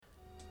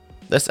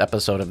This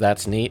episode of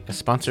That's Neat is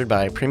sponsored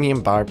by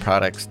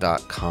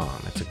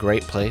PremiumBarProducts.com. It's a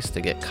great place to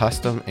get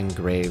custom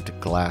engraved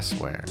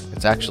glassware.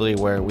 It's actually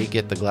where we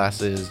get the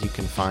glasses you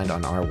can find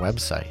on our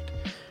website.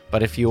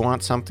 But if you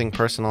want something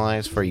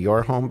personalized for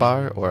your home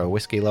bar or a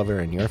whiskey lover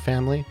in your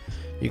family,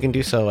 you can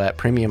do so at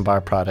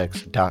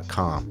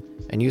PremiumBarProducts.com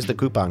and use the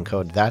coupon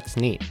code That's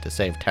Neat to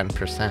save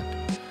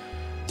 10%.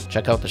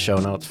 Check out the show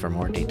notes for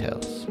more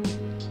details.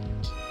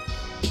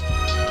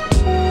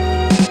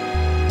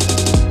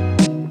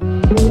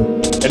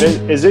 And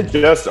is it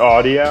just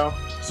audio?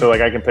 So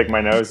like I can pick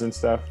my nose and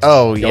stuff?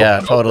 Oh yeah,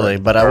 totally.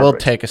 But I will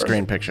take a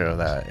screen picture of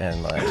that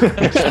and like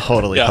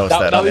totally post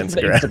that on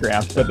Instagram.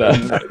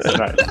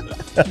 Nice.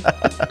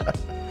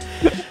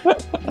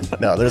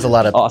 No, there's a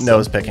lot of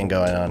nose picking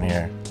going on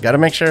here. Got to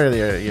make sure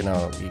the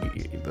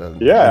nosing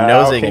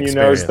how can you experience.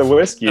 nose the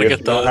whiskey if you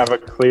don't have a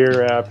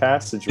clear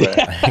passageway?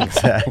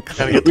 Exactly.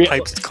 Gotta get the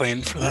pipes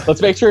clean for that.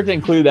 Let's make sure to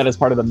include that as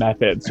part of the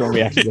method, so when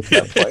we actually get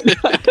to that point.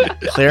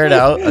 Clear it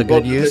out. A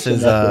good use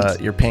is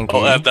your pinky.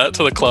 I'll add that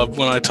to the club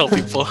when I tell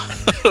people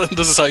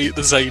this is how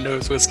you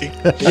nose whiskey.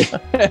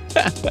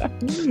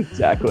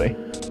 Exactly.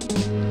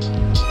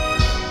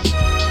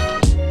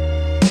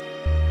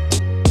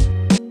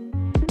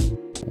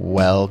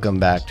 Welcome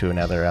back to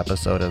another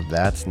episode of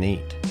That's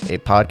Neat, a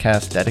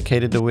podcast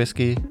dedicated to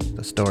whiskey,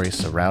 the stories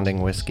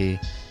surrounding whiskey,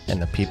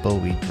 and the people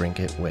we drink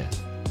it with.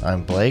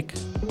 I'm Blake.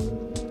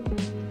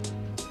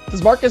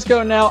 Does Marcus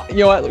go now? You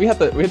know what? We have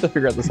to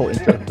figure out this whole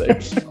intro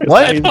thing.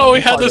 What? Oh, we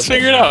had this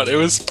figured out. It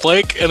was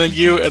Blake and then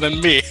you and then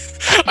me.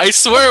 I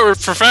swear we're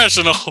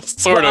professional,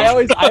 sort of. I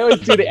always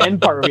do the end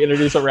part where we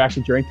introduce what we're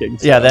actually drinking.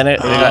 So. Yeah, then it.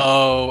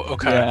 Oh,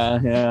 okay.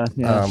 Yeah.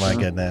 Oh my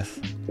goodness.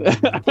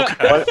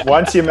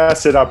 Once you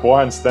mess it up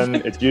once, then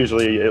it's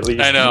usually at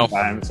least 2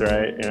 times,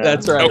 right? Yeah.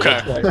 That's right.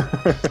 Okay.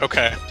 That's right.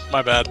 Okay,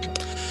 my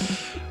bad.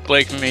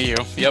 Blake, me, you.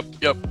 Yep.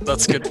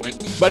 That's a good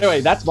point. But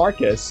anyway, that's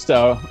Marcus.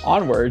 So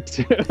onward.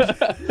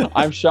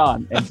 I'm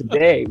Sean, and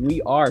today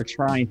we are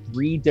trying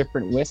 3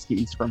 different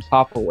whiskeys from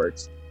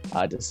Copperworks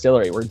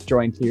Distillery. We're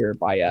joined here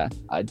by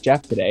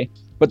Jeff today.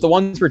 But the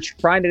ones we're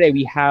trying today,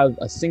 we have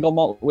a single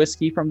malt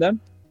whiskey from them.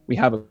 We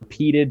have a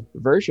peated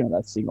version of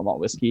that single malt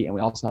whiskey, and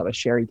we also have a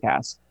sherry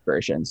cask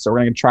version. So we're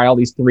going to try all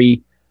these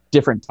 3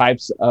 different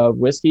types of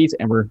whiskeys,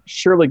 and we're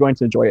surely going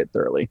to enjoy it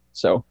thoroughly.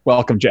 So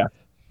welcome, Jeff.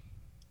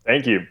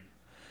 Thank you.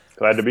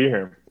 Glad to be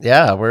here.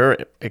 Yeah, we're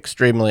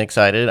extremely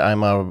excited.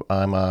 I'm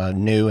a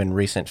new and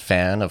recent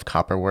fan of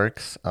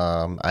Copperworks.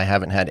 I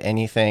haven't had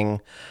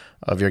anything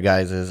of your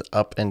guys's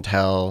up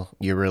until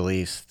you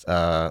released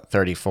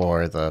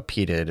 34, the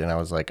peated, and I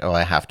was like, oh,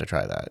 I have to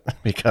try that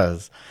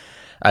because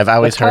I've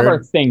always heard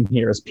our thing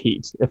here is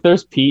peat. If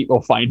there's peat,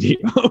 we'll find you.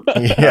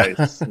 Yeah.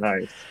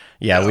 Nice.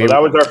 Yeah, so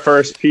that was our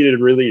first peated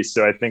release,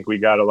 so I think we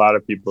got a lot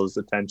of people's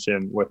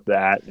attention with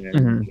that,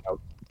 and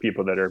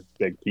people that are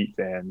big peat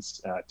fans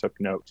took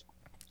note.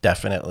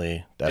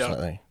 Definitely.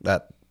 Yeah.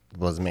 That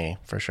was me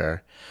for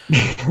sure.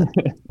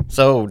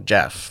 So,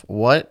 Jeff,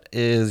 what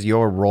is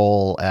your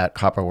role at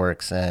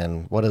Copperworks,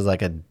 and what does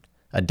like a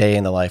day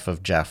in the life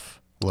of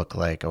Jeff look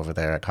like over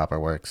there at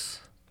Copperworks?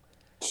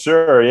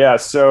 Sure. Yeah.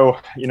 So,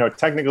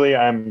 technically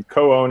I'm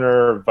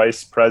co-owner,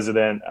 vice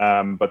president,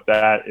 but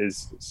that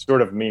is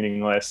sort of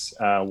meaningless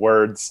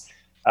words.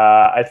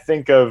 I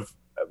think of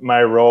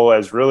my role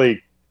as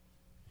really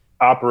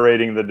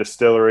operating the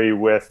distillery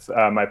with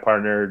my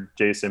partner,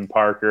 Jason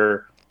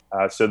Parker.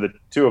 So the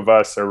 2 of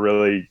us are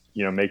really,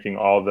 making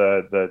all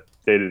the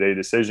day-to-day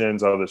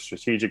decisions, all the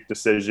strategic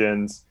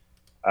decisions.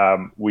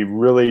 We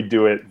really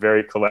do it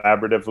very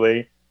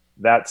collaboratively.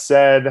 That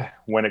said,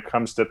 when it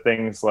comes to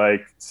things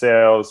like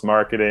sales,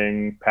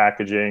 marketing,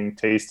 packaging,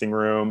 tasting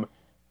room,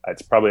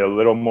 it's probably a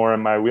little more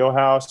in my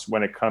wheelhouse.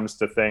 When it comes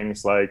to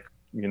things like,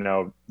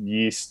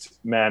 yeast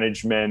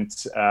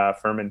management,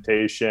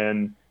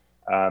 fermentation,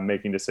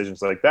 making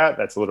decisions like that,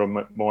 that's a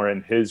little more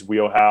in his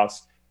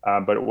wheelhouse.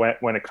 But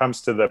when it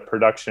comes to the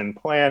production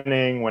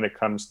planning, when it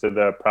comes to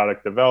the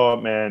product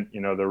development,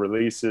 the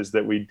releases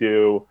that we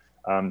do,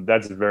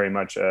 that's very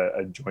much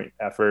a joint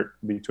effort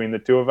between the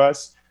 2 of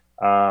us.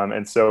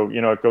 And so,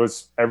 it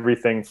goes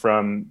everything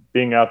from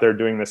being out there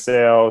doing the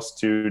sales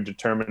to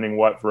determining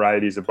what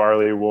varieties of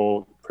barley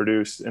we'll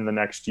produce in the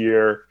next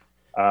year,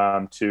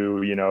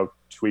 to,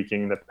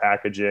 tweaking the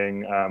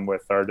packaging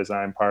with our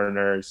design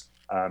partners.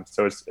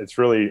 So it's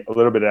really a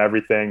little bit of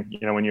everything.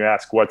 When you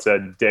ask what's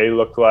a day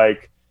look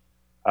like,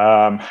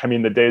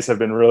 the days have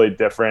been really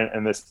different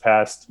in this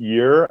past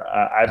year.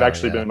 I've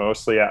actually been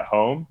mostly at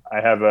home. I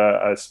have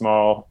a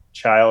small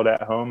child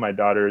at home. My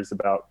daughter is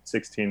about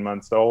 16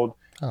 months old.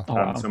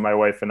 So my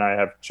wife and I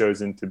have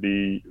chosen to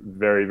be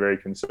very, very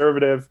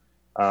conservative.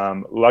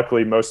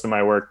 Luckily, most of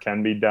my work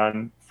can be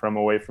done from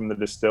away from the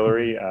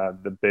distillery.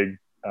 The big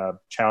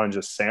challenge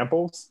is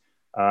samples.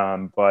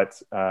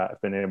 But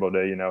I've been able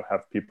to,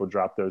 have people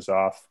drop those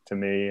off to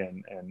me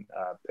and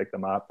pick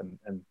them up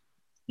and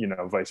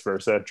vice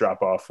versa,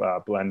 drop off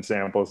blend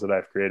samples that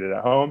I've created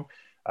at home.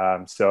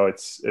 So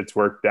it's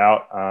worked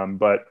out.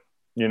 But,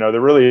 there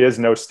really is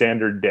no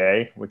standard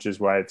day, which is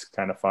why it's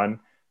kind of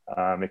fun.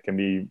 It can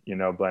be,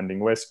 blending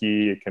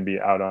whiskey. It can be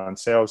out on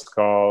sales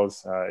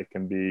calls. It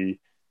can be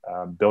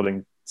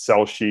building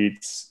sell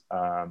sheets,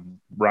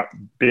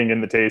 being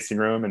in the tasting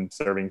room and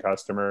serving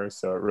customers.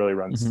 So it really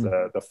runs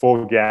the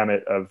full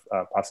gamut of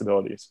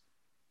possibilities.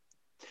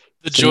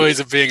 The joys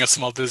of being a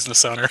small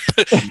business owner.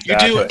 You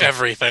do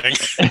everything.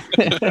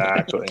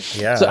 Exactly.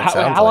 Yeah. So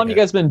how long have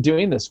you guys been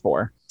doing this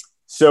for?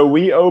 So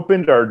we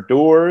opened our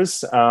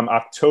doors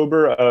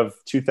October of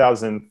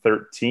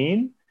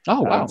 2013.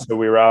 Oh, wow. So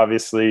we were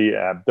obviously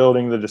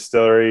building the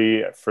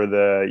distillery for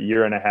the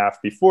year and a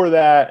half before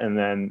that, and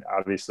then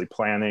obviously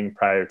planning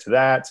prior to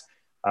that.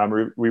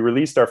 We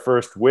released our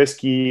first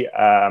whiskey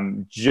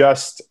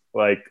just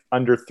like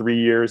under 3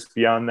 years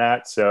beyond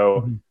that.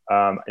 So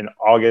in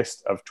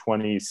August of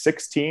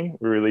 2016,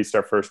 we released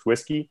our first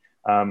whiskey.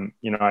 I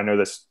know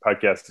this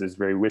podcast is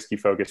very whiskey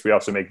focused. We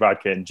also make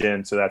vodka and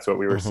gin. So that's what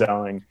we were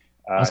selling.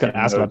 I was going to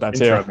ask about that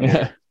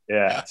too.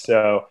 Yeah.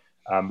 So,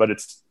 but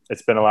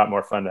it's been a lot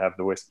more fun to have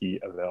the whiskey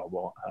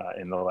available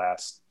in the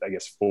last, I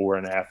guess,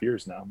 4.5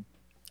 years now.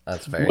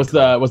 That's very was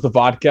the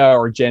vodka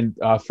or gin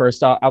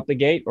first out the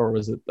gate, or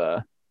was it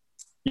the?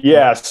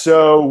 Yeah,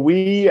 so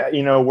we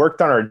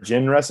worked on our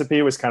gin recipe.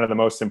 It was kind of the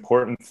most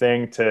important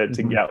thing to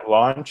get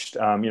launched.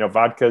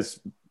 Vodka's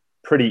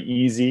pretty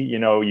easy.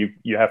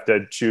 You have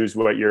to choose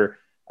what your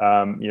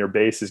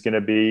base is going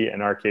to be.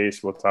 In our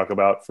case, we'll talk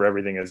about for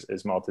everything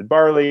is malted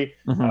barley.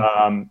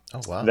 Then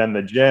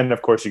the gin,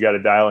 of course, you got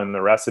to dial in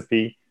the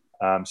recipe.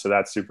 So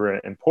that's super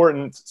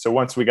important. So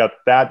once we got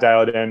that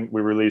dialed in, we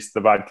released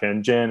the vodka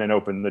and gin and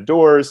opened the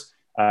doors.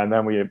 And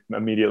then we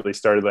immediately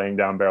started laying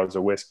down barrels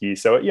of whiskey.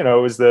 So, it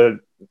was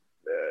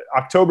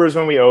October is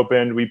when we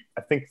opened. We,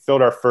 I think,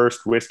 filled our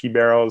first whiskey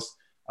barrels,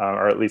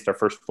 or at least our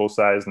first full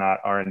size, not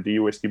R&D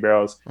whiskey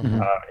barrels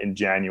in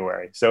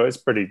January. So it's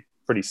pretty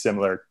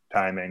similar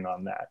timing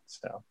on that.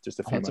 So just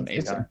a few months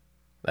amazing. ago.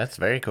 That's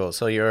very cool.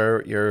 So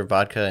your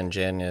vodka and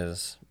gin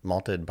is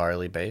malted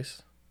barley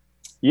base?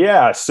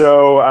 Yeah.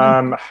 So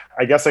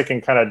I guess I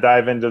can kind of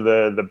dive into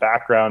the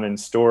background and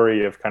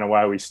story of kind of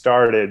why we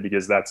started,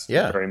 because that's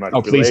very much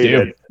related. Please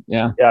do.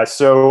 Yeah. Yeah.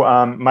 So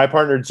my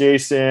partner,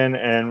 Jason,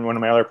 and one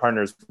of my other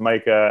partners,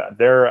 Micah,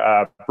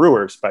 they're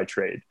brewers by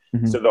trade.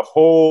 So the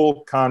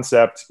whole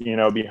concept,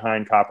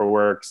 behind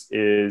Copperworks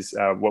is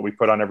what we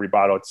put on every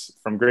bottle. It's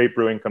from great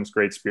brewing comes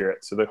great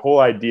spirit. So the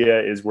whole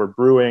idea is we're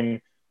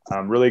brewing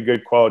really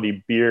good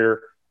quality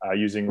beer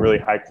using really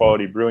high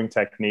quality brewing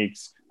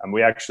techniques.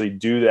 We actually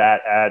do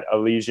that at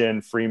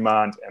Elysian,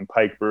 Fremont, and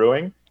Pike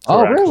Brewing. So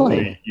we're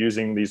actually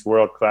using these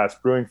world-class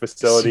brewing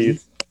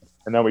facilities,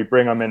 and then we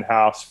bring them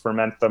in-house,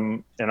 ferment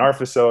them in our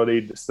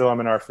facility, distill them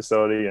in our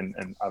facility,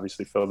 and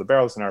obviously fill the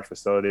barrels in our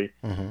facility.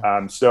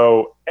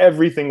 So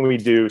everything we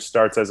do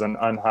starts as an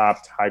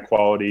unhopped,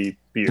 high-quality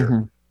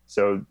beer.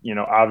 So,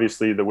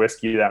 obviously the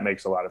whiskey, that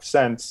makes a lot of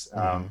sense.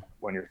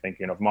 When you're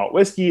thinking of malt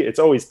whiskey, it's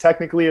always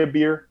technically a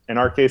beer. In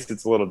our case,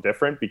 it's a little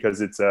different because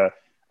it's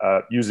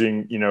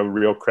using,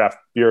 real craft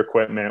beer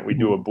equipment. We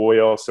do a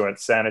boil, so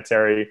it's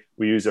sanitary.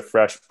 We use a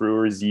fresh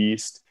brewer's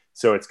yeast.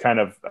 So it's kind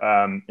of,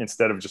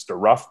 instead of just a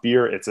rough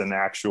beer, it's an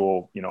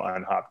actual,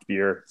 unhopped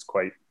beer. It's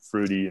quite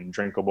fruity and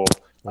drinkable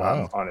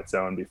on its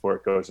own before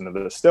it goes into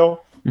the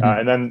distill.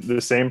 And then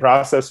the same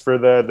process for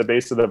the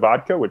base of the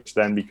vodka, which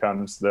then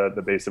becomes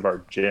the base of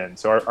our gin.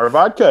 So our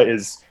vodka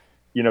is,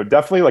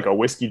 definitely like a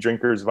whiskey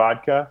drinker's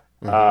vodka.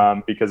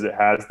 Because it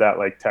has that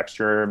like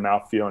texture,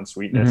 mouthfeel, and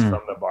sweetness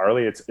from the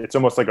barley. It's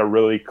almost like a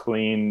really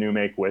clean new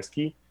make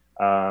whiskey.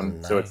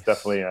 Nice. So it's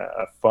definitely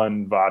a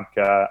fun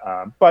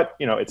vodka, but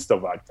it's still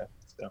vodka.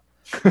 So.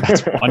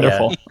 That's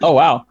wonderful. Oh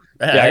wow!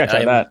 Yeah, I gotta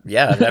try that.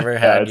 Yeah, I've never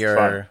had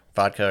your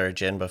vodka or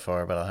gin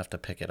before, but I'll have to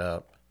pick it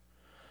up.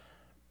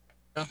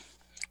 Yeah,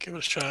 give it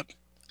a shot.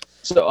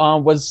 So,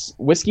 was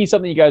whiskey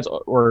something you guys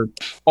were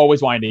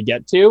always wanting to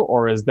get to,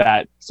 or is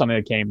that something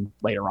that came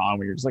later on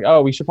where you're just like,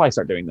 oh, we should probably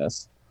start doing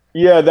this?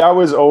 Yeah, it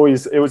was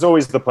always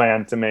the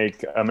plan to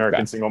make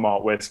American single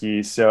malt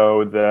whiskey.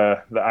 So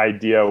the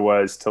idea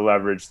was to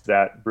leverage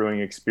that brewing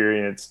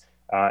experience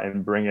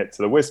and bring it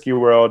to the whiskey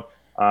world.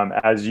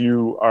 As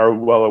you are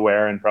well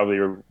aware, and probably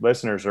your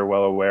listeners are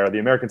well aware, the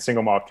American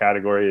single malt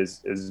category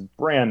is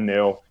brand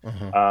new.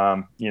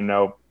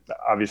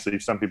 Obviously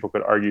some people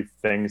could argue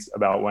things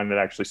about when it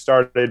actually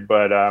started,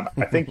 but I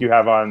think you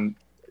have on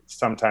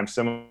sometime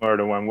similar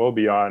to when we'll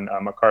be on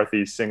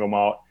McCarthy's single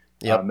malt.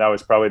 That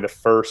was probably the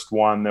first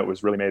one that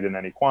was really made in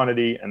any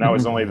quantity. And that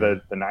was only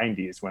the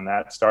 90s when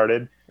that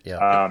started.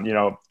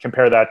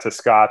 Compare that to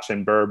Scotch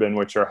and bourbon,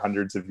 which are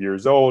hundreds of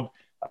years old.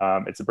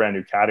 It's a brand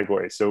new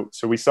category. So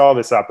we saw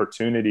this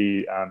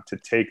opportunity to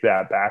take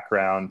that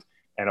background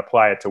and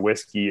apply it to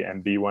whiskey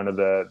and be one of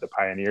the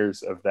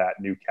pioneers of that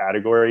new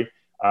category.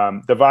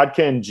 The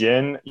vodka and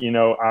gin,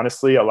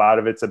 honestly, a lot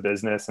of it's a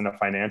business and a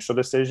financial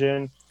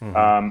decision.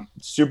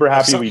 Super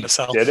happy we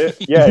did it.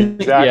 Yeah,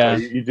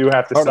 exactly. You do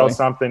have to sell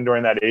something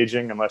during that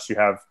aging unless you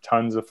have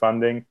tons of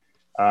funding.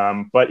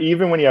 But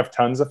even when you have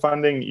tons of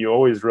funding, you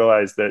always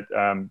realize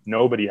that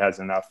nobody has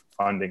enough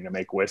funding to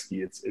make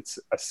whiskey. It's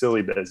a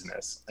silly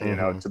business,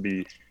 to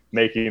be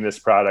making this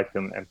product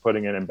and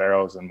putting it in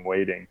barrels and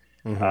waiting.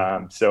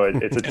 So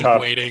it's a and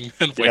tough waiting.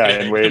 Exactly.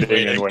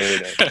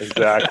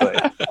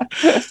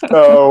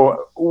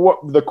 So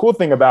the cool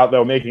thing about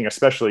though making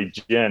especially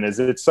gin is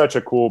it's such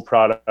a cool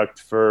product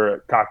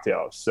for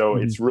cocktails. So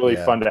it's really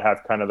fun to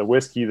have kind of the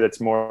whiskey that's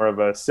more of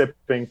a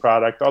sipping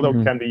product, although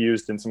it can be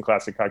used in some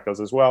classic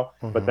cocktails as well.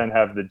 But then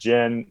have the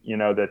gin,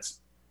 that's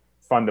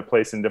fun to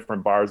place in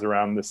different bars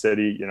around the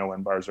city,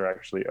 when bars are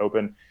actually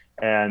open.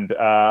 And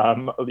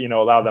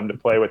allow them to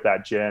play with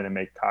that gin and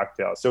make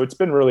cocktails. So it's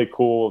been really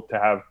cool to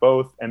have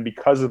both. And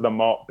because of the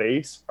malt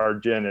base, our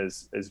gin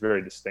is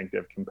very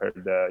distinctive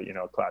compared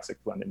to classic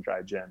London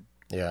dry gin.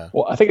 Yeah.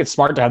 Well, I think it's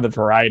smart to have the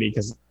variety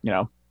because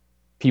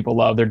people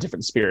love their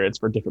different spirits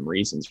for different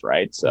reasons,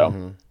 right?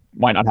 So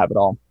why not have it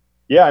all?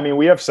 Yeah, I mean,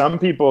 we have some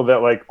people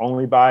that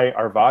only buy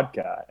our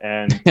vodka,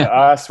 and to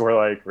us, we're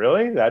like,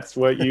 really? That's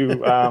what you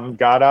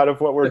got out of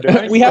what we're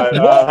doing? We have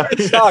more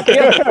good stock. We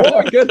have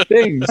more good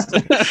things.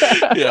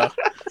 Yeah.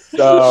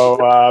 So,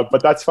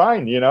 but that's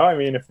fine. I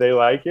mean, if they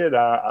like it,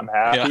 I'm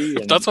happy.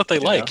 Yeah. And, that's what they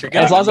like. You're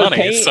getting as long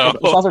money. as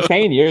they're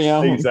paying you,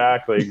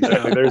 Exactly.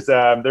 There's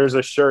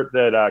a shirt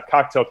that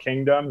Cocktail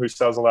Kingdom, who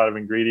sells a lot of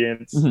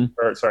ingredients,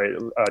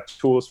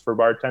 tools for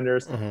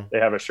bartenders. They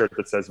have a shirt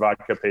that says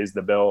 "Vodka pays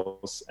the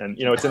bills," and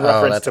it's in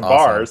reference to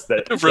bars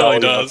that it really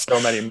does.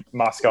 So many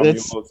Moscow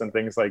mules and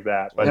things like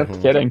that. But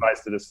it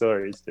applies to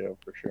distilleries too,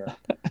 for sure.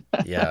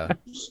 Yeah.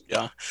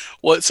 Yeah.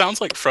 Well, it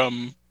sounds like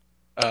from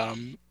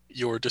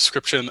your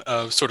description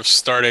of sort of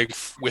starting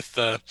with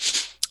the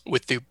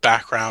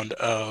background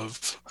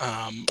of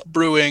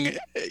brewing,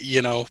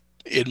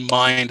 in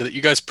mind, that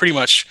you guys pretty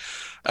much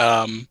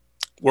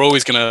we're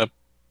always going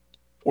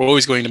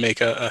to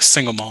make a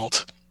single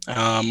malt.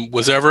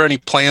 Was there ever any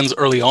plans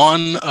early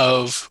on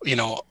of,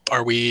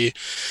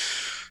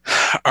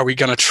 are we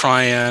going to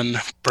try and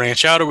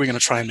branch out? Are we going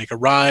to try and make a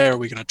rye? Are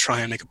we going to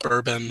try and make a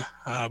bourbon?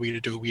 Are we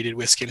going to do a wheated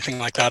whiskey, anything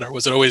like that? Or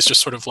was it always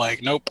just sort of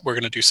like, nope, we're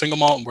going to do single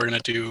malt and we're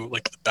going to do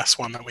the best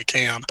one that we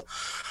can?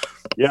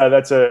 Yeah,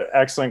 that's an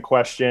excellent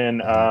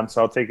question.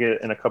 So I'll take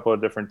it in a couple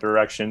of different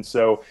directions.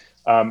 So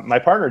my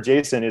partner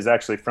Jason is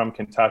actually from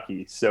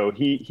Kentucky, so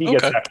he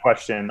gets that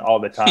question all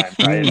the time,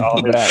 right?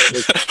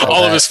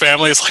 All of his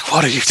family is like,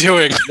 "What are you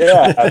doing?"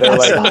 Yeah, they're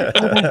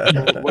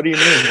like, "What do you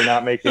mean you're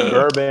not making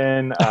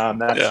bourbon?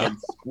 That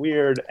seems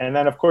weird." And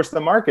then, of course,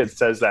 the market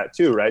says that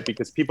too, right?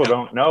 Because people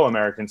don't know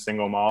American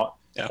single malt,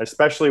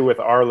 especially with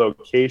our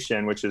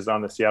location, which is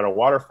on the Seattle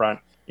waterfront.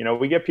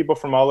 We get people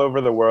from all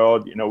over the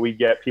world. We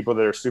get people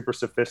that are super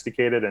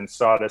sophisticated and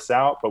sought us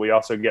out, but we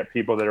also get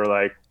people that are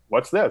like,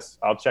 what's this?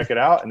 I'll check it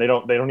out. And they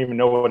don't even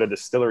know what a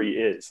distillery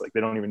is. They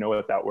don't even know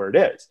what that word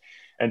is.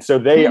 And so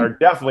they are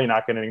definitely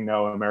not going to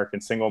know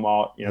American single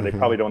malt. They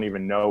probably don't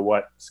even know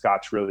what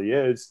Scotch really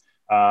is.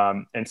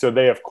 And so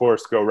they, of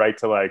course, go right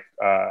to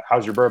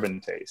how's your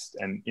bourbon taste?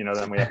 And,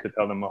 then we have to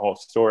tell them the whole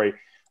story.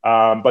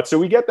 But so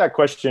we get that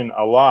question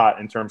a lot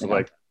in terms of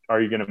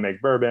are you going to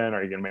make bourbon?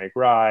 Are you going to make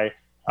rye?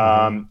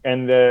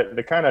 And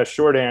the kind of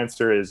short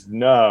answer is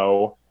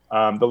no.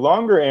 The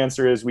longer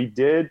answer is we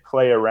did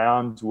play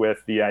around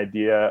with the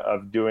idea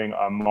of doing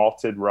a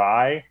malted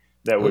rye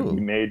that would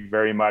be made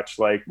very much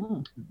like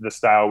the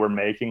style we're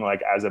making,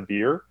 as a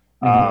beer.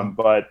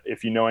 But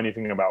if you know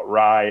anything about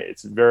rye,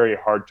 it's very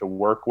hard to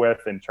work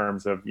with in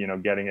terms of,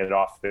 getting it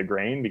off the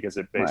grain, because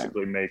it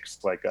basically makes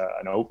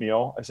an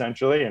oatmeal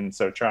essentially. And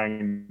so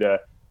trying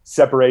to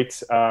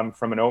separate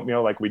from an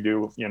oatmeal like we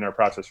do in our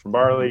process from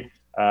barley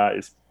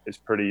is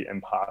pretty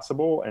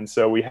impossible. And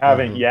so we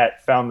haven't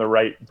yet found the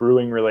right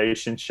brewing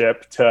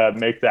relationship to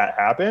make that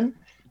happen.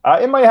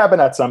 It might happen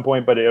at some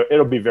point, but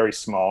it'll be very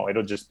small.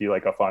 It'll just be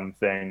a fun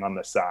thing on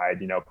the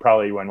side,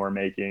 probably when we're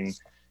making,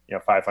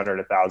 500,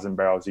 1,000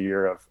 barrels a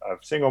year of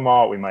single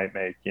malt, we might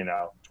make,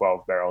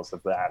 12 barrels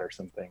of that or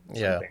something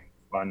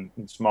fun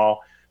and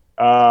small.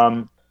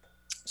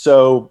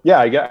 So yeah,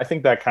 I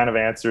think that kind of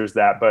answers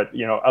that, but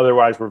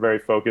otherwise we're very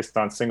focused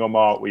on single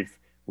malt.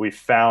 We've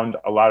found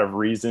a lot of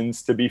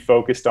reasons to be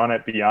focused on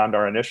it beyond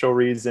our initial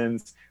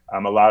reasons. A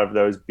lot of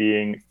those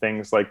being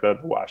things like the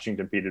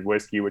Washington peated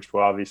whiskey, which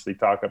we'll obviously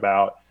talk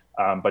about,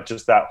 but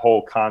just that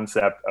whole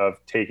concept of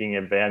taking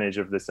advantage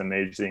of this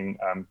amazing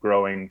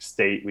growing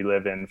state we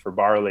live in for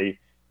barley,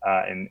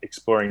 and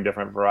exploring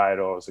different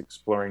varietals,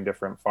 exploring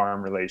different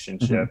farm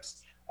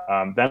relationships.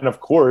 Then, of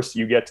course,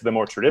 you get to the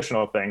more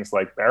traditional things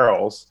like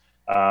barrels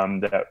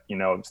that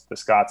the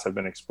Scots have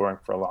been exploring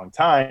for a long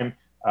time.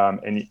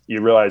 And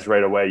you realize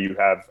right away you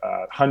have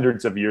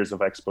hundreds of years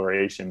of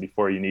exploration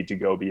before you need to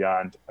go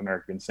beyond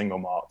American single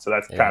malt. So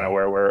that's kind of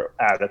where we're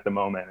at the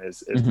moment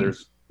is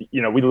there's,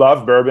 we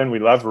love bourbon, we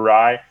love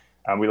rye,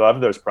 we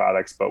love those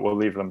products, but we'll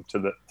leave them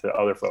to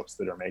other folks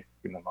that are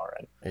making them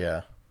already.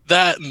 Yeah.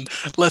 That, and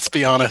let's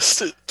be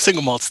honest,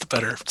 single malt's the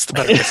better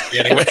whiskey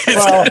anyways.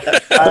 Well,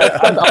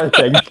 that's our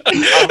thing.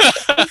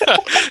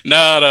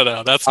 No.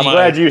 I'm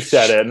glad you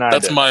said it.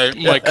 That's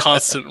my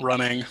constant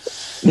running,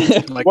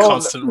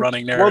 constant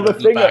running narrative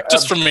in the back.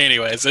 Just for me,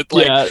 anyways.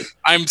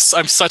 I'm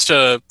such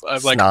a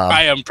Snob.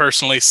 I am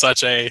personally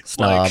such a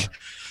Snob.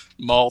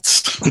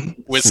 malt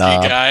whiskey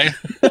Snob. guy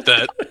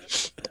that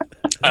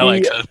I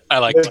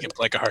like to give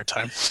like a hard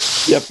time.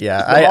 Yep.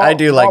 Yeah, The I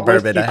do like malt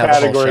bourbon. whiskey I have a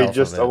whole category shelf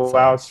just of it, so.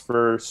 allows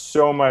for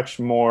so much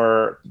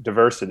more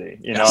diversity.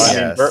 You know, Yes. I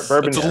mean, Yes.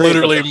 bourbon's It's great, but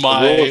literally the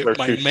my rules are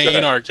too main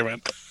strict.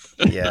 argument.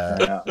 Yeah,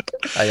 Yeah.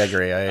 I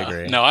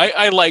agree. No,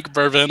 I like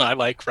bourbon. I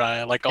like rye.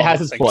 I like all It has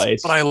the its things,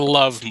 place. but I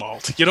love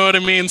malt. You know what I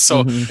mean?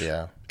 So Mhm.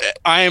 Yeah.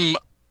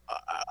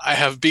 I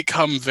have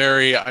become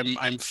very.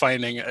 I'm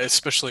finding,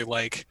 especially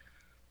like,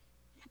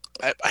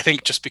 I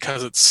think just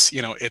because it's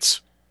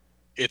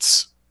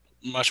it's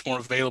much more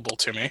available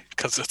to me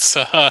because it's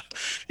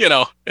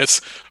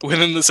it's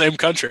within the same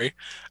country.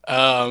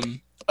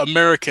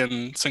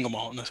 American single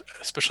malt, and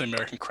especially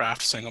American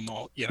craft single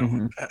malt,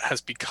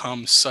 has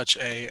become such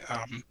a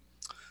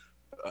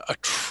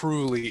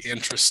truly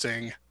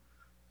interesting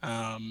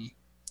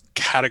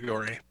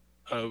category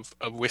of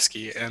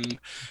whiskey, and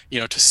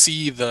to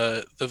see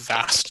the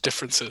vast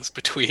differences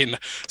between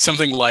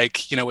something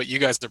like what you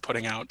guys are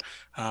putting out,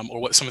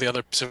 or what some of the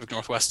other Pacific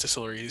Northwest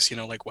distilleries,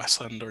 like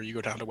Westland, or you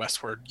go down to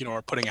Westward,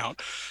 are putting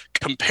out,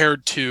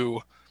 compared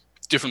to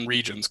different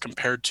regions,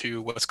 compared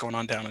to what's going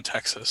on down in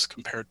Texas,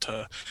 compared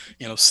to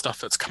stuff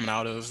that's coming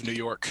out of New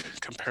York,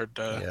 compared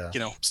to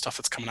stuff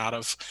that's coming out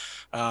of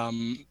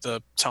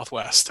the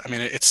Southwest. I mean,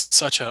 it's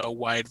such a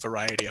wide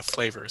variety of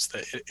flavors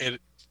that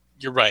it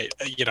you're right.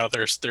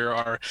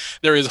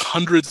 There is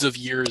hundreds of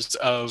years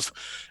of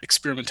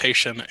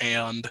experimentation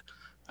and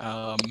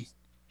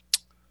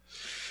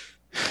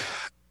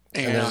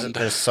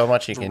there's so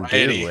much you can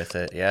variety do with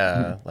it.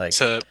 Yeah, like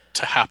to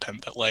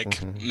happen that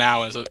like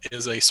now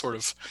is a sort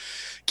of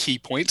key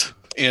point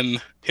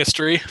in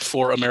history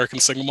for American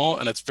single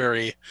malt, and it's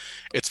very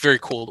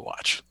cool to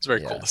watch. It's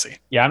very cool to see.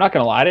 Yeah, I'm not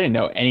gonna lie, I didn't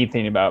know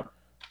anything about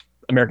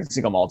American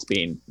single malts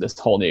being this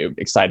whole new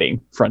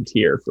exciting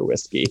frontier for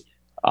whiskey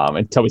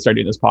until we started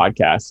doing this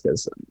podcast.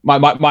 Because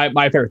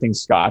my favorite thing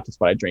is Scotch. It's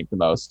what I drink the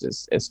most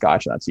is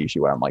Scotch, and that's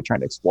usually what I'm like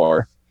trying to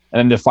explore. And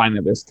then to find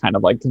that there's kind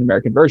of like an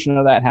American version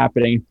of that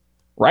happening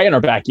right in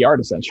our backyard,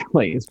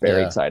 essentially, is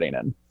very exciting.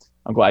 And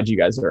I'm glad you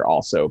guys are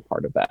also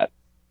part of that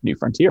new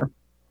frontier.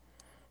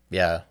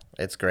 Yeah,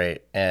 it's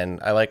great. And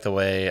I like the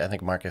way, I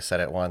think Marcus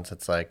said it once,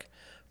 it's like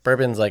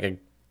bourbon's like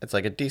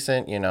a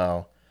decent,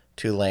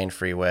 2-lane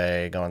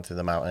freeway going through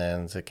the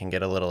mountains. It can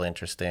get a little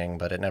interesting,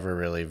 but it never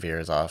really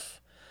veers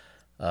off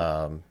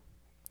the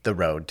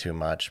road too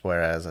much.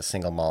 Whereas a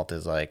single malt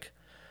is like,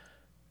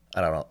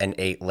 I don't know, an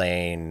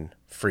 8-lane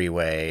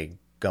freeway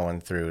going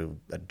through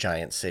a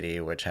giant city,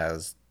 which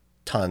has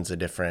tons of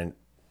different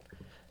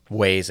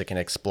ways it can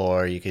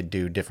explore. You could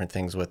do different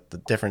things with the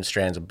different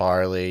strands of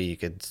barley. You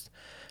could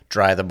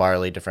dry the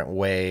barley different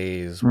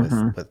ways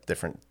with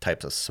different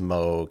types of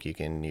smoke. You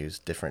can use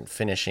different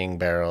finishing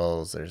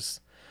barrels.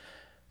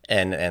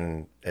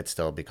 And it'd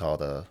still be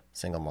called a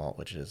single malt,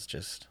 which is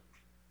just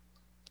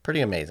pretty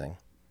amazing.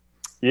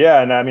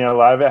 Yeah, and I mean, a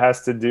lot of it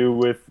has to do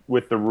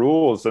with the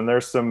rules, and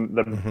there's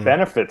the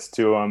benefits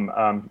to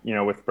them.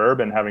 With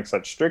bourbon having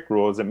such strict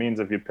rules, it means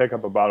if you pick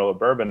up a bottle of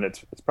bourbon,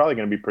 it's probably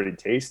going to be pretty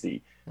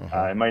tasty.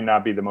 It might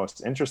not be the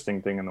most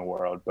interesting thing in the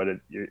world, but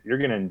you're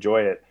going to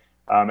enjoy it.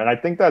 And I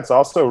think that's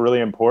also really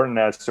important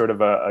as sort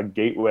of a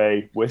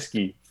gateway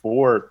whiskey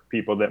for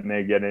people that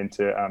may get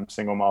into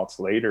single malts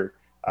later.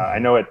 I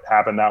know it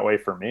happened that way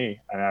for me,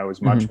 and I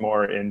was much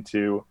more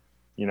into,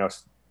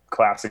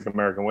 classic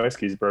American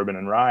whiskeys, bourbon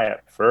and rye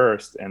at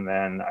first, and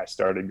then I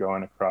started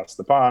going across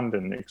the pond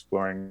and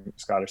exploring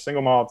Scottish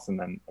single malts, and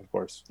then of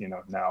course,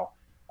 now,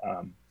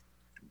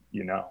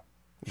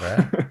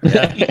 Right.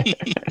 Yeah.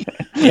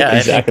 Yeah,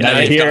 exactly. Now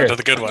I you've hear. gone to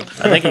the good one.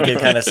 I think you could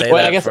kind of say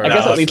Well, that. I guess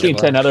that leads me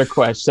to another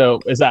question. So,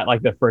 is that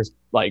like the first,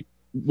 like,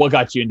 what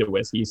got you into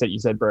whiskey? You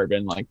said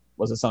bourbon. Like,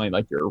 was it something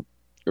like your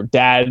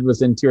dad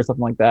was into, or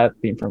something like that,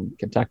 being from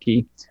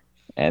Kentucky,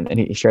 and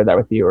he shared that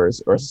with you, or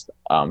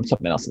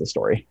something else in the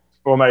story?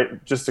 Well,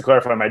 just to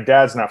clarify, my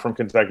dad's not from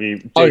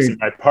Kentucky. Jason,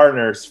 my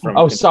partner's from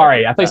Kentucky.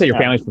 Sorry. I thought you said your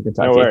family's from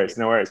Kentucky.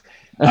 No worries.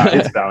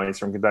 His family's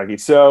from Kentucky.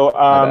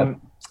 So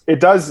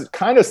it does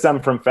kind of stem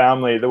from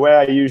family. The way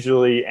I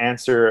usually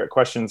answer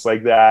questions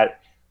like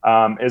that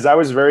is I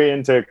was very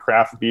into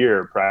craft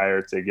beer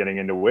prior to getting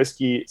into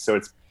whiskey. So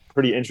it's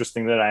pretty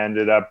interesting that I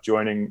ended up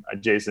joining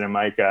Jason and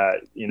Micah,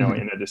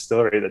 in a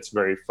distillery that's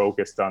very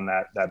focused on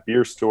that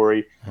beer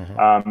story.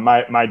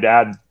 My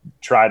dad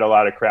tried a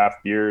lot of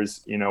craft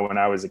beers, when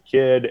I was a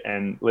kid,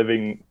 and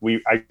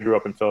I grew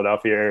up in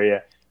Philadelphia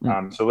area.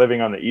 So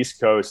living on the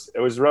East Coast, it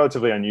was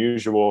relatively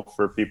unusual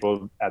for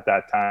people at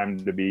that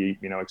time to be,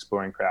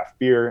 exploring craft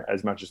beer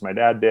as much as my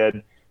dad did.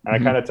 And I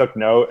kind of took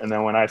note. And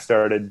then when I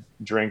started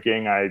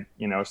drinking, I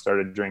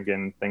started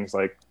drinking things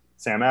like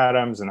Sam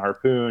Adams and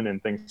Harpoon,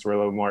 and things were a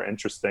little more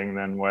interesting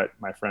than what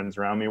my friends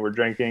around me were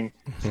drinking.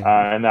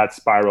 And that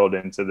spiraled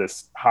into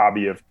this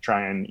hobby of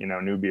trying,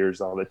 new beers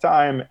all the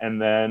time.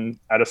 And then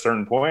at a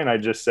certain point, I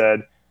just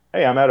said,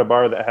 hey, I'm at a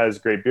bar that has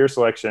great beer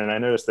selection. I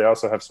noticed they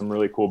also have some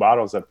really cool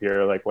bottles up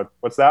here. Like,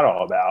 what's that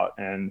all about?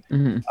 And,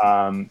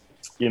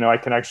 I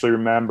can actually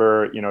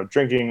remember,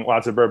 drinking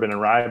lots of bourbon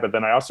and rye, but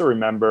then I also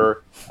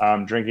remember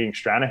drinking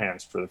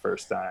Stranahan's for the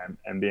first time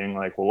and being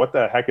like, well, what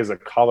the heck is a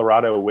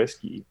Colorado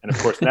whiskey? And of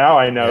course, now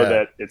I know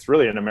that it's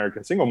really an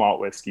American single malt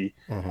whiskey.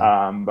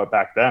 But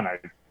back then I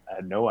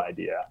had no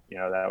idea.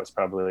 That was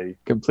probably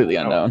completely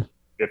unknown.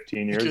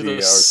 15 years ago. You're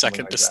the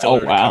second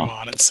distiller to come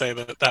on and say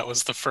that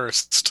was the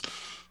first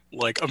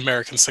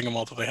American single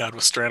malt that they had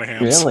with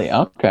Stranahan's. Really?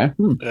 Okay.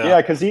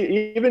 Yeah, because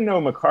even though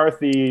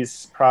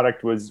McCarthy's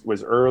product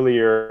was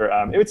earlier,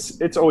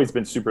 it's always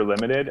been super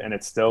limited, and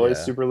it still is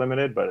super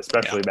limited, but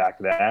especially back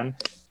then.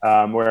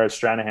 Whereas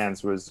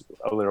Stranahan's was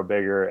a little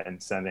bigger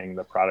and sending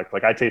the product.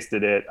 Like I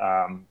tasted it,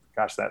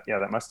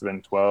 that must have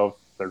been 12,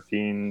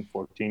 13,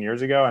 14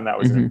 years ago, and that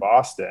was in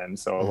Boston,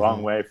 so a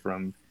long way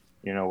from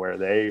where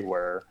they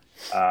were.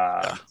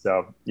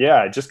 So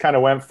yeah, it just kind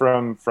of went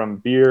from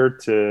beer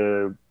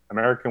to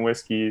American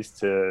whiskeys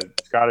to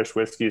Scottish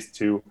whiskeys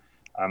to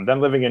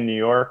then living in New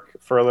York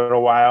for a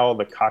little while.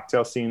 The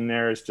cocktail scene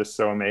there is just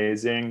so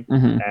amazing.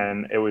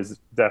 And it was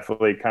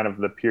definitely kind of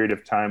the period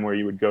of time where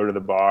you would go to the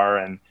bar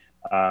and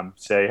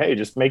say, hey,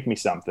 just make me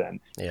something.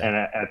 And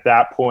at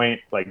that point,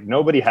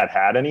 nobody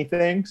had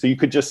anything. So you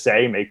could just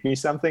say, make me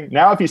something.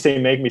 Now, if you say,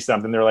 make me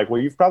something, they're like,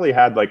 well, you've probably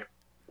had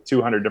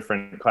 200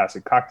 different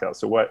classic cocktails.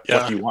 So what do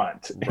you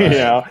want?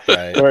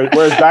 Right.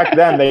 Whereas back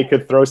then they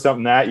could throw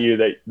something at you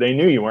that they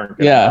knew you weren't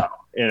going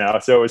to know.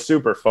 So it was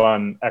super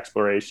fun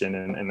exploration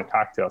in the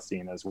cocktail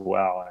scene as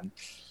well. And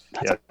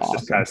it's awesome.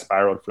 Just kind of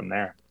spiraled from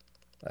there.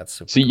 That's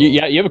super cool.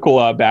 You have a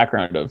cool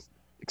background of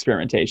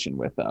experimentation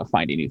with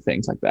finding new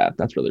things like that.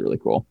 That's really, really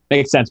cool.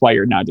 Makes sense why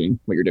you're now doing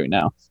what you're doing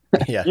now.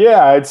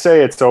 Yeah, I'd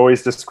say it's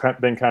always just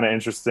been kind of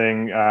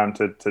interesting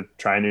to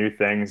try new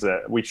things.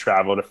 We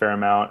traveled a fair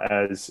amount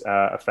as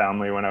a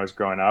family when I was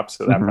growing up,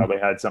 so that probably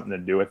had something to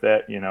do with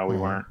it. We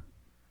weren't.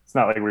 It's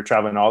not like we were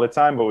traveling all the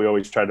time, but we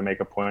always tried to make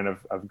a point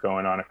of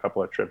going on a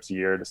couple of trips a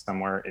year to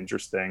somewhere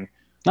interesting.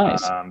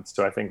 Nice.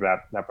 So I think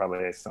that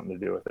probably has something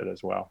to do with it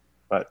as well.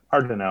 But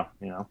hard to know.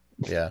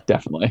 Yeah,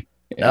 definitely.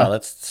 Yeah. No,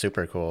 that's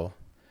super cool.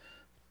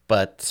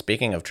 But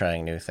speaking of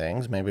trying new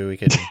things, maybe we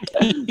could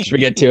should we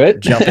get to it?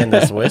 Jump in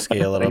this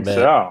whiskey a little bit.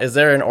 So. Is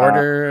there an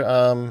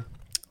order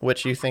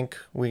which you think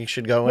we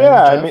should go in?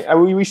 Yeah, Jeff?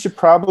 We should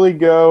probably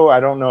go.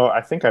 I don't know.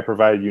 I think I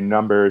provided you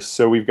numbers.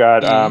 So we've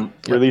got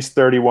release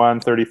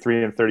 31,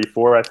 33, and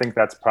 34. I think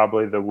that's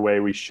probably the way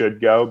we should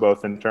go,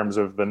 both in terms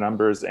of the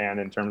numbers and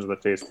in terms of the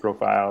taste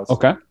profiles.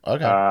 Okay.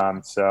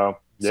 So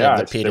yeah,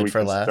 I'd say we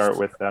can start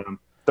with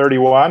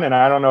 31, and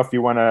I don't know if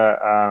you want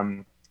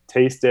to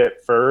taste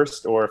it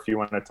first, or if you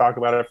want to talk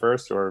about it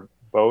first, or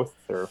both,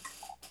 or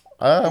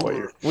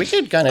we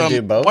could kind of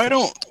do both. Why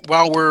don't,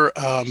 while we're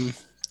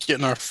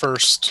getting our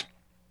first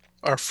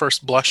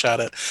blush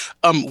at it,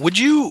 would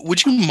you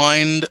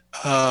mind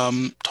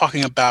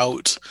talking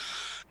about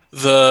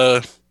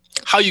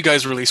how you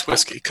guys release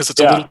whiskey, because it's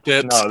a little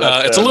bit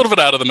it's a little bit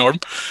out of the norm.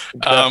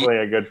 Definitely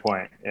a good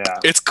point. Yeah,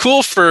 it's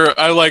cool for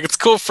a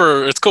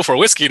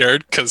whiskey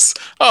nerd, because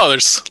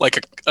there's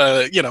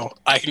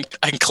I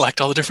can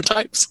collect all the different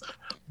types,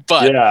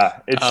 but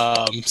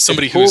it's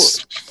somebody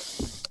who's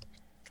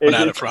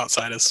at it from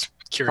outside is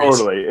curious.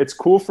 Totally, it's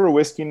cool for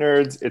whiskey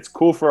nerds. It's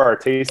cool for our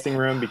tasting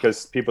room,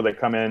 because people that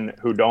come in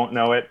who don't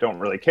know it don't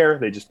really care.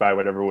 They just buy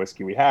whatever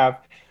whiskey we have.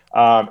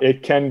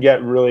 It can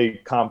get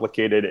really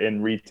complicated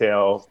in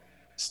retail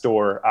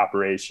store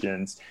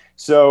operations.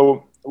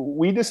 So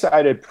we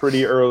decided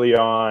pretty early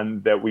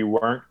on that we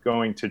weren't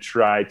going to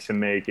try to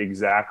make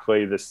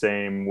exactly the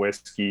same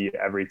whiskey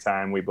every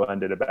time we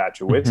blended a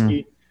batch of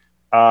whiskey.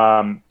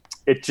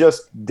 It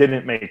just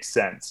didn't make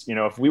sense.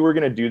 If we were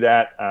going to do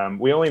that,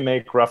 we only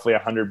make roughly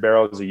 100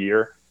 barrels a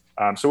year.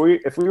 So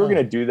if we were going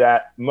to do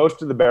that,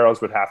 most of the barrels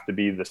would have to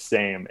be the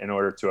same in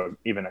order to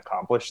even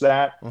accomplish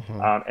that.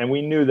 And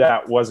we knew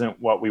that wasn't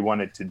what we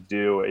wanted to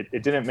do.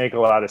 It didn't make a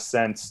lot of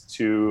sense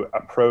to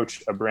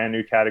approach a brand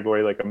new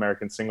category like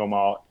American single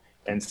malt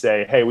and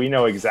say, hey, we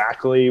know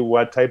exactly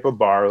what type of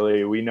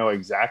barley, we know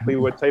exactly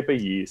what type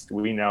of yeast,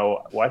 we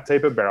know what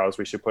type of barrels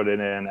we should put it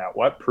in, at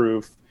what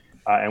proof,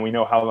 and we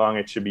know how long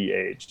it should be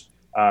aged.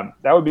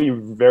 That would be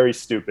very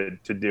stupid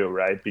to do,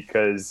 right?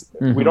 Because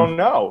we don't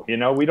know,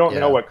 we don't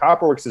know what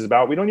Copperworks is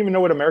about. We don't even know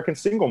what American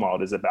single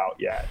malt is about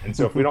yet. And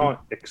so if we don't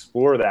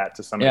explore that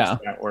to some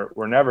extent,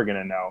 we're never going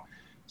to know.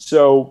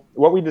 So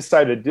what we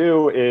decided to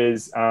do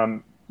is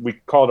we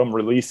called them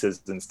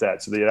releases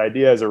instead. So the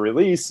idea is a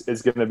release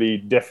is going to be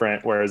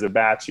different, whereas a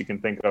batch you can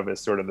think of as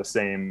sort of the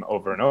same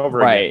over and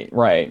over again.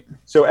 Right.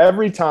 So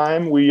every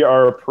time we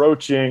are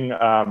approaching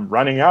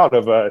running out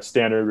of a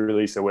standard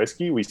release of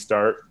whiskey, we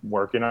start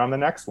working on the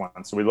next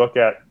one. So we look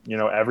at,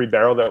 every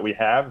barrel that we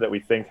have that we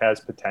think has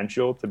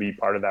potential to be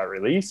part of that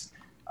release.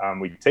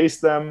 We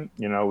taste them,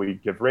 we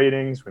give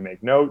ratings, we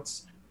make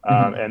notes.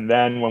 And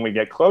then when we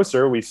get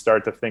closer, we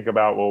start to think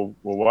about, well,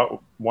 what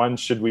one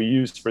should we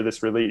use for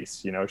this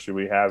release? Should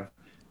we have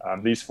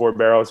these 4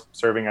 barrels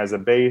serving as a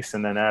base,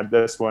 and then add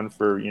this one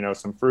for,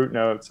 some fruit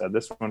notes, add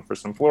this one for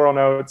some floral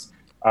notes,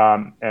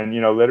 and,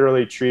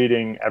 literally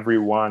treating every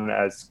one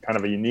as kind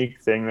of a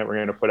unique thing that we're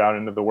going to put out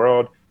into the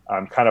world.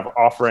 kind of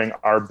offering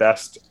our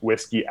best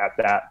whiskey at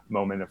that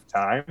moment of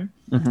time.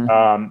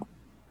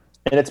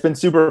 And it's been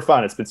super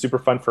fun. It's been super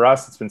fun for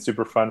us. It's been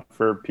super fun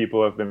for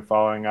people who have been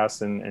following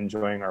us and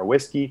enjoying our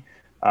whiskey.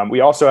 We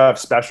also have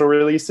special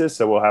releases.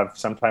 So we'll have,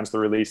 sometimes the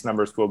release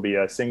numbers will be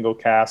a single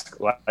cask,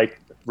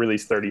 like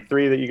release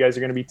 33 that you guys are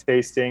going to be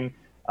tasting.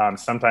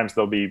 Sometimes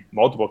there'll be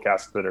multiple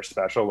casks that are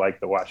special, like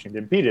the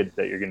Washington Peated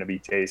that you're going to be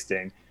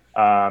tasting.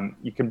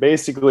 You can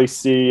basically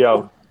see,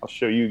 I'll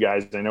show you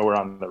guys. I know we're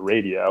on the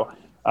radio.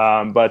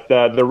 But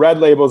the red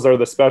labels are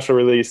the special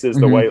releases.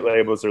 The white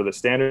labels are the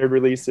standard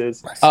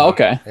releases. Oh,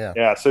 okay.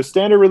 Yeah. So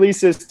standard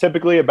releases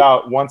typically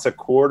about once a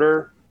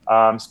quarter.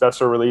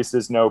 Special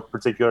releases, no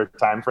particular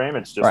time frame.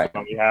 It's just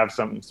when we have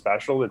something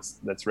special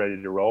that's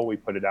ready to roll, we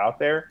put it out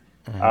there.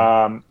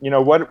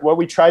 What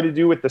we try to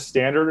do with the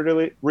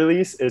standard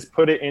release is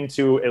put it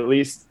into at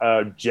least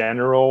a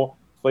general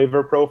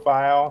flavor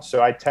profile.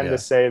 So I tend to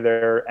say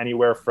they're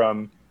anywhere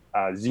from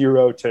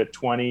 0 to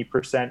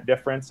 20%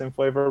 difference in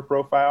flavor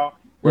profile.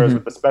 Whereas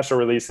with the special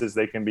releases,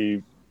 they can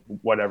be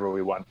whatever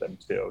we want them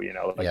to.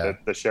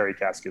 The sherry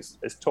cask is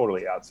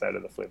totally outside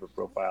of the flavor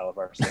profile of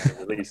our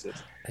standard releases.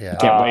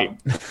 Can't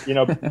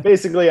wait.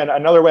 Basically,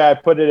 another way I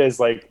put it is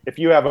like if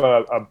you have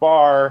a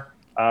bar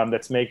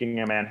that's making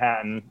a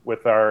Manhattan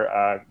with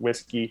our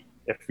whiskey,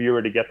 if you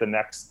were to get the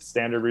next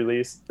standard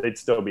release, they'd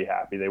still be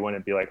happy. They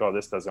wouldn't be like, oh,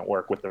 this doesn't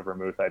work with the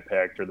vermouth I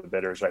picked or the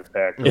bitters I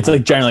picked. It's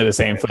like generally the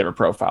same flavor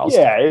profiles.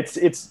 Yeah,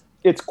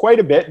 it's quite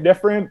a bit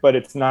different, but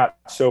it's not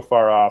so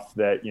far off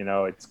that,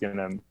 it's going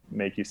to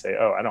make you say,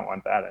 oh, I don't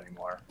want that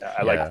anymore.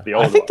 I like the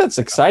old I think one. that's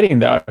exciting,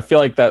 though. I feel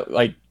like that,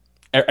 like,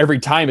 every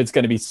time it's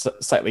going to be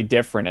slightly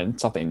different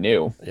and something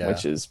new,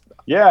 which is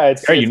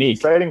it's very unique.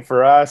 Exciting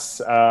for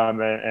us,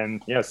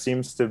 and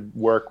seems to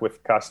work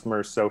with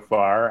customers so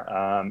far.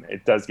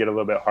 It does get a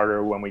little bit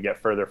harder when we get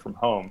further from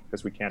home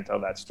because we can't tell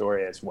that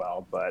story as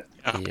well. But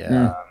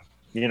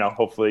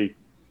hopefully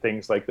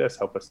things like this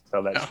help us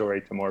tell that story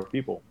to more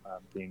people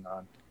being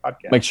on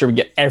podcast. Make sure we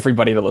get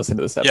everybody to listen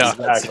to this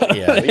episode.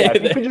 Yeah, exactly.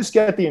 If we could just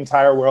get the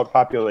entire world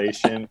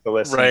population to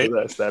listen to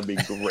this, that'd be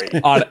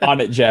great.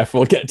 on it, Jeff.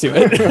 We'll get to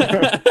it.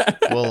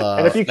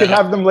 And if you could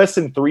have them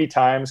listen 3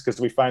 times, because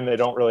we find they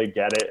don't really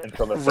get it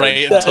until the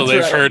until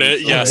they've heard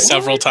it,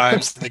 several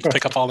times. They can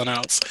pick up all the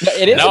notes.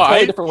 It is a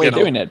totally different way of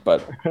doing it,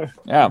 but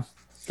yeah.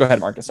 Go ahead,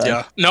 Marcus. Sorry.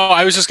 Yeah. No,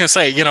 I was just gonna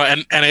say,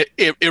 and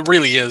it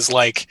really is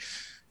like,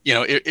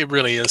 it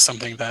really is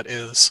something that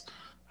is,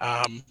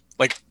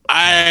 like,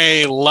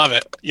 I love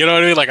it. You know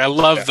what I mean? Like, I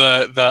love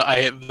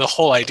the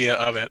whole idea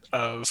of it,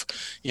 of,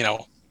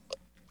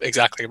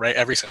 exactly right.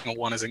 Every single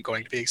one isn't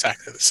going to be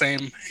exactly the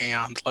same,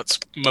 and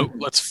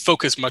let's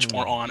focus much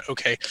more on,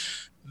 okay,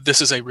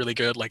 this is a really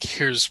good, like,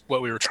 here's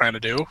what we were trying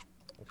to do.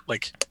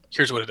 Like,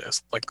 here's what it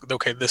is. Like,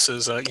 okay, this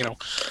is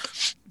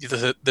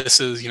this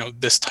is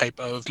this type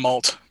of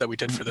malt that we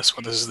did for this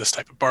one. This is this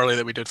type of barley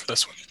that we did for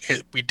this one.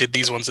 We did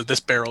these ones at this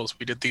barrels.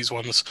 We did these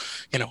ones,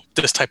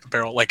 this type of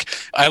barrel. Like,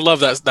 I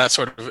love that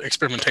sort of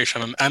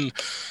experimentation. And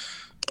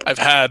I've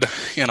had,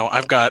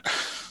 I've got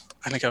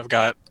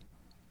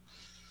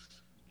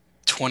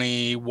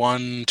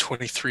 21,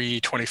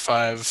 23,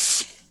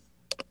 25.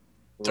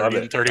 30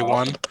 and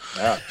 31 in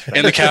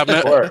the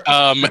cabinet.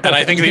 And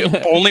I think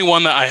the only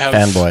one that I have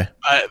fanboy.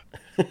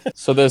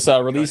 So this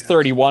release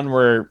 31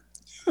 we're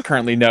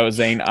currently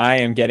nosing, I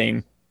am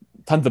getting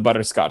tons of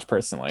butterscotch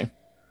personally.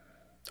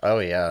 Oh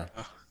yeah.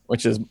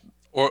 Which is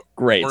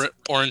great.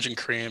 Orange and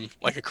cream,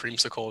 like a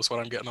creamsicle is what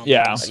I'm getting on.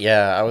 Yeah.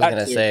 Yeah, I was going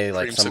to say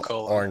like some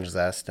orange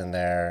zest in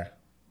there.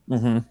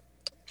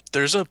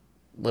 There's a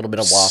little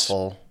bit of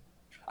waffle.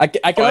 I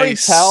can already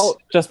tell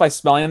just by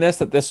smelling this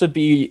that this would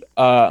be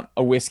a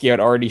whiskey I'd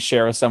already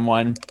share with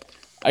someone.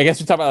 I guess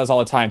we talk about this all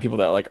the time. People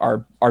that like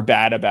are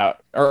bad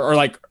about or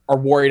like are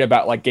worried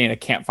about like getting a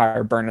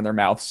campfire burn in their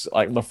mouths,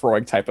 like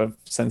Lefroy type of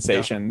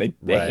sensation.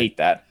 They hate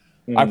that.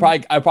 I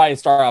probably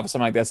start off with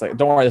something like this. Like,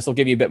 don't worry, this will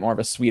give you a bit more of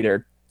a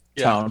sweeter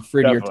tone,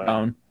 fruitier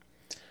tone.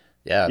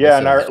 Yeah,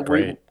 and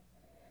great.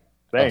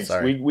 Thanks.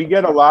 We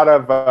get a lot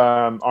of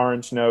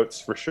orange notes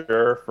for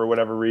sure, for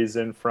whatever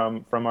reason,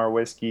 from our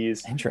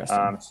whiskeys.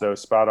 Interesting. So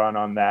spot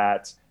on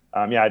that.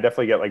 I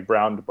definitely get like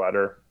browned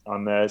butter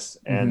on this,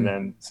 and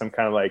then some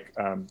kind of like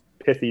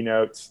pithy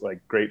notes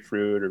like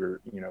grapefruit or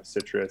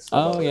citrus.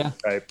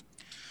 Type.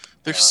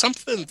 There's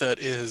something that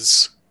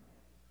is,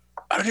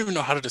 I don't even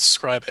know how to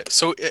describe it.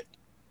 So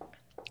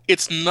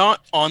it's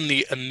not on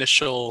the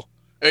initial.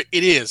 It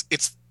is.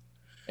 It's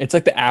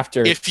like the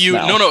after. If you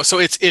smell. So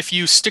it's if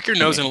you stick your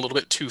nose in a little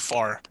bit too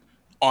far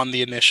on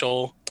the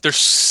initial, there's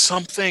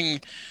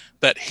something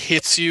that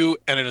hits you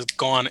and it is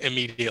gone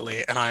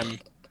immediately. And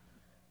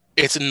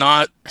it's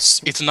not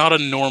a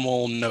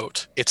normal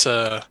note. It's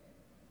an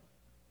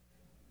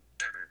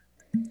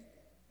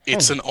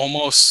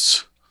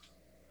almost.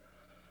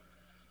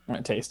 I'm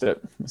gonna taste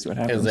it. Let's see what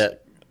happens. Is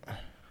it?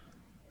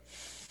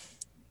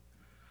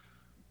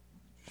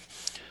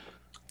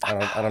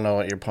 I don't know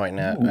what you're pointing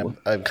at.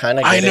 I'm kind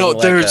of. I know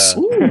like there's.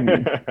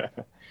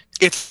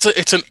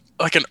 It's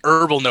like an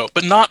herbal note,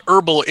 but not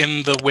herbal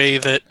in the way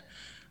that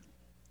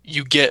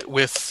you get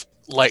with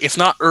like it's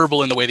not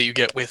herbal in the way that you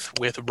get with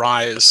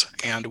ryes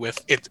and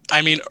with it.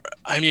 I mean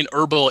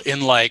herbal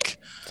in like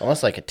It's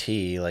almost like a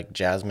tea, like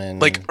jasmine.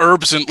 like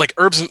herbs and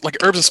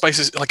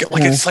spices. Like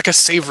it's like a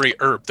savory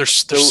herb. There's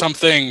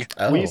something.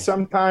 Oh. We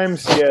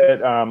sometimes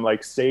get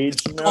like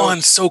sage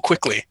On so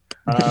quickly.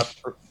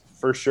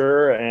 For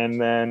sure, and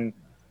then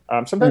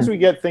sometimes we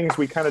get things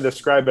we kind of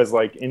describe as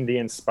like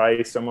Indian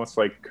spice, almost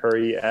like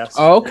curry-esque.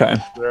 Oh, okay.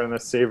 They're in the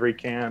savory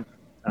camp.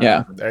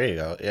 Yeah. There you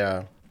go.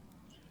 Yeah.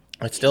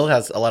 It still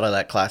has a lot of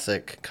that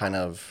classic kind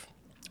of.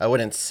 I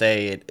wouldn't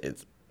say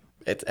it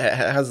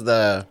has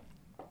the.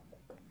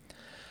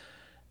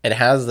 It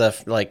has the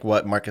like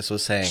what Marcus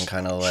was saying,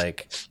 kind of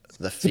like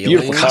the feeling.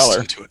 beautiful color.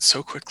 Accustomed to it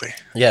so quickly.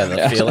 Yeah, the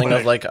Yeah. feeling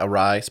of like a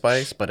rye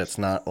spice, but it's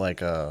not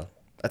like a.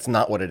 That's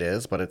not what it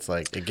is, but it's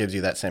like it gives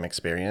you that same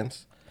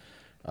experience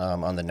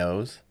on the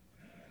nose.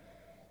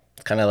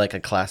 It's kind of like a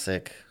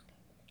classic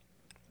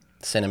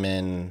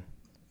cinnamon,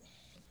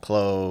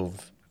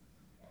 clove.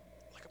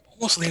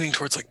 Almost leaning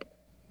towards like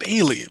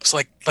bay leaves,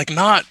 like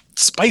not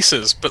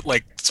spices, but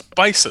like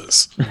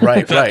spices. Right,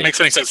 If that right.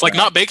 makes any sense. Like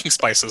not baking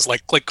spices,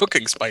 like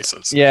cooking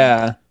spices.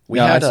 Yeah. We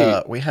No, had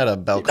I see. we had a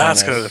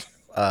That's good.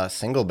 Belconis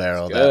single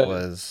barrel That's that good.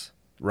 was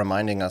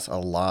reminding us a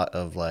lot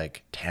of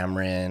like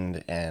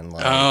tamarind and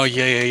like Oh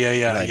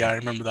yeah. like I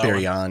remember that one.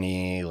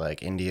 biryani,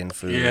 like Indian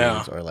foods,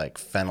 Yeah. or like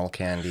fennel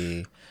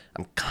candy.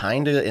 I'm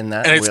kind of in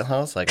that And it's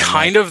wheelhouse, like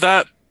Kind of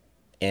that.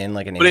 in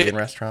like an but it- Indian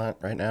restaurant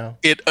right now.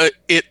 It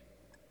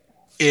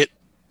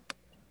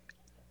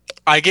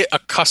I get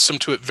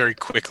accustomed to it very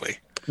quickly,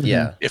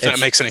 Yeah, if that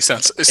makes any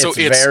sense. So it's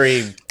it's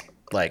very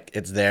like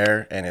it's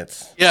there and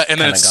it's yeah, and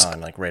then kind of it's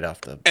gone like right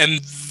off the. and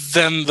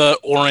then the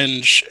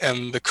orange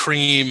and the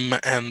cream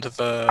and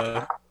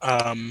the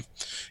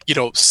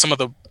some of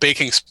the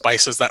baking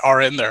spices that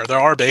are in there. There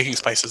are baking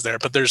spices there,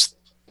 but there's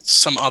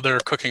some other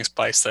cooking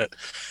spice that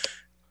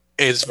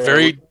is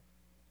very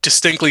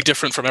distinctly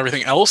different from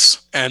everything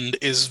else and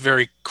is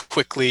very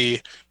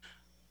quickly,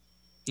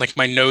 like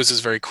my nose is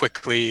very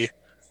quickly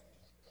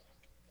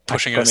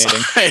pushing it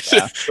Acclimating.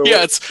 aside.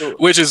 Yeah.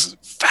 Which is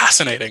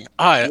fascinating.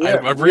 I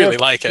We really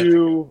have like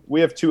it. We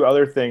have two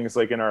other things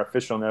like in our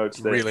official notes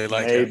that Really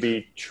like may it.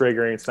 be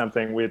triggering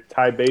something with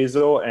Thai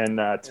basil and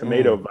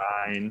tomato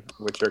vine,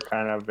 which are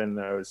kind of in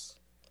those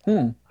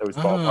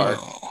ballpark.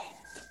 Oh,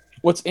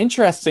 What's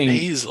interesting,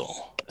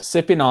 basil.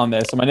 sipping on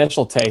this, my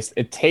initial taste,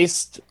 it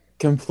tastes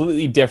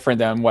completely different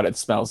than what it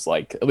smells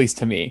like, at least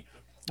to me.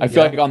 I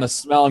feel like on the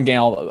smell I'm getting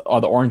all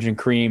the orange and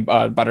cream,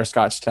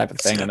 butterscotch type of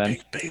thing, and then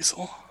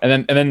basil.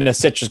 and then the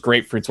citrus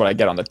grapefruit's what I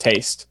get on the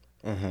taste,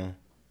 and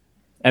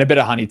a bit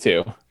of honey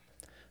too.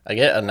 I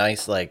get a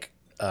nice like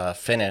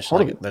finish.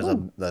 Like there's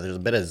a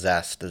bit of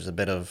zest. There's a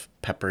bit of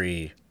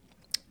peppery,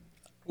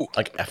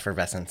 like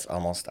effervescence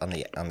almost on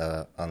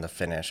the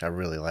finish. I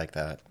really like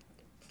that.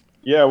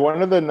 Yeah,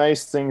 one of the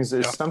nice things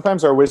is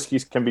sometimes our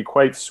whiskeys can be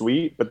quite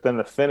sweet, but then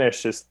the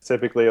finish is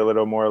typically a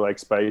little more like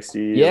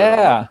spicy, a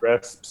little more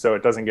crisp, so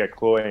it doesn't get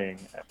cloying.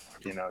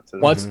 To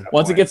Once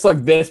it gets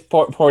like this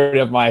poured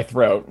up my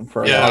throat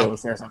for Yeah. all the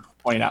listeners, I'm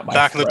pointing out my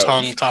Back of the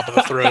throat. tongue, top of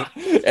the throat.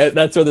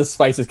 That's where the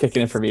spice is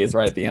kicking in for me. Is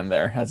right at the end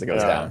there as it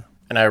goes down.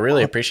 And I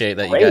really appreciate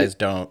that you Great. guys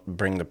don't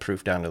bring the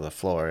proof down to the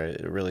floor.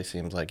 It really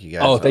seems like you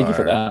guys Oh, thank you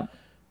for that.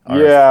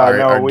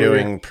 are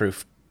doing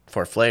proof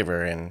for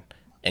flavor,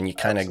 and you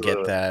kind of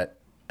get that,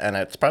 and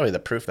it's probably the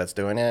proof that's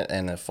doing it,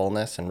 and the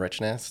fullness and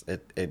richness.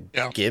 It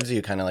gives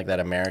you kind of like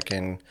that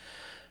American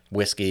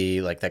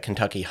whiskey, like that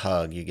Kentucky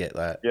hug. You get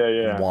that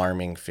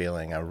warming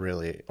feeling. I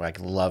really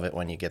love it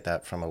when you get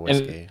that from a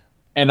whiskey.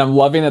 And I'm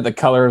loving that the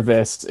color of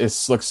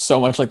this looks so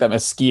much like that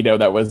mosquito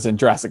that was in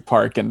Jurassic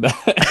Park and the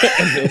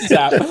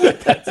sap.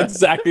 That's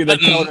exactly the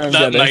color I'm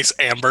That getting. nice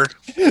amber.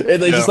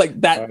 It's just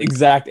like that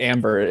exact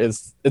amber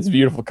it's a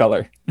beautiful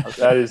color.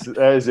 That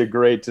is a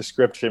great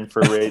description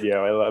for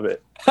radio. I love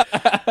it.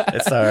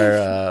 It's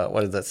our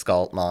what is that,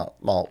 Scalt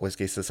Malt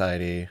Whiskey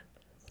Society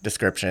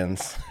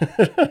descriptions.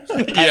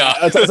 Yeah.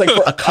 It's like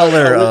A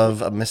color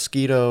of a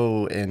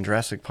mosquito in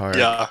Jurassic Park.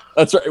 Yeah.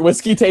 that's right.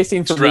 Whiskey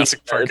tasting for Jurassic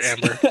me. Park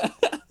amber.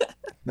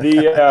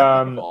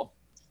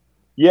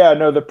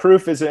 The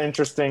proof is an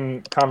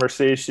interesting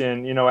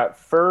conversation. At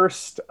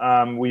first,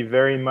 we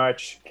very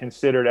much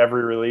considered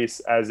every release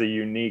as a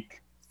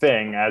unique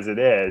thing as it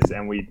is,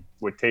 and we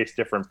would taste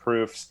different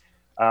proofs.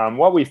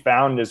 What we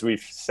found is we've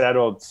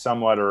settled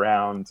somewhat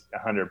around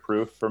 100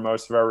 proof for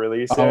most of our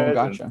releases,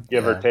 gotcha.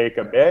 give or take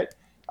a bit.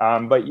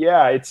 But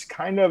yeah, it's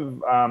kind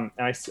of, and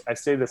I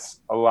say this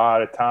a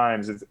lot of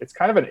times, it's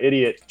kind of an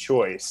idiot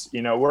choice.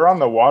 We're on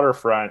the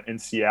waterfront in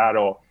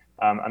Seattle.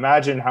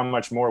 Imagine how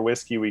much more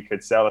whiskey we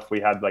could sell if we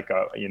had like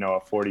a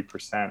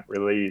 40%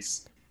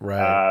 release.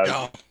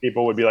 Right.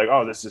 People would be like,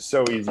 "Oh, this is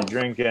so easy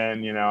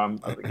drinking,"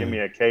 give me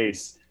a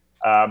case.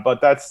 But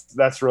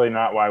that's really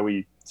not why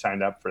we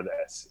signed up for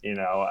this.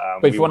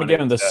 But if you want to get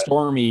into the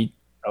stormy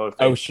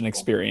ocean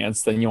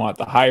experience, then you want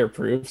the higher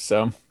proof.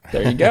 So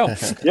there you go.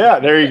 Yeah,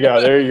 there you go.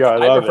 I I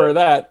love prefer it.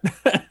 that.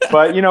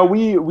 But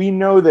we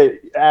know that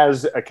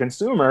as a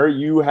consumer,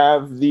 you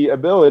have the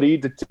ability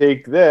to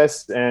take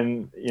this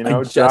and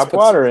drop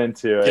water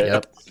into it.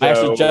 Yep. I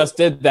actually just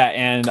did that,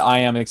 and I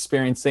am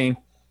experiencing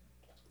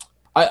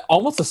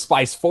almost a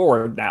spice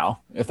forward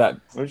now. If that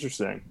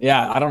interesting.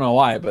 Yeah, I don't know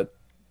why, but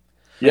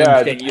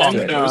yeah.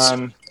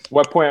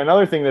 What point?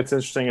 Another thing that's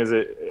interesting is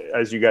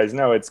as you guys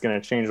know, it's going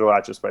to change a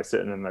lot just by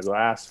sitting in the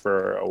glass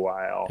for a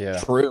while. Yeah.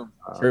 True.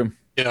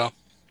 Yeah.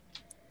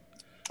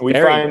 We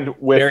very find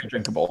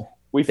drinkable.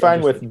 We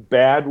find with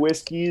bad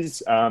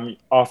whiskeys,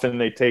 often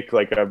they take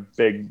like a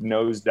big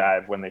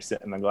nosedive when they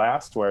sit in the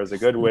glass, whereas a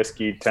good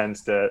whiskey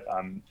tends to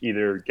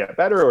either get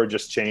better or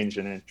just change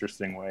in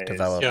interesting ways.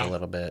 Develop a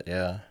little bit,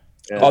 yeah.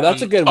 Oh,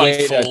 that's a good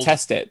way to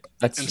test it.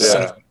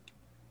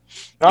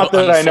 Not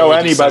that I know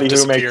anybody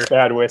who makes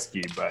bad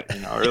whiskey, but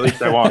or at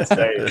least I won't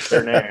say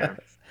their name.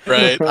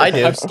 Right. I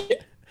do.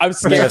 I'm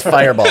scared with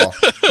Fireball.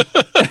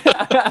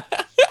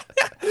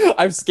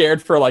 I'm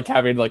scared for like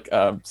having like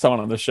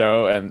someone on the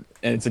show and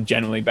it's a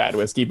genuinely bad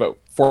whiskey, but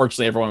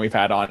fortunately everyone we've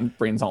had on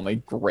brings only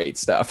great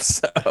stuff.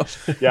 So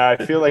yeah,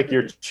 I feel like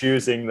you're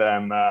choosing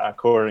them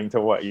according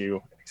to what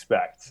you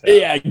expect. So.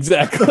 Yeah,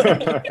 exactly.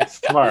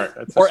 Smart.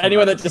 Or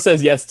anyone that just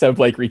says yes to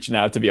Blake reaching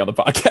out to be on the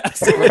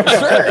podcast.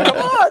 Sure, come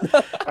on.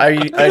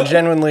 I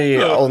genuinely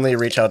only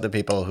reach out to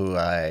people who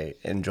I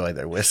enjoy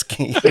their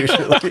whiskey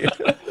usually.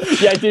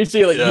 Yeah,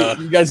 usually like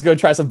you guys go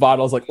try some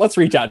bottles, like let's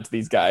reach out to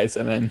these guys,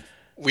 and then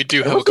we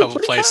do have a couple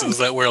places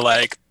that we're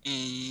like,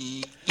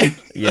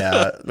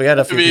 yeah, we had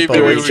a few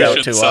people reach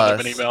out to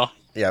us.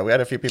 Yeah, we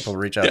had a few people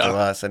reach out to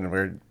us, and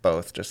we're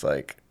both just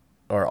like,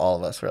 or all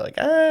of us were like,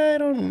 I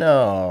don't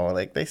know,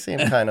 like they seem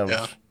kind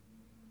of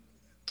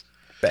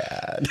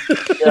bad.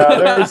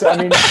 Yeah,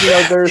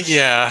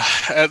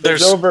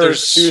 there's over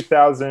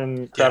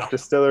 2,000 craft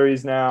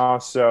distilleries now,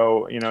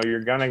 so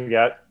you're gonna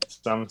get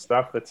some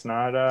stuff that's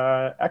not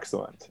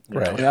excellent.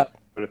 Right. Yeah.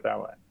 Put it that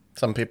way.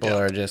 Some people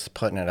are just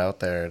putting it out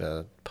there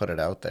to put it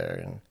out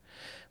there, and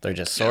they're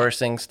just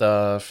sourcing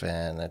stuff,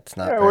 and it's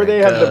not. Or they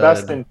have the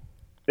best.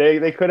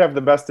 They could have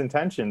the best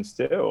intentions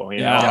too.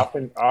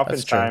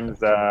 Oftentimes,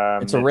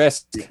 it's a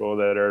risk. People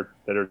that are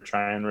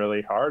trying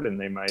really hard, and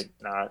they might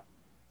not,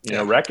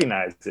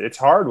 recognize it. It's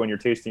hard when you're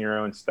tasting your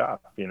own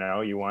stuff. You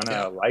want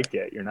to like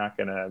it. You're not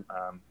gonna.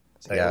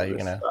 You're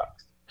gonna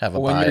have a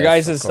when bias, your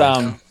guys'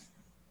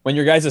 when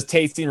your guys'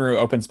 tasting room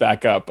opens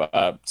back up,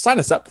 sign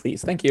us up,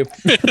 please. Thank you.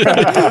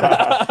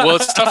 Well,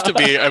 it's tough to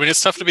be. I mean,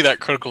 it's tough to be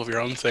that critical of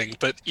your own thing.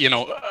 But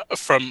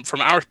from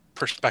our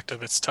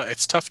perspective, it's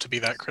tough to be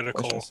that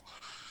critical.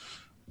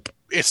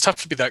 It's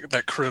tough to be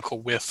that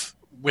critical with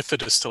the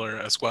distiller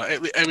as well.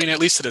 I mean, at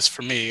least it is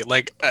for me.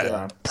 Like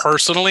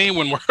personally,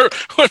 when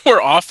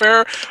we're off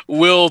air,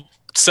 we'll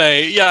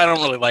say, yeah, I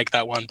don't really like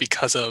that one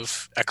because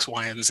of X,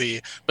 Y, and Z.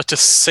 But to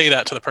say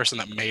that to the person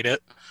that made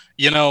it,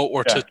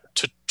 or to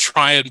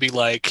try and be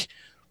like,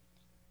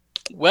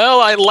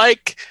 well, I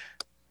like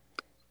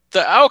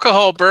the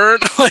alcohol burn,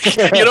 like,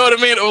 you know what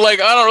I mean? Or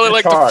like, I don't really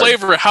like the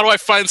flavor. How do I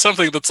find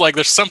something that's like,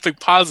 there's something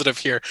positive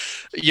here?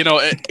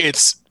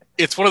 It's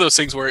one of those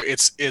things where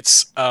it's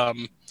it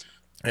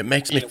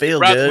makes me feel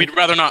good. We'd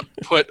rather not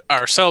put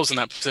ourselves in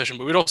that position,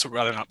 but we'd also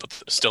rather not put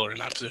the distiller in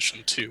that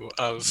position too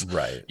of,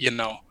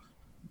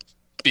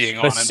 being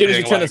on as soon as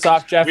you turn this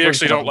off, Jeff, we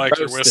actually don't like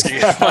your whiskey.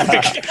 No.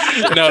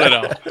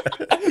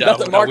 That's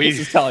what Marcus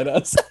is telling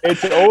us.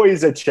 It's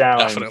always a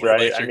challenge, definitely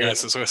right? Like your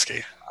guys'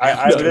 whiskey.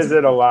 I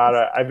visit a lot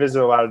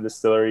of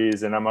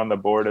distilleries, and I'm on the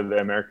board of the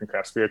American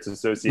Craft Spirits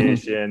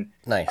Association.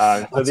 Nice.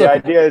 So the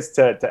idea is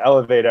to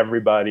elevate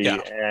everybody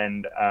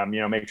and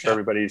make sure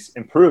everybody's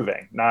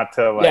improving, not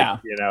to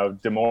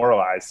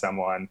demoralize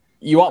someone.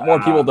 You want more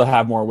people to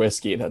have more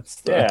whiskey.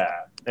 That's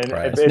And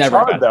it's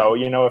hard though,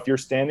 if you're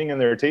standing in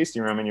their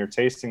tasting room and you're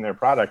tasting their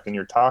product and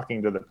you're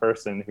talking to the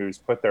person who's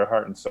put their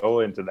heart and soul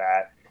into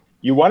that,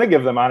 you want to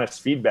give them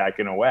honest feedback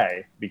in a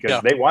way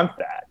because they want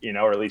that,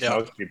 or at least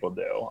most people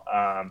do.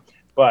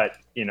 But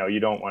you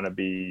don't want to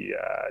be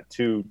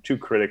too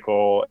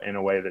critical in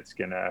a way that's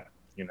gonna,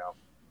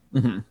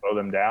 slow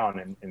them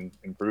down in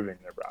improving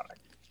their product.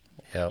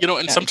 Yep.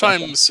 And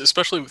sometimes,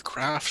 especially with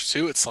craft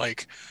too, it's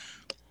like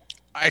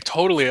I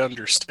totally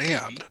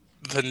understand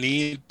the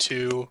need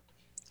to.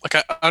 Like,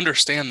 I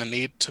understand the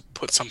need to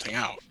put something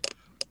out.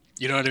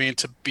 You know what I mean?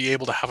 To be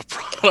able to have a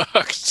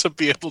product, to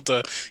be able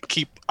to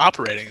keep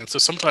operating. And so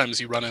sometimes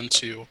you run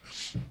into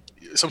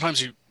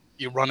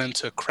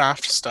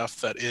craft stuff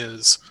that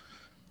is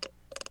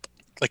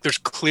like there's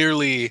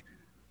clearly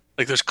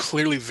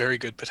very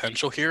good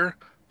potential here,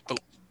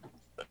 but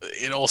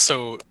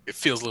it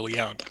feels a little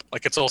young.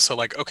 Like it's also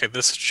like, okay,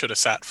 this should have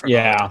sat for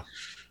that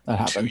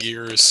 2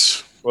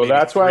 years. Well,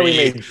 that's why we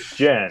made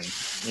gin,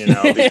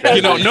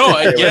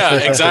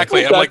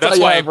 exactly. I'm like, that's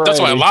why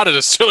a lot of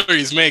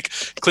distilleries make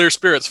clear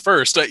spirits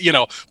first,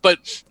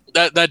 but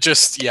that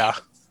just,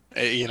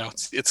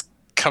 it's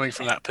coming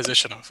from that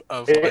position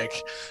of It-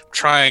 like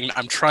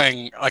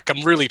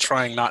I'm really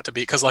trying not to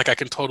be, because like I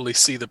can totally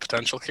see the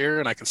potential here,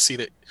 and I can see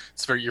that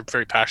you're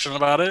very passionate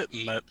about it,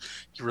 and that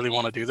you really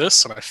want to do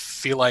this, and I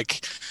feel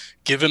like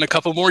given a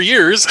couple more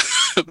years,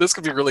 this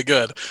could be really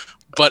good.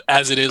 But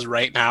as it is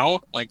right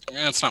now, like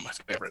it's not my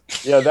favorite.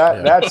 Yeah,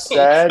 that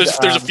said,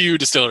 there's a few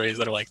distilleries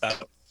that are like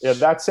that. Yeah,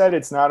 that said,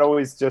 it's not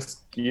always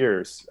just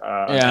years.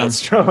 Yeah.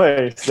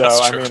 Unfortunately. So That's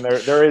I true. mean,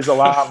 there is a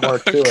lot more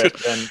to it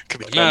than Could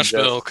be the than mash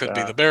bill, just, could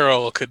be the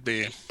barrel, could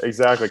be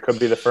exactly. Could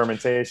be the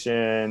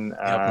fermentation.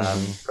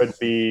 Mhm. Could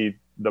be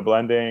the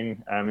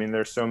blending. I mean,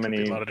 there's so a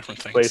many lot of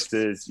different things.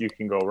 places you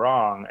can go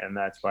wrong, and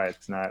that's why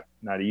it's not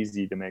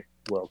easy to make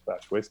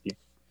world-class whiskey.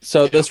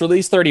 So this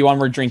release 31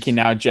 we're drinking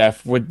now,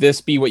 Jeff, would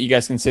this be what you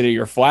guys consider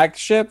your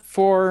flagship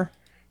for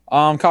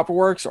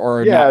Copperworks,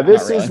 or Yeah, not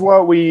this really? is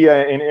what we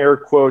in air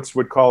quotes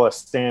would call a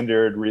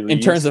standard release.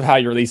 In terms of how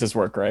your releases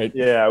work, right?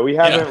 yeah, we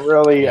haven't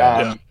really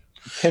Yeah.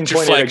 It's your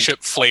pinpointed flagship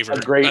flavor, a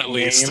great at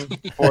least.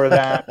 name for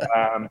that.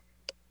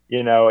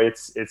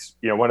 It's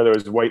one of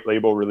those white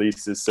label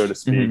releases, so to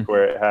speak,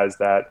 where it has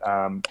that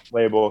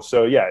label.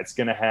 So yeah, it's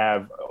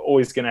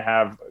always gonna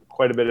have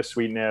quite a bit of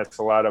sweetness,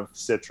 a lot of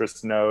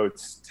citrus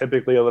notes,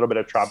 typically a little bit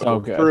of tropical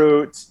good.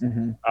 fruit,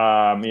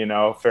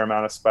 Mhm. fair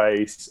amount of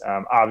spice.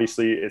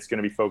 Obviously, it's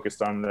going to be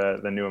focused on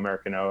the new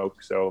American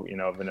oak, so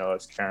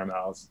vanillas,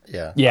 caramels.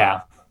 Yeah.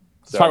 Yeah.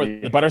 That's So probably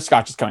where the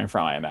butterscotch is coming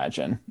from, I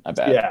imagine. I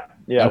bet.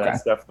 yeah, Okay.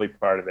 that's definitely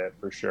part of it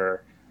for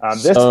sure.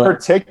 This So-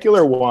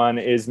 particular one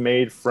is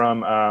made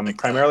from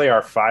primarily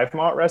our 5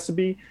 malt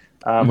recipe,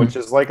 which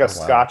is like a wow.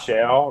 Scotch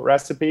ale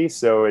recipe.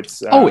 So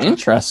it's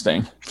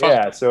Interesting.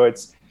 yeah, so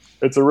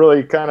it's a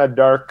really kind of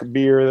dark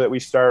beer that we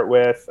start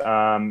with. What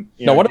am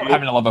I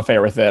having a love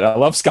affair with it? I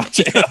love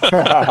Scotch ale.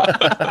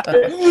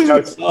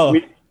 Oh.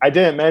 I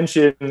didn't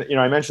mention,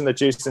 I mentioned that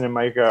Jason and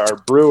Micah are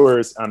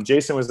brewers.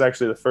 Jason was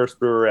actually the first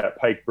brewer at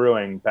Pike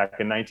Brewing back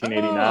in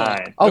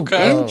 1989. Oh,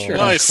 Okay. interesting.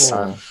 Nice.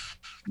 Cool.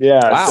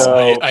 Yeah, Wow.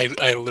 so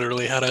I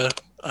literally had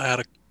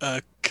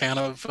a can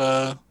of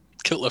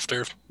Kilt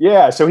Lifter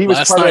so he was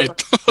last part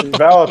night. of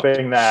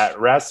developing that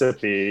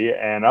recipe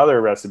and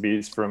other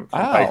recipes from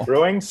Wow. Pike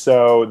Brewing.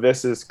 So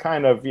this is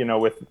kind of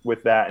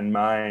with that in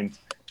mind,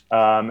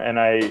 and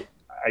I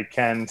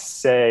can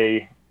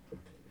say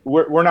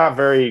we're not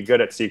very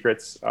good at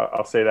secrets.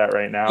 I'll say that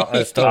right now.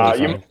 That's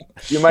totally fine.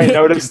 You might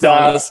notice Telling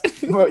that. us.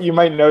 You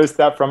might notice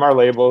that from our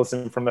labels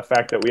and from the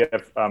fact that we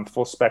have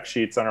full spec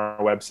sheets on our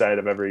website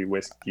of every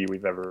whiskey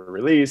we've ever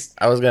released.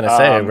 I was gonna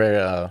say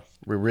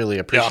we really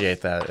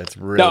appreciate that. It's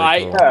really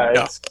cool.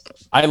 Yeah,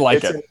 I like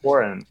it's it.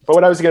 important. But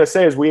what I was going to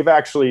say is we've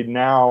actually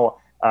now,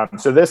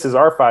 so this is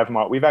our 5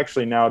 malt. We've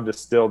actually now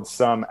distilled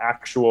some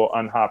actual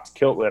unhopped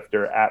Kilt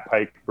Lifter at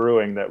Pike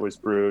Brewing that was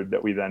brewed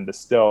that we then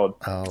distilled.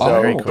 Oh,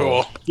 So- very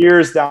cool. Cool.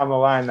 Years down the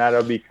line,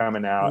 that'll be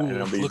coming out, and Ooh,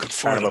 it'll be looking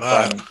kind forward of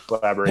a to fun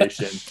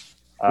collaboration.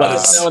 Let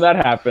us know when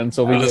that happens.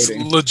 We'll be That is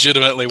waiting.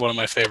 legitimately one of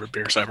my favorite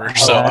beers ever.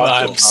 So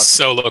awesome. I'm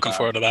so looking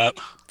forward to that.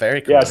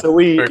 Very cool. Yeah, so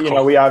we, Very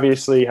cool. we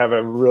obviously have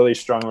a really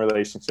strong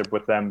relationship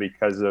with them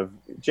because of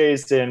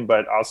Jason,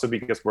 but also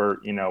because we're,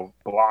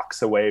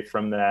 blocks away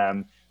from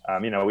them.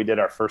 We did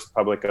our first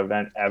public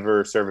event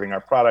ever serving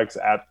our products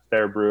at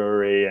their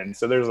brewery, and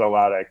so there's a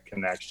lot of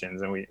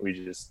connections, and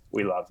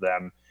we love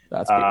them.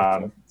 That's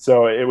beautiful.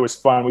 So it was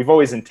fun. We've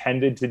always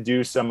intended to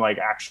do some like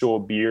actual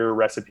beer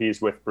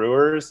recipes with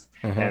brewers,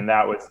 Mhm. and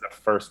that was the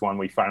first one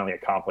we finally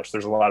accomplished.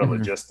 There's a lot of Mhm.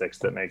 logistics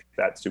that make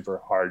that super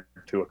hard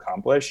to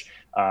accomplish.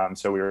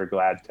 So we were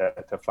glad to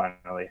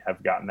finally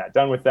have gotten that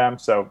done with them.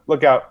 So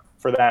look out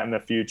for that in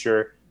the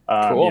future.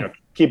 Cool.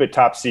 Keep it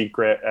top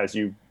secret as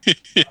you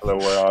tell the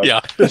world. Yeah.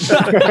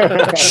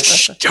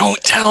 Shh,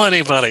 don't tell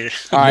anybody.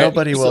 All right,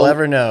 Nobody will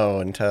ever know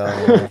until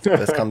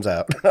this comes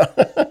out.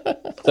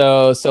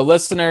 So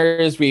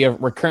listeners,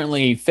 we're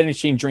currently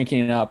finishing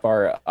drinking up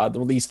our the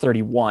release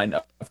 31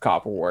 of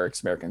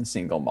Copperworks American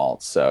Single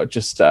Malt. So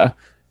just kind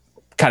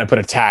of put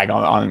a tag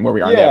on where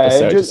we are in the Yeah, and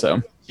episode, just-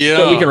 so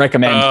Yeah. we can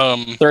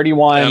recommend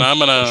 31. And I'm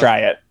gonna Try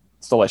it.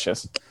 It's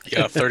delicious.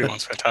 Yeah,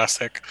 31's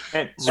fantastic.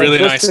 And Really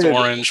just nice to-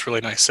 orange,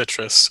 really nice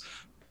citrus,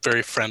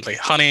 very friendly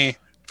honey,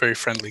 very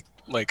friendly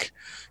like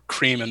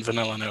cream and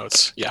vanilla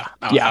notes. Yeah,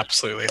 Yeah.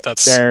 absolutely.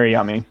 That's Very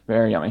yummy.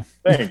 Very yummy.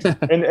 Thanks.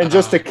 And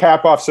just to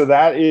cap off, so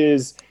that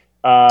is,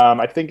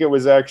 I think it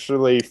was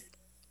actually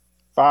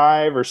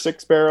 5 or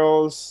 6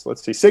 barrels.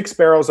 Let's see, 6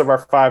 barrels of our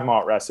 5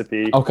 malt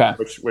recipe, Okay.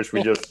 which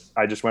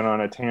I just went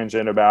on a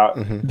tangent about,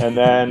 Mhm. and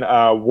then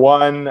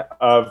 1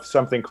 of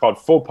something called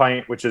Full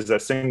Pint, which is a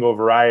single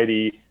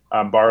variety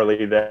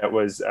barley that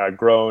was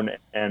grown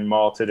and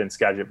malted in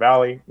Skagit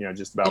Valley,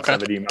 just about Okay.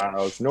 70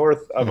 miles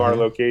north of our Mhm.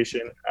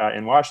 location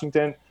in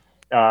Washington.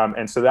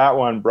 And so that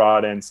one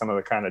brought in some of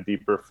the kind of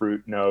deeper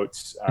fruit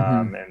notes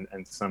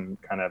and some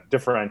kind of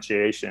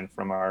differentiation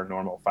from our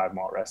normal 5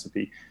 malt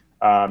recipe.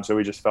 So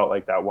we just felt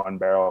like that 1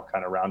 barrel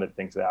kind of rounded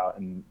things out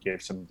and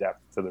gave some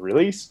depth to the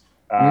release.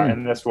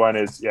 And this one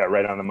is,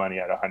 right on the money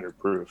at 100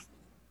 proof.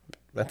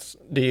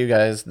 Do you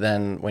guys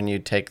then, when you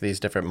take these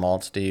different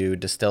malts, do you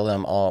distill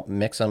them all,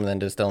 mix them, then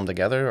distill them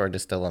together, or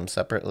distill them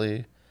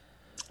separately?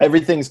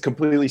 Everything's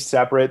completely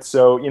separate.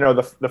 So,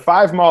 the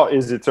 5 malt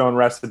is its own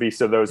recipe.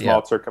 So those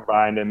malts are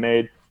combined and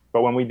made.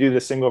 But when we do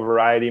the single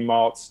variety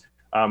malts,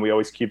 we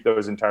always keep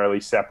those entirely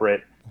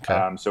separate.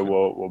 Okay. So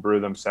we'll brew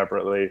them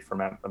separately,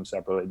 ferment them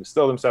separately,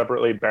 distill them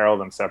separately, barrel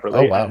them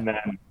separately. Oh, wow. And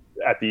then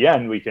at the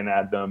end, we can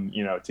add them,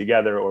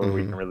 together, or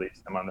we can release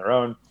them on their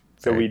own.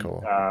 So Very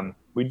cool.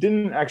 We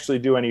didn't actually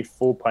do any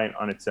full pint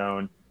on its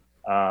own,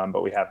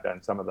 but we have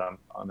done some of them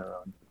on their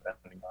own,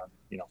 depending on,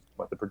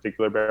 what the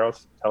particular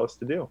barrels tell us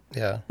to do.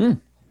 Yeah.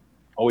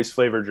 Always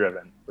flavor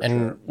driven.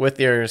 And with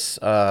your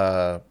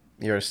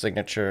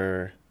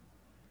signature,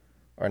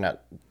 or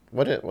not,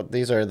 what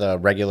these are the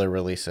regular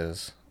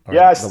releases.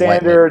 Yeah,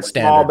 standard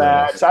small release.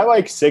 batch. I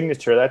like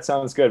signature. That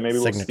sounds good. Maybe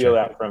we'll steal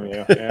that from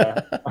you.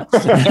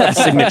 Yeah.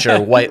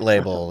 Signature white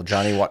label,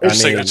 Johnny.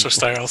 Signature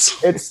styles.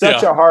 It's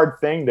such a hard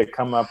thing to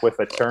come up with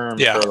a term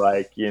Yeah.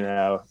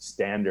 for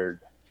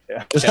standard.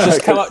 Yeah.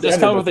 Just come up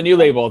with a new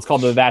label. It's called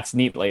the That's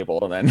Neat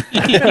label, and then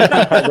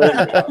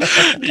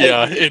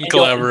Yeah, in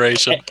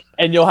collaboration.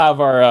 and you'll have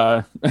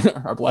our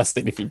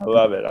blessing if you. I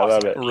love it.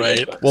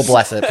 Right. We'll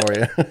bless it for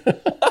you.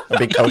 It'll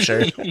be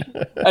kosher.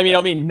 I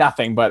mean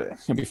nothing, but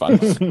it'll be fun.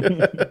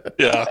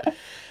 Yeah.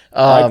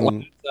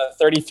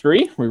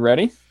 33. We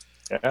ready?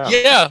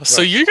 Yeah.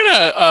 So you're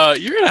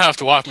gonna have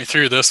to walk me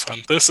through this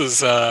one. This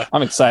is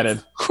I'm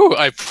excited.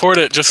 I poured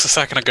it just a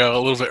second ago, a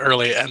little bit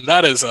early, and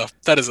that is a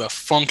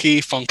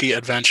funky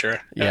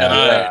adventure.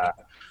 Yeah. And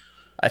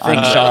I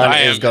think Sean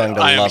is going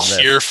to I love am this.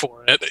 here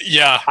for it.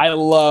 Yeah. I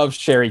love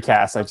sherry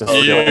cask. I just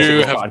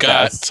You have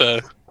got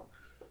to.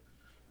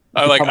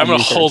 I'm going to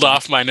research. hold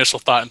off my initial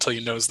thought until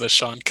you knows this,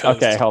 Sean. 'Cause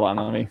Okay, hold on.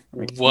 Let me.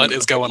 what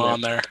is going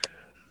on there?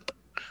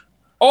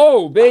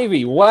 Oh,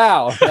 baby!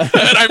 Wow. And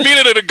I mean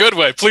it in a good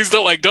way. Please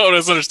don't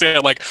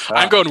misunderstand.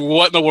 I'm going,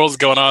 what in the world is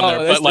going on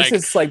there? But this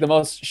is like the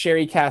most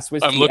sherry cask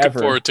whiskey I'm looking ever.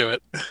 forward to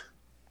it.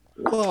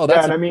 Whoa,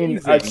 that's and I mean,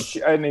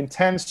 an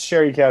intense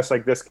sherry cask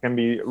like this can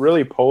be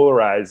really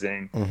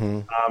polarizing.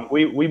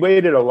 We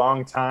waited a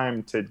long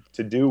time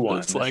to do one.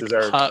 It's this like is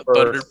our hot first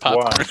buttered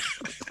popcorn.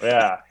 one.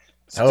 Yeah.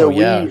 Oh,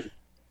 yeah.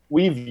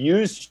 We've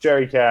used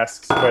sherry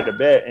casks quite a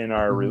bit in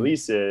our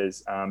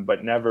releases,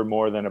 but never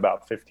more than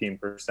about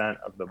 15%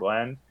 of the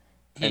blend.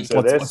 And so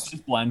what's this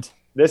blend?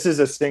 This is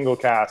a single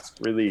cask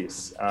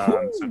release.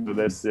 So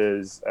this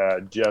is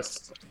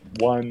just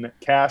one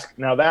cask.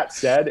 Now that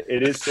said,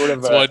 it is sort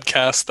of one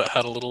cask that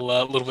had a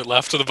little bit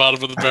left to the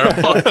bottom of the barrel.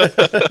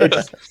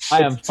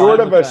 it's sort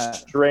of a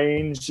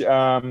strange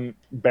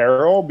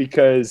barrel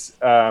because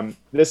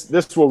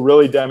this will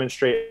really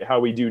demonstrate how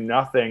we do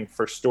nothing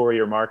for story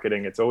or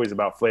marketing. It's always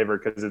about flavor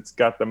because it's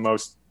got the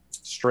most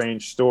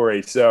strange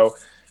story. So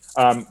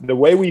the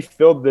way we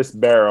filled this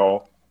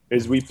barrel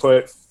is we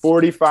put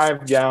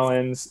 45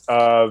 gallons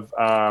of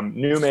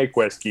new make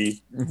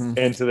whiskey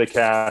into the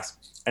cask.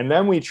 And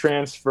then we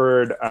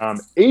transferred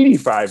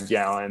 85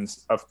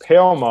 gallons of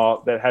pale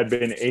malt that had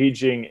been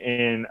aging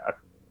in a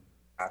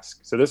cask.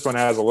 So this one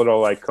has a little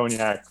like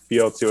cognac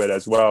feel to it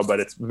as well, but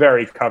it's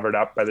very covered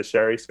up by the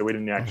sherry. So we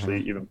didn't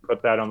actually even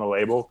put that on the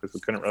label because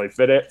we couldn't really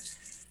fit it.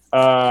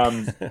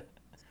 And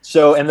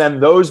then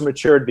those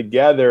matured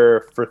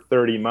together for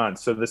 30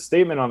 months. So the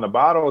statement on the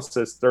bottle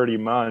says 30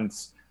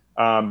 months,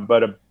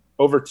 but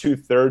over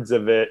 2/3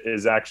 of it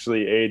is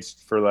actually aged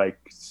for like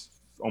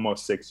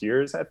almost 6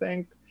 years, I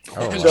think.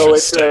 Oh, so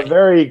it's a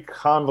very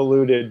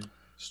convoluted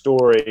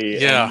story.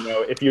 Yeah.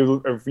 And, if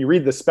you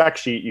read the spec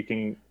sheet, you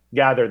can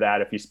gather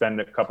that if you spend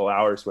a couple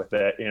hours with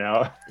it,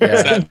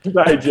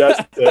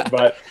 digest it.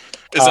 But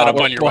is that up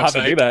on your we'll website? Have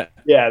to do that.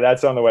 Yeah,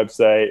 that's on the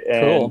website,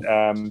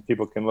 and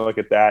people can look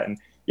at that. And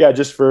yeah,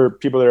 just for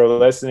people that are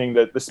listening,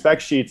 the spec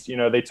sheets,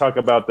 they talk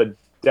about the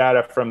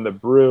data from the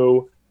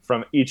brew,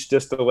 from each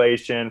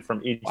distillation,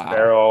 from each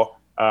barrel.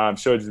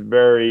 So it's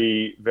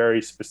very, very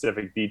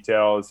specific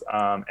details.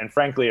 And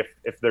frankly,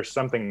 if there's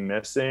something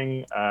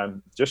missing,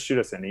 just shoot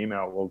us an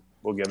email.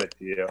 We'll give it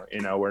to you.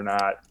 We're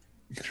not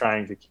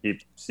trying to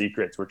keep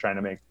secrets. We're trying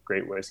to make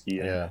great whiskey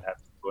and have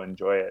people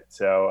enjoy it.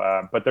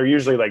 So, but they're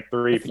usually like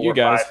 3, 4,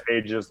 5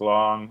 pages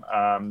long.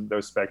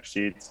 Those spec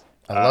sheets.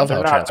 I love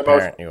how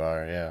transparent you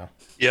are. Yeah.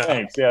 Yeah.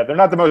 Thanks. Yeah, they're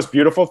not the most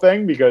beautiful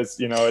thing because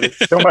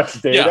it's so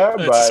much data.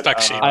 It's but a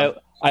spec sheet.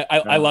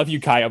 I love you,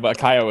 Kaya, but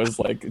Kaya was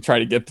like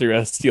trying to get through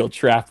a steel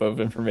trap of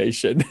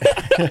information.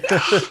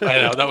 I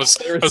know that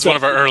was one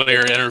of our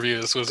earlier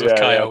interviews was with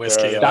Kaya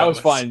Whiskey. That was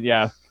fun.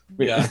 Yeah.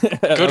 Yeah.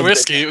 Good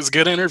whiskey. It was a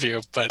good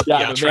interview, but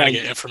trying to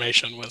get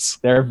information was.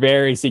 They're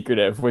very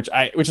secretive, which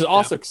is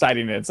also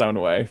exciting in its own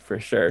way, for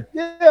sure.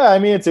 Yeah, I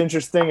mean, it's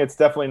interesting. It's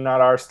definitely not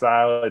our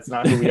style. It's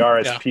not who we are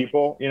as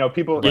people.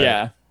 People.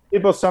 Yeah.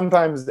 People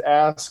sometimes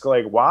ask,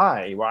 like,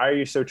 why are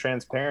you so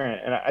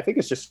transparent? And I think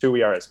it's just who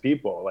we are as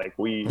people. Like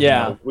we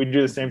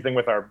do the same thing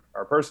with our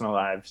personal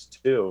lives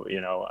too.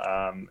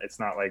 It's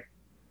not like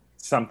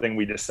something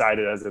we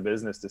decided as a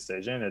business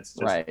decision. It's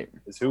just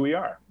it's who we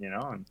are.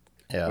 And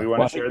we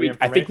want to share the information.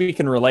 I think we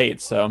can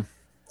relate. So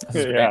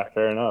yeah,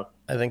 fair enough.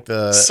 I think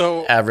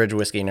the average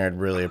whiskey nerd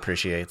really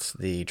appreciates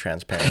the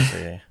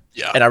transparency.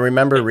 Yeah. And I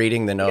remember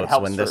reading the notes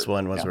when this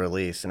one was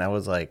released, and I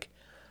was like,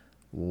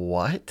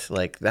 what?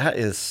 Like, that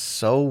is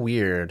so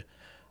weird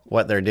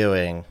what they're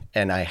doing,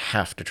 and I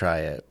have to try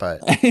it. But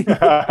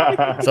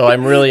so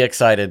I'm really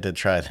excited to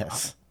try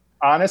this.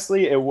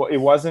 Honestly, it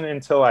wasn't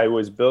until I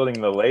was building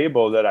the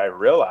label that I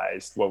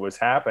realized what was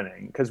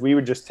happening, because we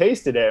would just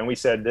tasted it and we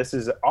said, this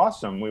is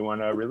awesome. We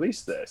want to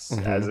release this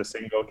as a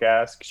single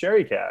cask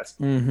sherry cask.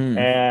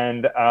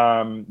 And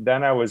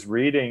then I was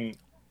reading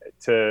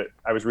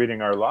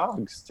our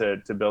logs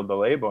to build the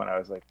label, and I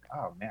was like,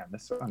 oh man,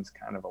 this one's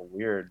kind of a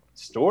weird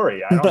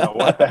story. I don't know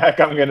what the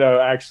heck I'm going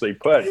to actually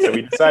put. So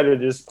we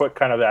decided to just put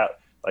kind of that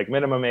like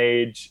minimum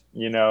age,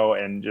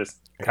 and just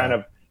kind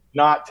of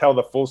not tell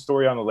the full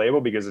story on the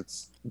label, because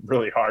it's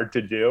really hard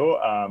to do,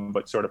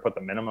 but sort of put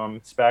the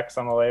minimum specs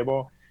on the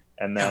label,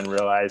 and then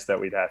realize that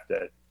we'd have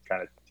to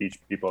kind of teach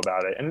people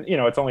about it. And,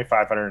 it's only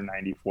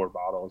 594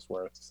 bottles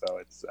worth, so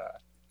it's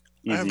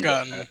easy to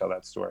kind of tell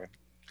that story.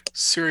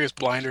 Serious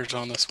blinders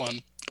on this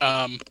one.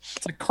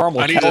 It's like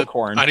caramel kettle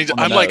corn.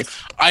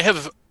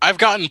 I've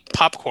gotten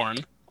popcorn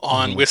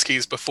on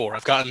whiskeys before.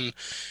 I've gotten,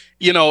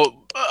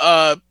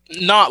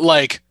 not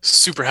like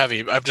super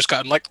heavy. I've just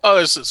gotten like,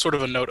 there's sort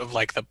of a note of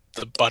like the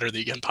butter that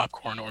you get in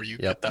popcorn, or you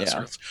get that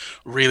sort of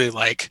really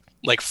like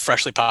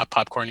freshly popped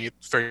popcorn. You get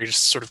very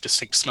just sort of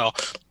distinct smell.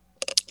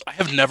 I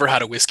have never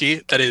had a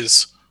whiskey that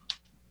is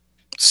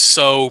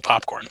so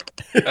popcorn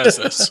as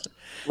this.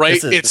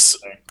 Right? It's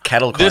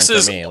kettle corn. This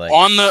is for me, like,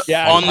 on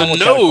the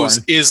nose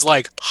corn is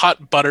like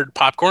hot buttered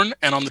popcorn,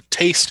 and on the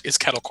taste is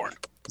kettle corn.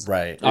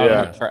 Right.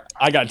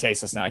 I gotta taste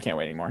this now. I can't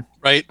wait anymore.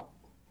 Right.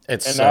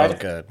 It's so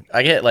good.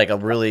 I get like a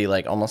really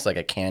like almost like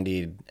a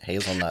candied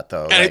hazelnut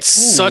though. And it's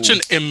such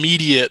an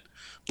immediate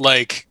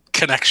like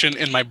connection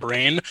in my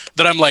brain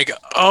that I'm like,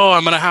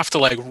 I'm gonna have to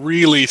like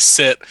really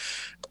sit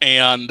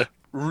and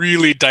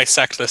really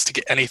dissect this to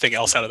get anything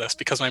else out of this,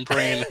 because my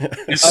brain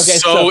is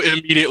so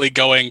immediately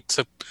going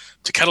to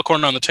kettle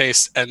corn on the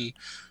taste, and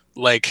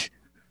like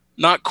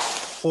not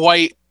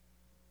quite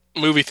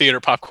movie theater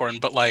popcorn,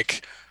 but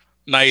like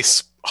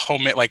nice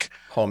homemade, like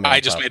I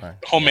just popcorn.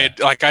 made homemade,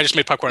 like I just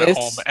made popcorn at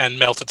home and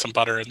melted some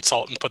butter and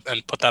salt and put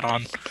that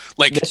on.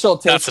 Like that's the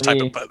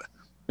type of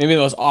maybe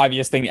the most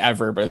obvious thing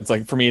ever, but it's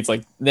like for me, it's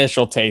like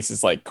initial taste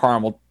is like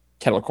caramel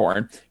kettle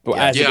corn, but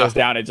as it goes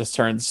down, it just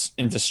turns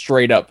into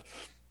straight up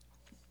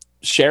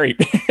sherry.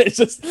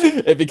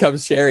 It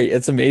becomes sherry.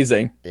 It's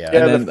amazing.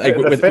 And then,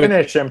 the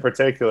finish in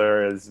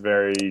particular is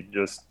very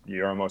just,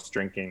 you're almost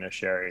drinking a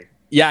sherry.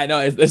 Yeah, I know.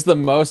 It's the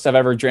most I've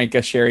ever drank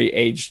a sherry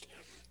aged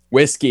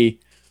whiskey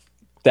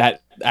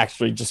that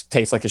actually just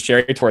tastes like a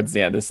sherry towards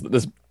the end.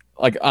 This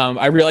like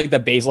I really like the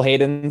Basil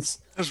Hayden's.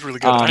 That's really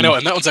good. I know,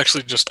 and that one's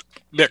actually just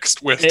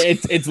mixed with.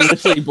 It's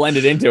literally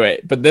blended into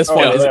it, but this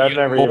one is I've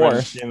never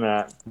even seen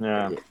that.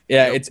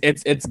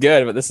 It's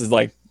good, but this is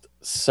like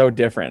so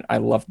different. I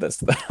love this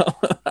though.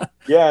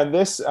 And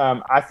this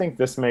I think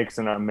this makes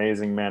an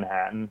amazing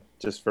Manhattan,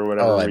 just for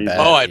whatever reason.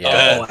 I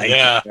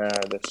bet.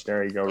 The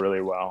sherry go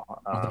really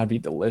well. That'd be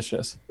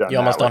delicious. You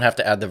almost don't have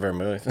to add the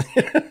vermouth.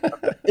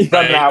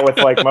 Done that with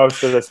like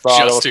most of this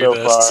bottle so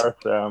far.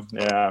 So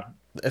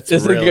this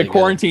is really a good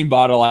quarantine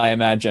bottle, I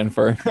imagine,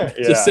 for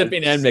just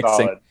sipping and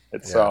mixing. Solid.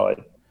 It's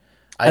solid.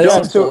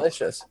 It's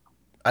delicious.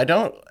 I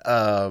don't.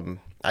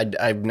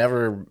 I've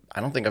never. I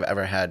don't think I've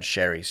ever had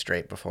sherry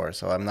straight before,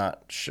 so I'm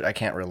not sure. I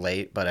can't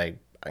relate, but I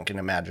can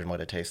imagine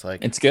what it tastes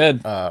like. It's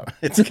good.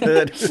 It's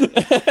good.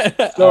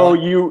 So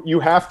you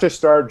have to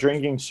start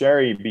drinking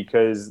sherry,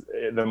 because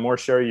the more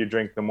sherry you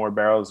drink, the more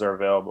barrels are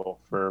available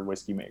for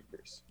whiskey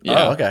makers.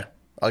 Yeah. Oh, okay.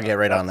 I'll get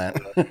right on that.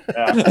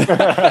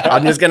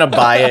 I'm just gonna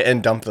buy it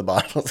and dump the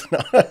bottles.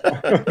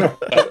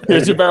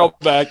 Here's your barrel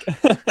back.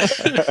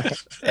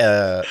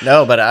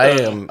 No, but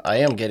I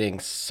am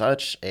getting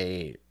such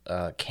a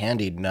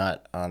candied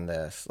nut on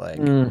this. Like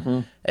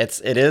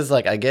it is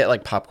like I get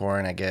like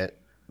popcorn. I get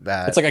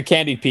that. It's like a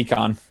candied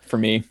pecan for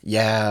me.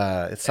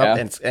 Yeah, it's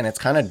something, and it's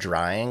kind of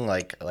drying,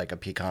 like a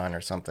pecan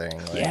or something.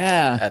 Like,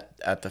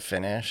 at the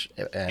finish,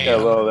 and a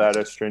little of that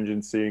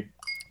astringency.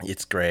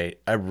 It's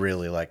great. I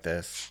really like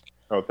this.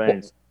 Oh,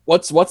 thanks.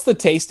 What's the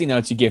tasting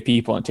notes you give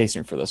people in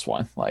tasting for this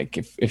one? Like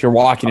if you're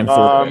walking them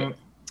through it.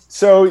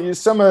 So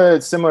some of the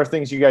similar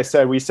things you guys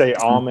said. We say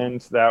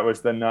almond. That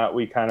was the nut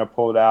we kind of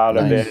pulled out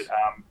of it.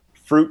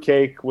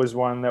 Fruitcake was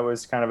one that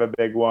was kind of a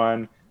big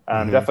one.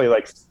 Definitely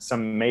like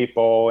some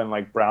maple and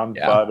like brown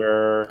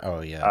butter.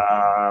 Oh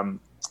yeah.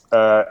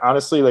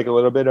 Honestly, like a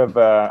little bit of.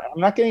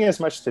 I'm not getting as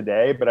much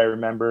today, but I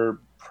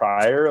remember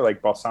prior,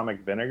 like balsamic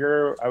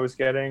vinegar, I was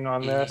getting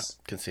on this.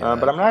 Can see that.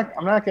 But I'm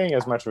not getting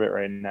as much of it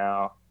right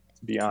now.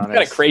 To be honest, it's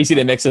kind of crazy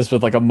to mix this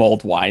with like a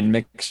mulled wine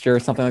mixture or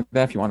something like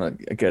that. If you want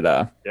a good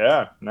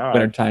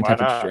wintertime type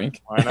of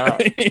drink, why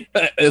not?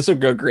 This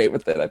would go great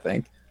with it, I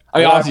think. I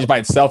mean, obviously by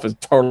itself is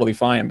totally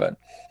fine, but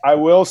I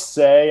will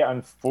say,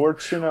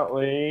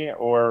 unfortunately,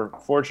 or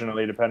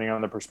fortunately, depending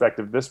on the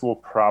perspective, this will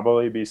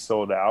probably be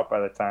sold out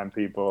by the time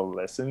people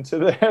listen to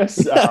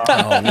this.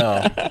 Oh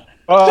no!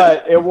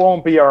 But it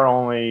won't be our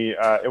only.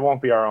 It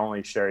won't be our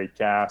only sherry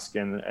cask,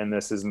 and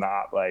this is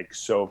not like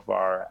so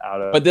far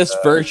out of. But this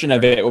version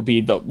of it will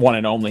be the one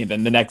and only.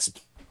 Then the next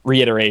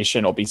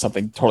reiteration will be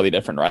something totally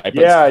different, right? But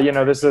yeah,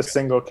 this is a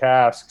single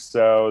cask,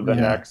 so the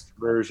next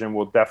version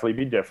will definitely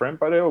be different,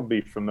 but it will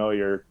be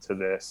familiar to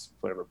this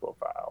flavor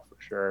profile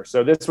for sure.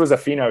 So this was a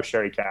Fino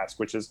sherry cask,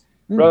 which is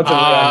relatively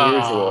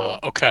unusual.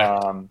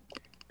 Okay.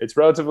 It's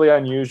relatively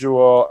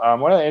unusual.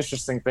 One of the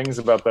interesting things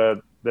about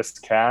this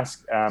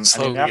cask,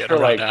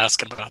 after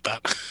asking about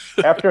that.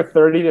 after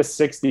 30 to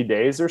 60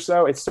 days or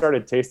so, it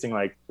started tasting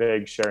like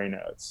big sherry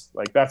notes.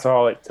 Like that's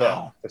all it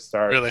took to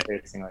start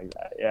tasting like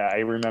that. Yeah, I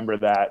remember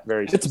that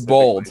very. It's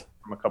bold,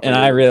 and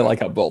I really like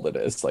how bold it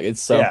is. Like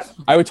it's so. Yeah.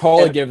 I would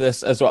totally give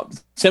this as well.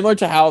 Similar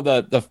to how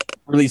the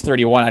Release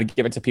 31, I'd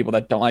give it to people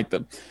that don't like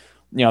the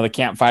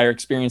campfire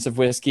experience of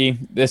whiskey.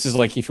 This is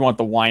like if you want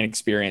the wine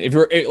experience. If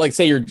you're like,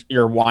 say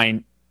you're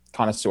wine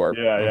connoisseur,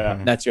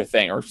 that's your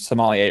thing, or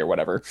sommelier or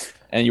whatever,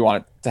 and you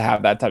want to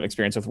have that type of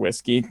experience with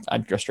whiskey,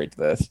 I'd go straight to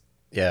this.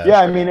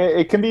 I mean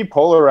it can be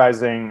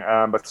polarizing,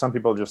 but some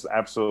people just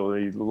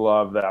absolutely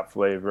love that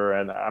flavor,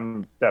 and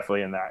I'm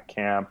definitely in that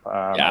camp.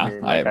 I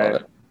love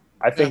it.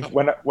 I think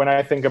when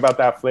I think about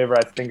that flavor,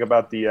 I think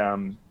about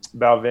the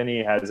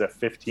Balvenie has a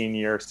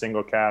 15-year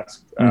single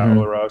cask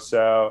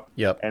Oloroso.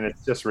 Yep. And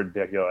it's just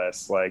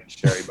ridiculous, like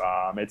cherry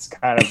bomb. It's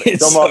kind of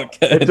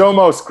it's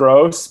almost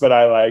gross, but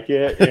I like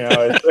it.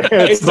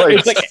 It's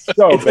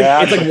so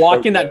bad. It's like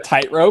walking that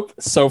tightrope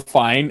so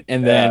fine,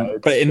 and then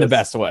but in the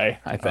best way,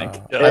 I think.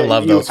 I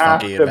love those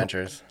funky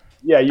adventures.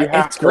 Yeah, you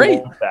have to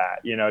want that.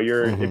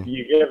 If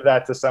you give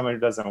that to someone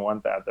who doesn't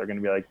want that, they're going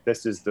to be like,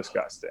 "This is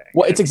disgusting."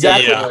 Well, it's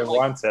exactly if someone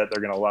wants it,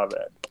 they're going to love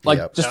it.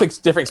 Like just the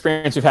different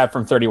experience we've had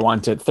from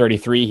 31 to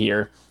 33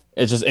 here.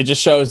 It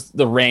just shows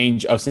the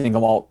range of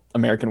single malt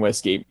American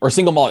whiskey or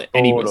single malt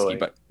any whiskey,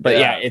 but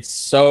it's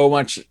so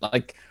much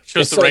like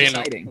shows the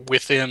range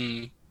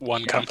within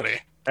one company.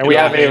 And we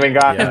haven't even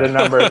gotten to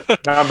number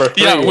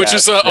 3 which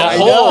is a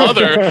whole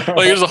other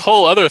there's a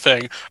whole other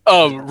thing.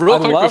 Real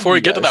quick before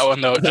we get to that one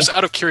though, just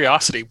out of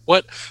curiosity,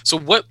 what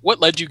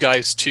led you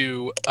guys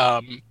to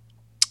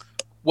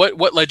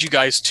what led you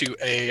guys to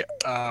a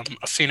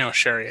Fino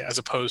sherry as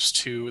opposed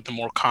to the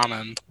more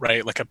common,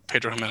 right, like a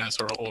Pedro Jimenez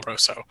or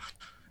Oloroso?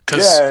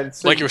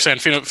 Because like you were saying,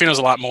 Fino's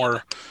a lot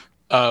more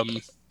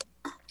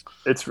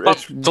it's a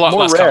lot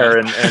more rare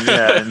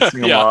and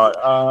single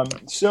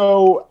malt.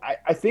 So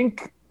I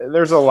think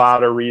there's a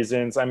lot of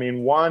reasons. I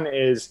mean, one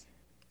is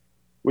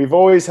we've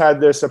always had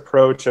this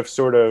approach of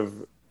sort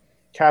of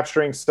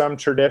capturing some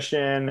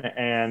tradition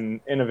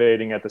and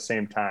innovating at the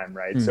same time,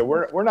 right? So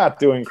we're not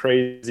doing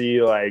crazy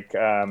like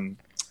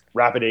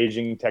rapid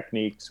aging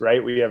techniques,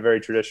 right? We have very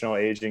traditional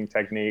aging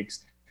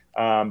techniques,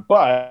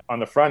 but on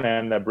the front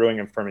end, the brewing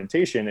and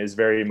fermentation is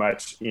very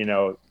much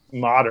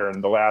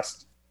modern. The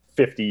last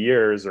 50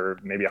 years or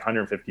maybe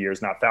 150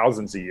 years, not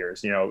thousands of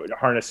years.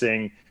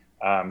 Harnessing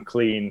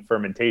clean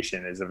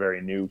fermentation is a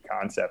very new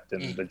concept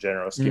in the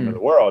general scheme of the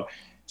world.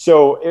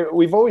 So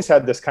we've always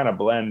had this kind of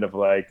blend of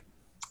like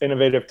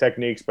innovative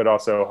techniques, but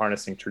also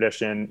harnessing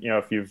tradition.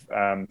 If you've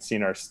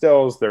seen our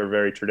stills, they're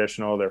very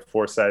traditional. They're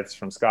Forsyths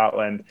from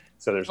Scotland.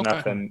 So there's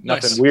nothing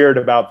weird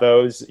about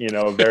those,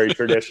 very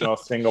traditional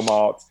single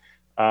malts.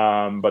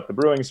 But the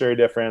brewing's very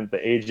different.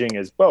 The aging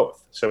is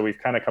both. So we've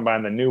kind of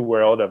combined the new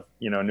world of,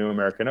 new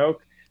American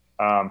oak.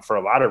 For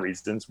a lot of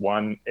reasons.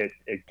 One, it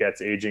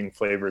gets aging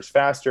flavors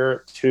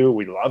faster. Two,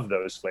 we love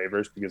those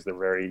flavors because they're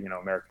very,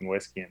 American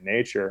whiskey in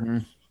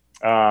nature.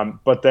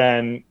 But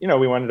then,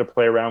 we wanted to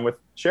play around with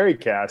sherry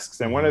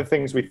casks. And one of the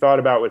things we thought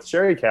about with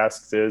sherry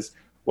casks is,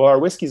 well, our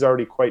whiskey's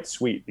already quite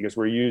sweet because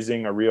we're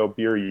using a real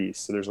beer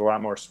yeast. So there's a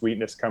lot more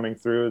sweetness coming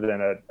through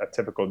than a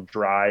typical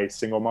dry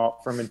single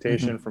malt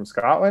fermentation from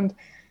Scotland.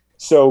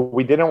 So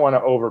we didn't want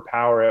to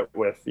overpower it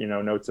with,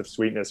 notes of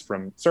sweetness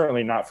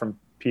certainly not from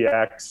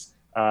PX.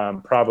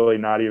 Probably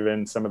not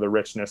even some of the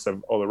richness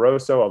of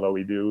Oloroso, although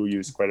we do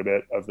use quite a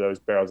bit of those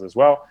barrels as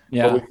well.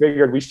 But we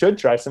figured we should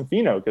try some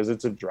Fino because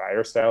it's a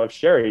drier style of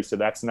sherry. So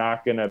that's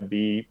not going to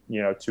be,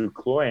 too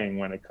cloying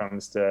when it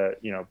comes to,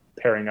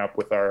 pairing up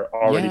with our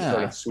already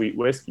sort of sweet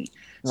whiskey.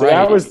 So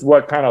that was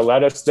what kind of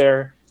led us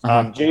there.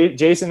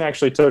 Jason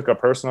actually took a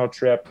personal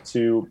trip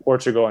to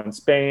Portugal and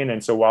Spain.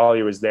 And so while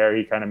he was there,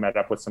 he kind of met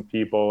up with some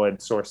people and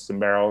sourced some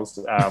barrels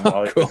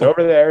while he was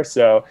over there.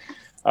 So,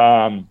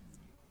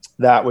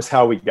 that was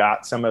how we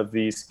got some of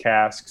these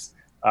casks.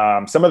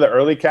 Some of the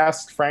early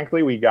casks,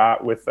 frankly, we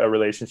got with a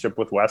relationship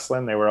with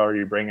Westland. They were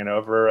already bringing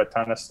over a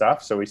ton of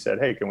stuff. So we said,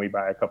 hey, can we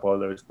buy a couple of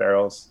those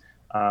barrels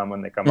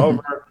when they come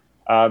over?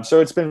 So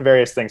it's been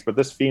various things. But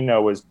this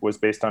Fino was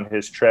based on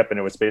his trip, and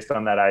it was based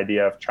on that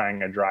idea of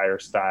trying a drier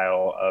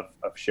style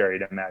of sherry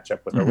to match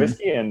up with our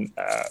whiskey. And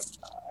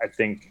I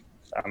think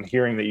I'm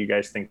hearing that you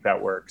guys think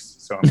that works.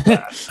 So I'm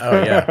glad.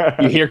 Oh,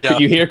 yeah.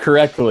 You hear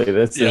correctly.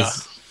 This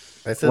is...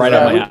 This is right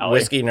a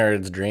whiskey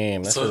nerd's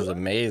dream. This is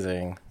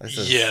amazing. This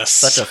is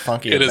such a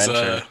funky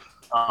adventure.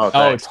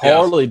 It's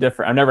totally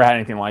different. I've never had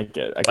anything like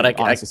it. I can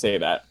honestly say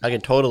that. I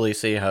can totally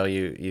see how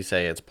you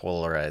say it's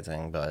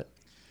polarizing, but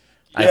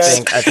I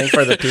think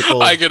for the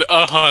people, I could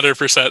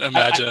 100%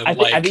 imagine.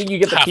 I think you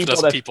get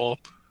the people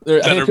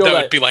that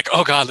would be like,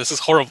 oh God, this is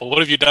horrible. What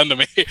have you done to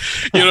me? You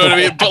know what I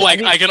mean? But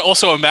like, I can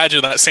also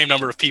imagine that same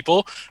number of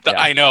people that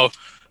I know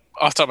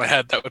off the top of my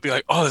head that would be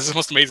like, oh, this is the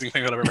most amazing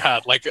thing that I've ever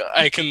had. Like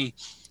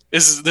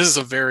this is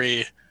a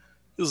very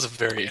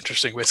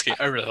interesting whiskey.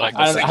 I really like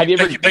this.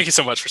 Thank you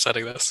so much for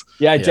setting this.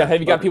 Yeah, Jeff, have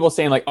you got people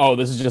saying like, oh,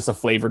 this is just a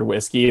flavored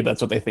whiskey?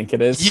 That's what they think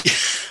it is?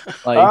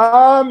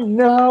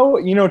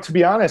 No, to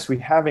be honest, we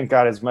haven't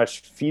got as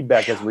much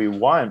feedback as we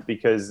want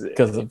because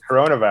of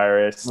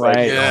coronavirus.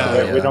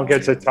 Right. We don't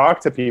get to talk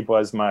to people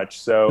as much.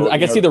 So I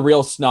can see the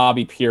real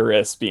snobby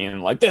purists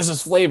being like, this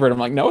is flavored. I'm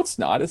like, no, it's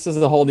not. This is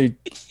a whole new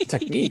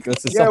technique.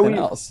 This is something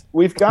else.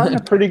 We've gotten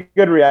a pretty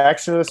good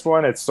reaction to this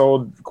one. It's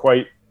sold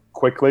quite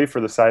quickly for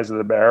the size of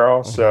the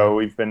barrel, so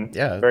we've been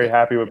very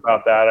happy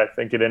about that. I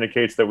think it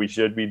indicates that we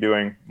should be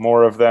doing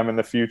more of them in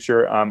the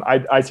future.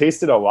 I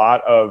tasted a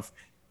lot of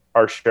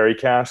our sherry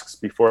casks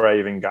before I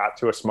even got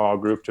to a small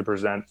group to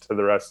present to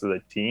the rest of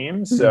the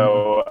team,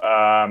 so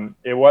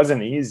it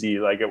wasn't easy.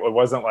 Like it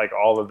wasn't like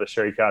all of the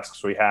sherry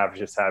casks we have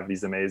just have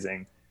these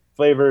amazing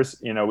flavors.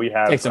 We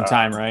have take some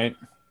time, right?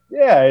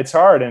 Yeah, it's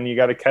hard, and you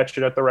got to catch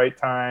it at the right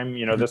time.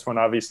 This one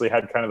obviously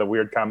had kind of the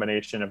weird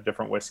combination of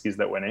different whiskeys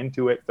that went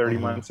into it 30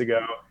 months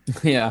ago.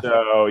 Yeah.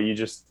 So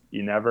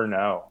you never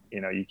know.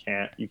 You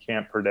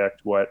can't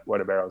predict what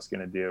a barrel is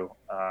going to do.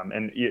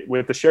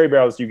 With the sherry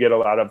barrels, you get a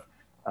lot of.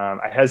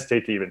 I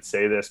hesitate to even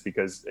say this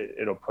because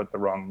it'll put the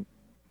wrong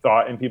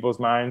thought in people's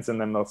minds, and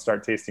then they'll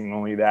start tasting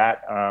only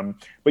that.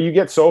 But you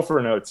get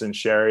sulfur notes in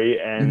sherry,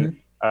 and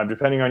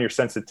depending on your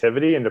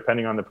sensitivity and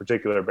depending on the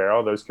particular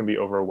barrel, those can be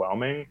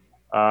overwhelming.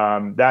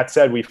 That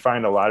said, we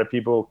find a lot of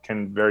people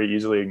can very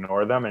easily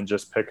ignore them and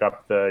just pick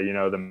up the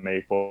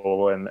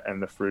maple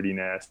and the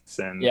fruitiness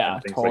and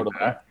things like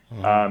that.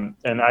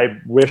 And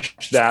I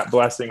wish that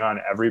blessing on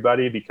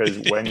everybody, because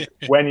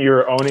when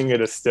you're owning a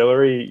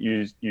distillery,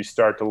 you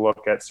start to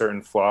look at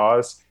certain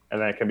flaws, and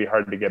then it can be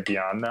hard to get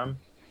beyond them.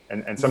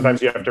 And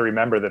sometimes you have to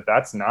remember that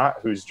that's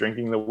not who's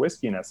drinking the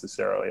whiskey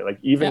necessarily. Like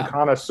even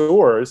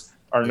connoisseurs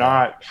are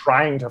not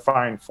trying to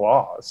find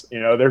flaws.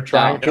 They're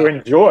trying to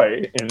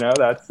enjoy.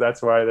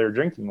 That's why they're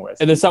drinking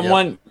whiskey. And there's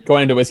someone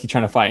going into whiskey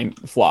trying to find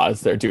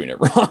flaws, they're doing it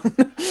wrong.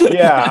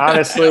 Yeah,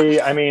 honestly,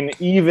 I mean,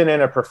 even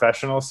in a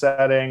professional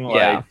setting,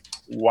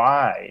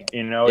 why?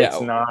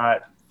 It's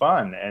not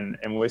fun,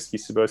 and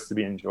whiskey's supposed to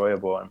be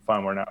enjoyable and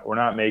fun. We're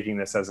not making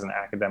this as an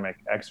academic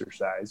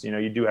exercise.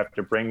 You do have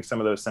to bring some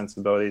of those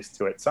sensibilities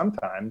to it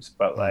sometimes,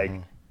 but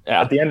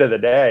at the end of the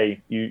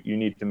day, you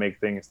need to make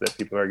things that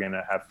people are going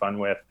to have fun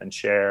with and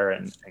share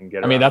and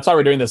get. I mean, that's why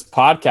we're doing this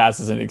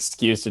podcast, as an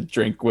excuse to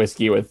drink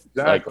whiskey with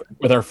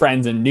with our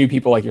friends and new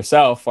people like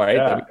yourself, right?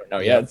 Yeah. That we don't know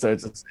yet. So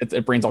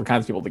it brings all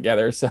kinds of people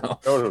together. So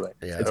totally,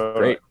 it's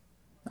great.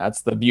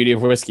 That's the beauty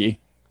of whiskey.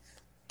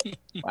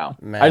 Wow.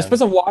 Man. I just put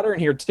some water in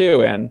here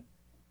too, and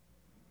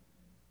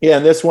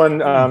and this one,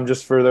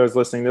 just for those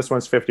listening, this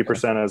one's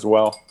 50% as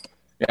well.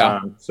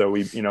 Yeah. So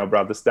we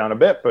brought this down a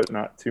bit, but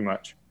not too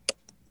much.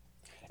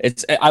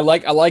 I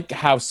like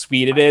how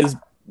sweet it is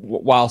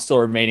while still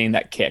remaining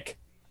that kick.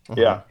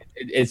 Yeah.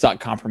 It's not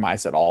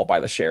compromised at all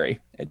by the sherry.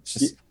 It's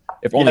just,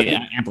 if only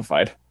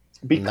amplified.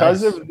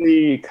 Because of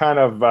the kind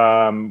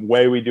of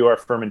way we do our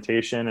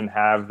fermentation and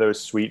have those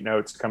sweet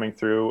notes coming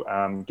through,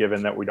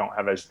 given that we don't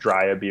have as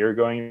dry a beer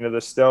going into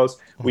the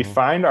stills, we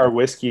find our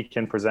whiskey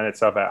can present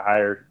itself at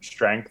higher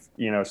strength.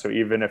 So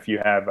even if you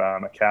have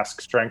a cask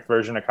strength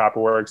version of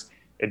Copperworks,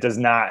 it does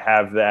not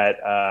have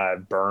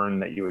that burn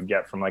that you would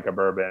get from like a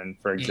bourbon,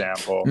 for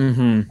example,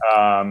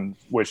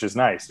 which is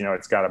nice.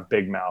 It's got a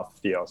big mouth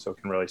feel, so it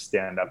can really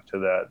stand up to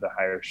the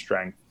higher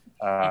strength.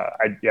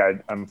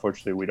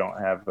 Unfortunately, we don't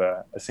have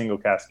a single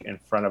cask in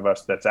front of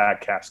us that's at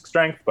cask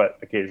strength, but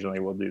occasionally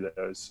we'll do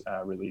those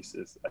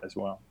releases as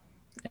well.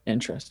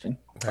 Interesting.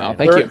 Wow,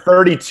 thank you.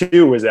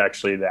 32 was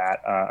actually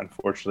that.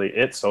 Unfortunately,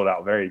 it sold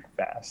out very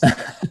fast.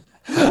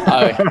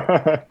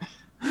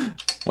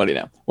 What do you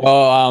know?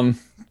 Well,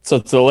 so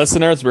to the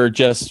listeners, we're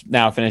just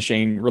now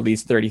finishing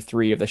release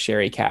 33 of the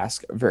sherry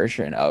cask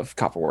version of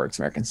Copperworks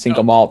American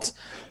Single Malt.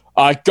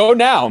 Go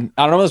now.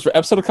 I don't know when this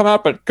episode will come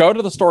out, but go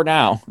to the store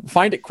now.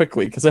 Find it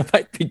quickly because it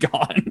might be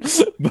gone.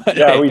 But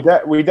yeah,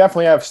 we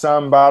definitely have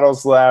some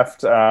bottles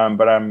left,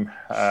 but I'm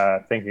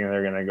thinking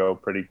they're going to go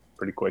pretty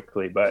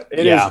quickly. But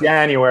it is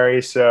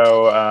January,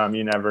 so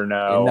you never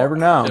know. You never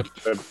know. It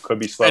could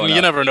be slow. And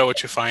you never know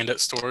what you find at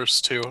stores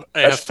too.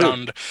 I have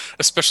found,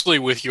 especially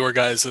with your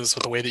guys's,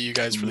 with the way that you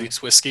guys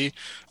release whiskey,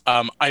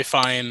 I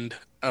find,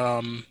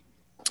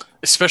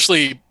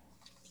 especially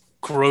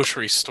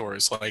grocery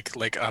stores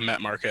like a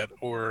Met Market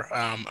or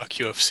a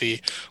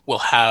QFC will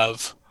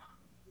have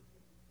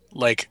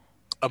like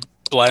a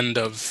blend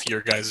of your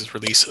guys'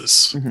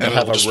 releases, and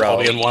it'll just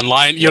all be in one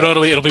line. You know what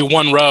I mean? It'll be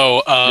one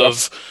row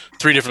of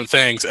 3 different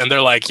things, and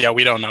they're like, "Yeah,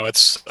 we don't know.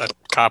 It's a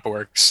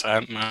Copperworks.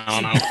 I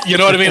don't know." You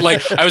know what I mean?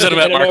 Like I was at a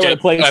Met Market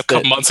a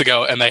couple months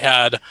ago, and they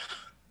had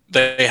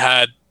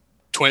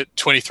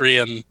 23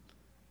 and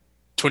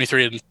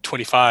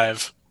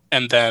 25,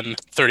 and then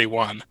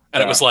 31,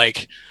 and it was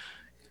like,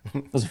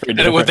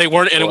 They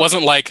weren't, and it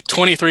wasn't like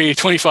 23,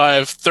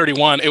 25,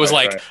 31. It was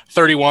like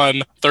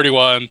 31,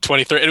 31,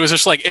 23. It was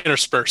just like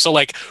interspersed. So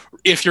like,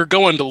 if you're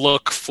going to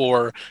look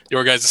for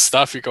your guys'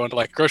 stuff, you're going to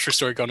like a grocery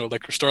store, you're going to a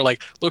liquor store,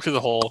 like look through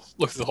the whole.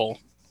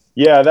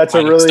 Yeah, that's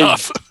a really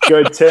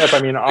good tip.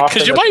 I mean,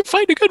 because you might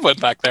find a good one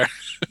back there.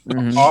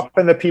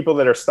 Often the people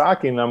that are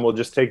stocking them will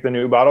just take the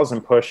new bottles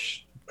and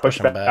push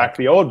back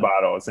the old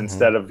bottles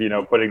instead of,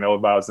 putting the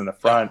old bottles in the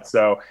front.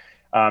 So,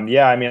 I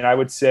mean, I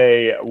would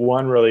say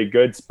one really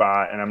good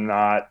spot, and I'm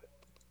not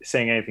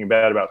saying anything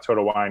bad about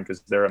Total Wine because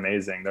they're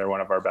amazing. They're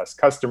one of our best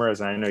customers,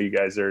 and I know you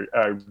guys are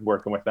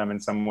working with them in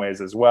some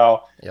ways as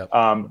well. Yep.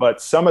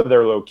 But some of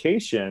their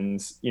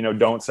locations,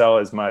 don't sell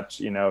as much,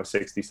 $60,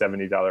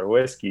 $70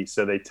 whiskey.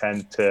 So they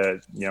tend to,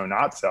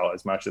 not sell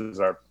as much as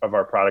our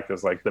product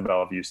as like the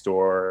Bellevue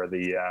store or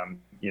the,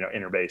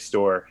 Inner Bay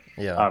store.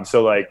 Yeah.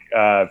 So like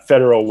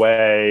Federal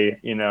Way,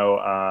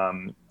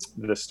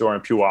 the store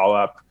in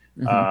Puyallup,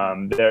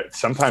 there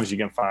sometimes you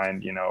can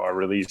find, a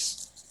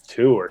release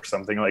 2 or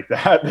something like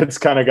that's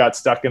kind of got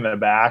stuck in the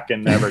back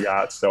and never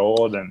got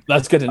sold. And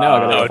that's good to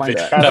know.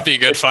 That'd be a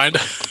good find.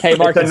 Hey,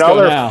 Mark,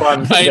 another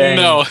fun thing. I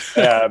know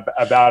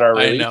about our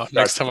release. I know.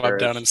 Next time I'm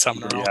down in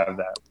Sumner, we have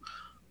that.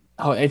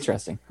 Oh,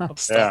 interesting. Huh.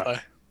 Yeah,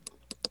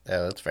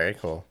 that's very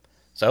cool.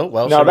 So,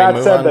 should we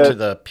move on to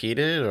the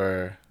peated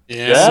or?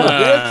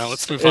 Yeah,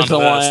 let's move on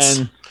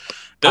to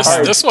this.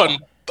 This one.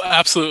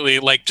 Absolutely,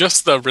 like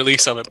just the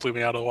release of it blew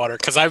me out of the water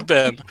because I've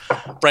been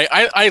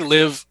I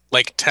live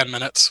like 10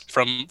 minutes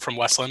from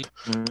Westland,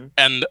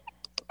 and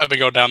I've been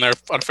going down there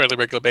on a fairly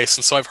regular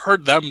basis. So I've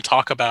heard them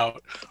talk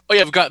about, oh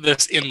yeah, we've got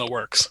this in the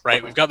works,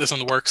 right? We've got this in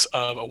the works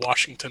of a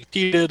Washington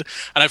peated,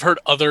 and I've heard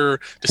other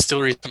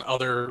distilleries in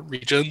other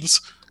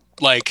regions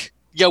like,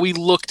 yeah, we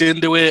looked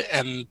into it,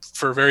 and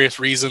for various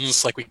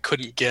reasons, like we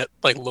couldn't get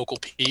like local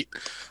peat.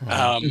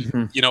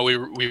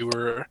 We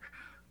were.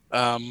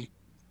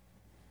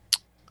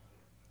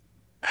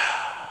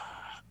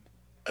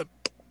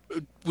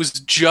 Was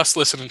just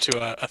listening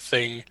to a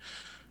thing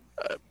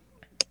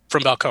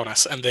from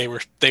Balcones, and they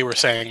were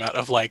saying that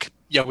of like,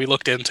 yeah, we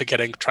looked into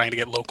trying to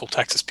get local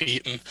Texas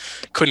peat and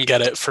couldn't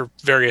get it for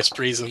various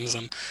reasons,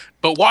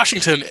 but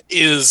Washington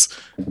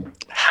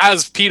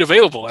has peat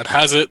available and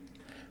has it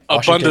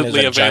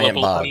abundantly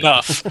available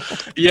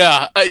enough.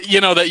 Yeah,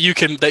 that you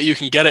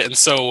can get it, and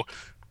so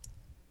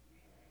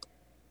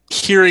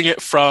hearing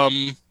it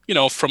from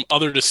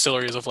other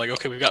distilleries of like,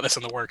 okay, we've got this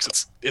in the works,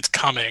 it's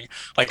coming.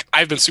 Like,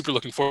 I've been super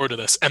looking forward to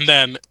this, and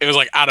then it was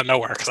like out of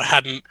nowhere because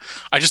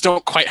I just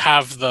don't quite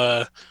have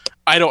the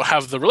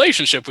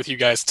relationship with you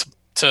guys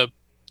to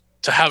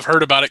have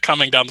heard about it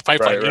coming down the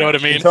pipeline. Right. You know what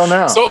I mean? Until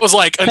now. So it was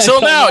like until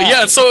now,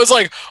 yeah. So it was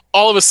like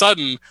all of a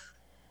sudden, it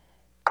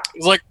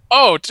was like,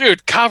 oh,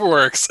 dude,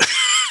 Copperworks,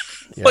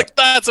 like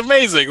that's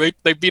amazing.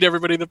 They beat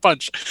everybody to the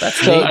punch.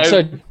 That's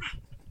neat.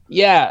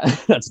 Yeah,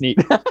 that's neat.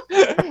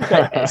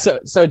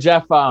 So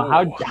Jeff,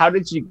 how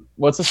did you?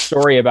 What's the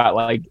story about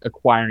like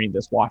acquiring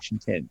this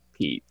Washington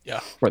peat?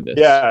 For this.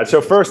 Yeah.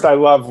 So first, I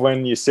love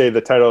when you say the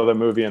title of the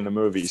movie in the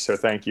movie. So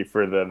thank you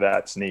for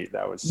that's neat.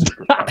 That was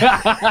super fun.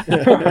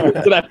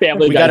 So that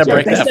family. We got to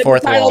break that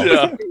fourth wall.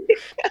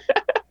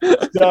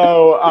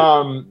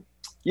 So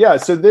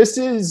so this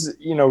is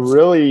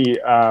really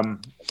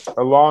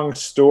a long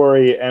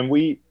story, and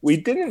we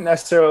didn't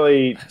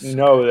necessarily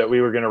know that we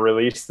were going to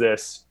release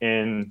this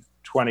in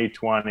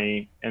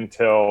 2020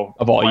 until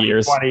of all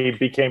 2020 years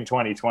became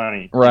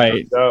 2020.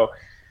 Right. So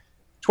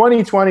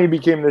 2020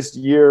 became this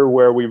year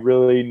where we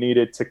really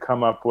needed to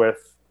come up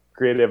with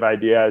creative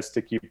ideas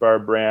to keep our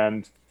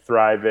brand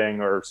thriving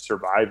or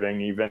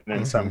surviving even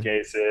in some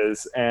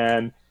cases.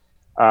 And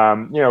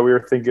we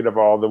were thinking of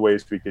all the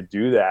ways we could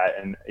do that.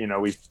 And,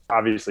 we've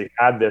obviously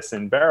had this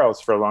in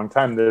barrels for a long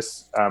time.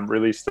 This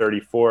release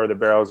 34, the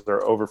barrels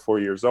are over 4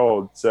 years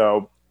old.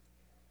 So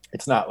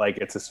it's not like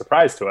it's a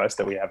surprise to us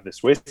that we have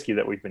this whiskey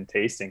that we've been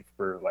tasting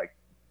for like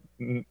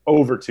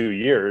over 2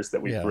 years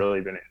that we've really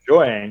been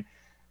enjoying.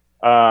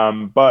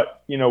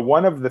 But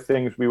one of the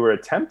things we were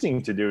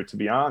attempting to do, to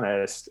be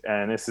honest,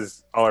 and this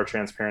is all our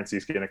transparency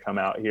is going to come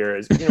out here,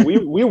 is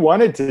we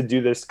wanted to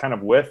do this kind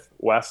of with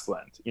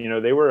Westland.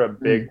 They were a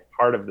big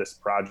part of this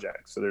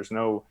project, so there's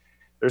no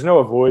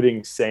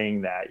avoiding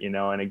saying that.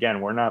 And again,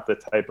 we're not the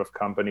type of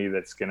company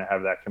that's going to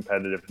have that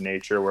competitive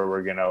nature where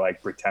we're going to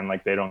like pretend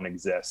like they don't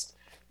exist,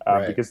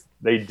 because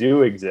they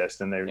do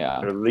exist, and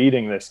they're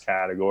leading this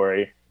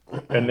category,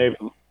 and they've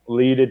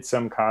leaded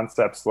some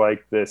concepts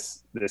like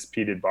this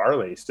peated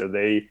barley. So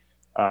they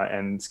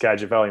and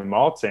Skagit Valley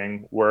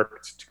Malting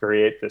worked to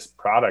create this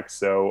product.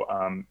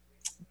 So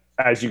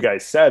as you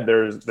guys said,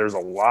 there's a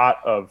lot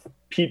of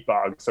peat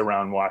bogs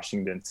around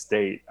Washington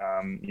State.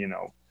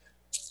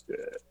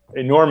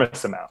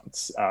 Enormous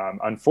amounts.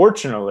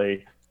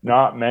 Unfortunately,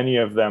 not many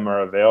of them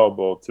are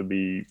available to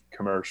be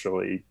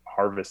commercially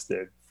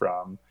harvested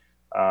from.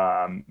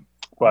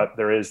 But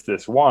there is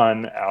this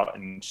one out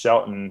in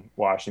Shelton,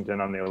 Washington,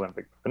 on the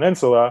Olympic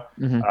Peninsula,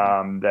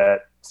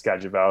 that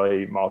Skagit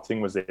Valley Malting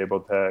was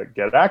able to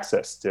get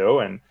access to.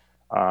 And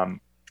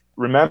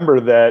remember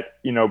that,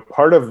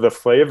 part of the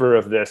flavor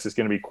of this is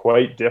going to be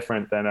quite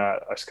different than a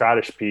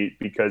Scottish peat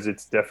because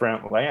it's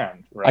different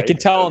land, right? I can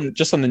tell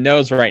just on the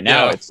nose right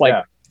now. Yeah. It's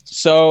like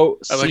so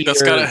I like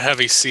that's got a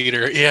heavy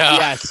cedar.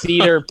 Yeah,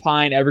 cedar,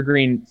 pine,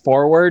 evergreen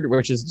forward,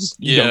 which is just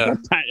you don't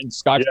get that in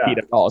Scotch peat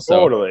at all. So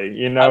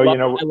totally,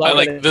 I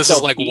like this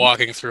is like peat.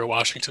 Walking through a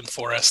Washington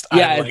forest.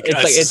 Yeah,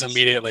 it's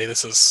immediately.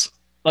 This is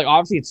like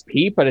obviously it's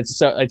peat, but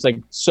it's like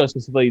so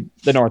specifically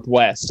the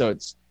Northwest. So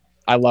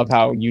I love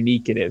how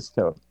unique it is.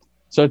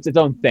 So it's its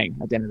own thing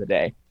at the end of the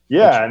day.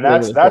 Yeah, and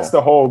that's cool.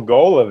 The whole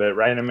goal of it,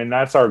 right? I mean,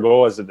 that's our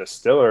goal as a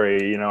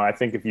distillery. I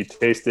think if you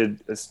tasted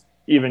this,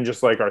 even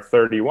just like our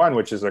 31,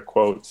 which is a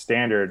quote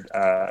standard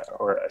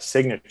or a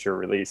signature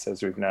release,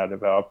 as we've now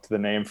developed the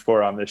name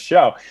for on this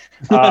show,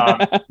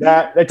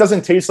 that it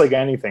doesn't taste like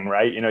anything,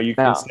 right? You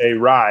can say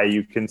rye,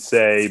 you can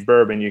say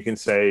bourbon, you can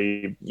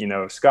say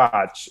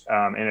Scotch,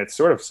 and it's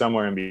sort of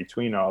somewhere in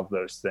between all of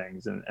those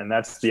things, and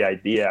that's the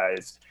idea.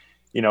 Is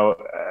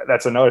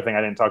that's another thing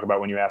I didn't talk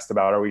about when you asked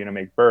about, are we going to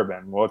make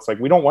bourbon? Well, it's like,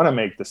 we don't want to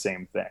make the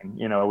same thing.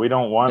 We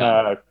don't want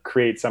to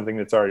create something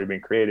that's already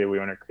been created. We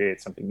want to create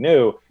something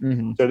new.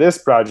 Mm-hmm. So this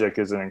project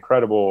is an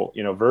incredible,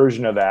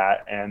 version of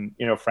that. And,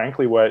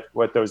 frankly, what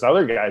those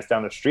other guys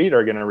down the street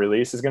are going to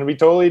release is going to be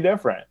totally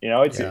different.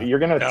 You're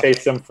going to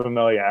taste some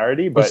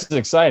familiarity, but it's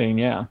exciting.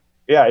 Yeah.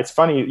 Yeah, it's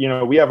funny.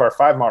 We have our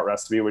 5 malt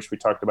recipe, which we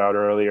talked about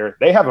earlier.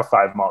 They have a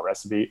 5 malt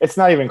recipe. It's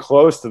not even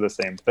close to the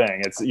same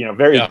thing. It's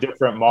very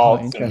different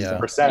malts and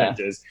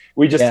percentages. Yeah.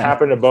 We just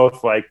happen to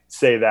both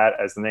say that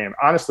as the name.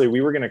 Honestly,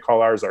 we were going to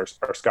call ours our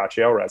Scotch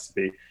ale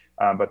recipe,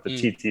 but the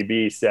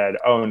TTB said,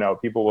 "Oh no,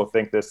 people will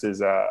think this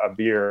is a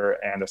beer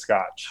and a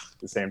Scotch at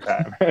the same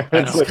time."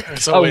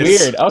 It's always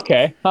weird.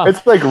 Okay,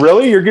 It's like,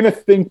 really, you're going to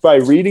think by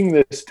reading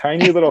this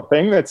tiny little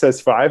thing that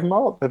says 5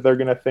 malt that they're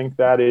going to think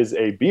that is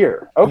a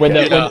beer? Okay, when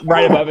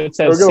right above it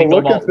says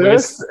single malt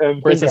whiskey,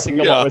 and it's a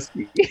single malt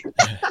whiskey.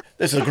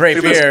 This is a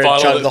great beer.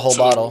 Chug the whole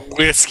bottle.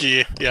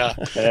 Whiskey,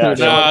 that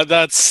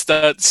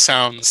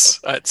sounds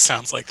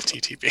like the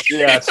TTB.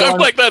 Yeah, so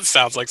that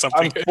sounds like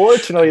something.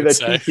 Unfortunately, the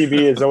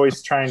TTB is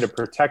always trying to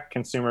protect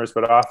consumers,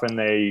 but often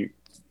they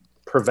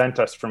prevent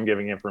us from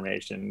giving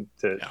information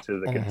to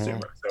the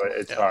consumer. So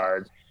it's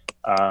hard.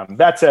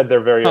 That said, they're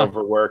very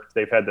overworked.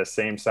 They've had the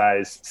same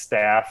size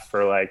staff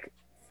for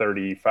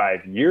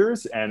 35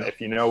 years, and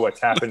if you know what's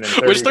happened in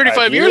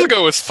 35 years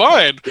ago was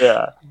fine.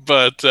 Yeah,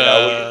 but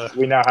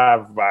we now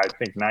have, I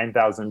think,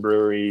 9,000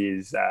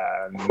 breweries,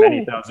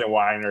 many thousand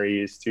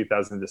wineries,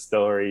 2,000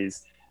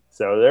 distilleries.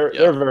 So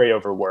they're very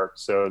overworked.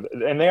 So,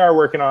 and they are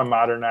working on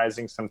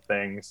modernizing some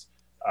things.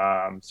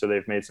 So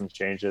they've made some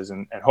changes,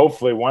 and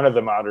hopefully one of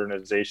the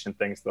modernization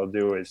things they'll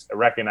do is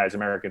recognize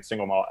American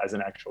single malt as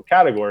an actual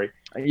category.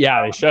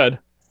 Yeah, they should.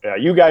 Yeah,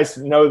 you guys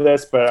know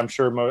this, but I'm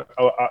sure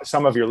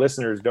some of your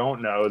listeners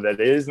don't know that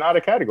it is not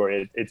a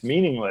category. It's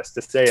meaningless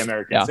to say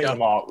American single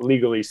malt,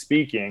 legally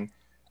speaking.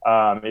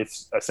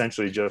 It's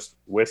essentially just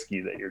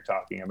whiskey that you're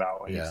talking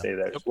about when you say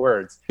those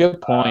words. Good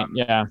point.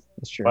 Yeah,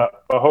 that's true.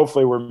 But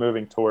hopefully we're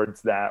moving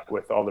towards that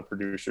with all the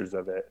producers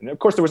of it. And of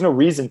course, there was no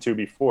reason to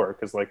before,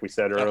 because like we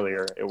said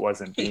earlier, it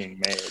wasn't being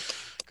made.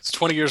 Because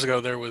 20 years ago,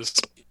 there was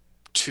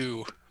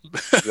 2,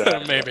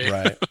 maybe.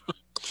 Right.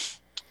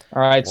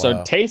 All right,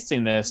 so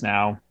tasting this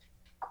now,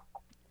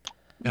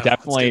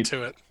 definitely. Let's get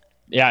to it.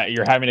 Yeah,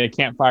 you're having a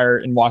campfire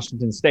in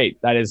Washington State.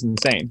 That is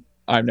insane.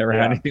 I've never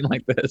had anything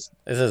like this.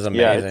 This is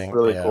amazing. Yeah, it's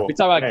really cool. We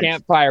talk about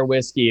campfire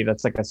whiskey.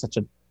 That's such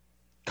a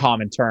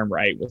common term,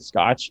 right, with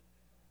Scotch.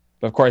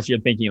 But of course, you're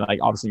thinking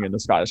obviously you're in the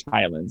Scottish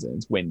Highlands and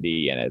it's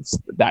windy and it's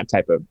that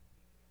type of,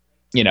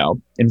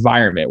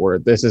 environment where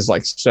this is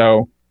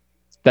so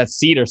that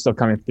cedar still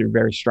coming through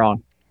very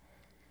strong.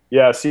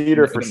 Yeah,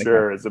 cedar for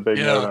sure is a big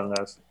note on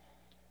this.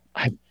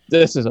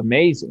 This is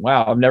amazing.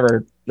 Wow,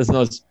 this is the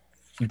most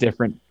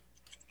different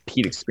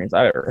peat experience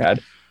I've ever had.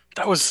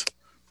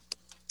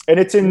 And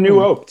it's in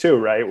new oak too,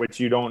 right?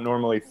 Which you don't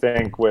normally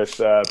think with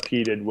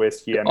peated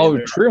whiskey. I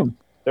mean, true.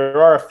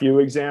 There are a few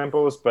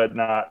examples, but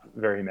not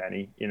very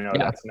many.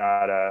 That's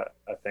not a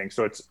thing.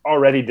 So it's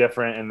already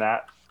different in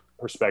that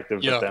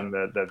perspective. Yeah. But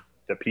then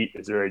the peat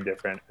is very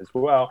different as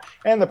well,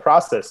 and the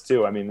process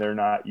too. I mean, they're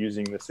not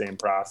using the same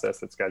process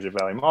that Skagit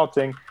Valley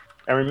Malting.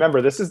 And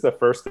remember, this is the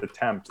first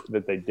attempt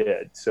that they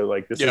did. So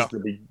this is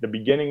the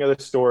beginning of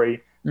the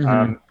story.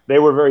 Mm-hmm. They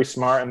were very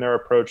smart in their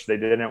approach. They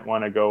didn't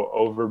want to go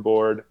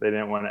overboard. They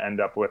didn't want to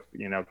end up with,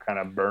 kind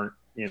of burnt,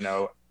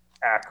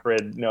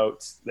 acrid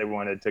notes. They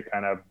wanted to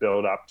kind of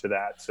build up to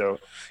that. So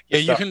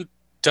you can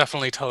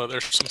definitely tell that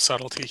there's some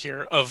subtlety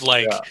here of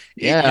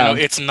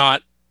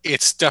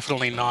it's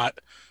definitely not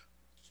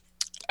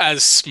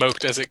as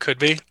smoked as it could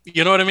be.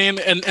 You know what I mean?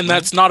 And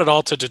that's not at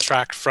all to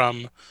detract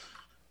from.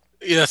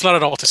 Yeah, that's not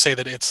at all to say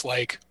that it's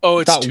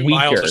it's too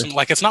mild or something.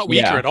 It's not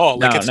weaker at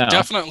all. It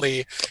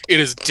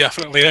is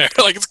definitely there.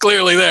 It's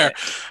clearly there.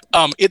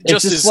 It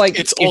just is.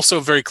 It's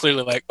also very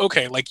clearly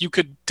you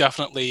could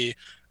definitely.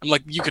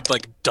 You could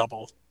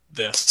double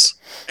this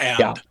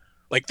and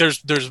like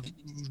there's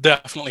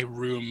definitely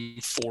room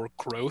for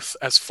growth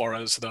as far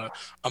as the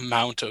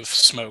amount of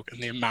smoke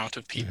and the amount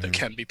of peat that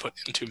can be put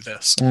into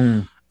this,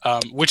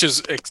 which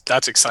is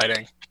that's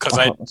exciting because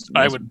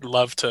I would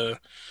love to,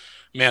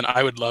 man,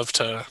 I'd love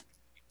to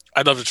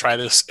try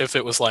this if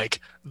it was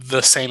like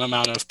the same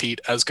amount of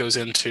peat as goes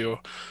into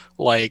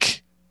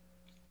like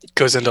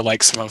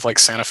some of like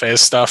Santa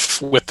Fe's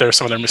stuff with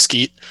some of their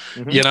mesquite,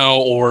 you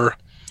know, or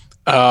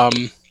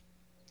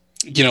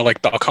you know,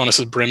 like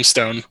Balcones'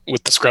 brimstone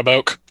with the scrub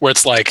oak, where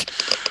it's like,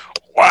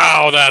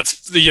 wow,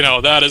 that's, you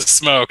know, that is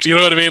smoked. You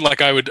know what I mean?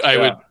 Like I would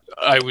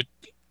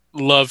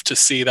love to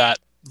see that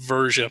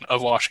version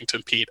of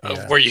Washington peat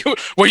of where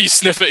you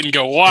sniff it and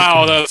go,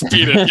 wow, that's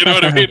peated. You know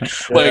what I mean?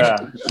 Like,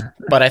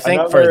 but I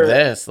think for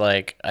this,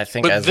 like, I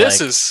think as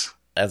this like, is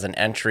as an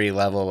entry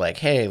level, like,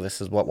 hey,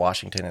 this is what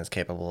Washington is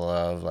capable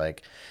of.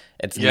 Like,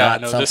 it's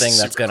not something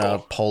that's gonna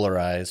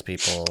polarize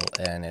people,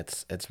 and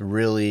it's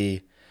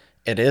really,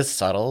 it is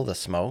subtle, the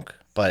smoke,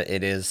 but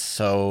it is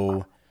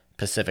so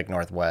Pacific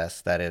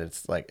Northwest that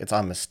it's like it's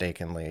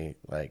unmistakably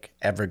like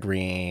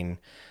evergreen.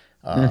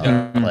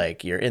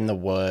 Like you're in the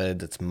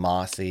woods, it's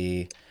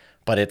mossy,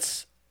 but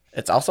it's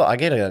also, I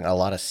get a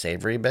lot of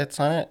savory bits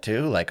on it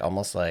too, like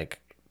almost like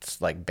it's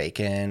like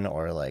bacon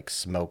or like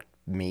smoked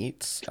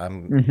meats.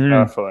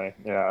 Definitely,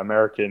 yeah,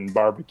 American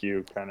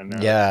barbecue kind of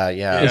now.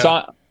 Yeah. It's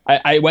on,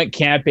 I went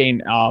camping,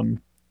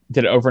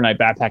 did an overnight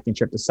backpacking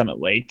trip to Summit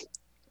Lake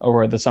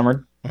over the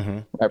summer.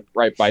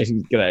 Right by,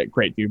 you get a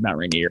great view of Mount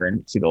Rainier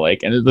and see the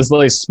lake, and this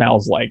literally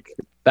smells like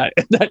that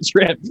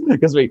trip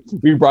because we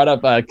brought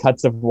up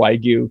cuts of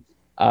Wagyu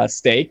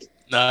steak.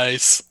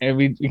 Nice. And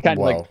we kind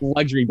of like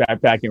luxury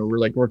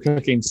backpacking. We're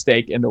cooking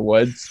steak in the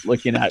woods,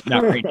 looking at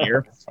Mount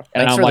Rainier. And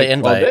Thanks I'm for like, the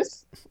invite. well,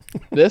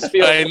 this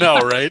feels. I know,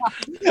 right?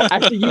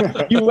 Actually,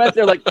 you went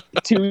there like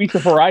 2 weeks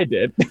before I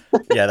did.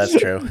 Yeah, that's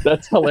true.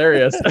 That's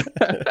hilarious.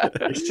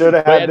 You should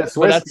have had this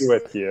whiskey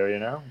with you, you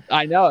know?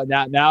 I know.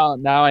 Now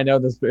I know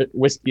this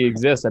whiskey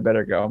exists. I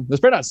better go. This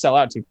better not sell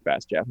out too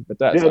fast, Jeff. If it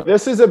does. Yeah,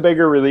 this is a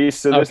bigger release.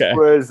 So this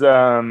was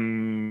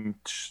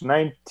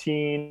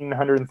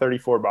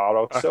 1,934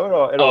 bottles.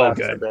 So it'll last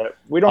a bit.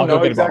 We don't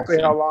know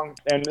exactly how long.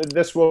 And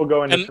this will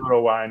go into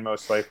Total Wine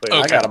most likely.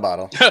 I got a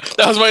bottle.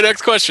 That was my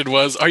next question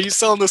was, are you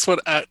selling this one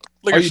at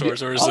liquor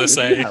stores, or is this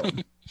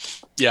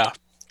yeah,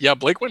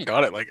 Blake went and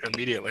got it like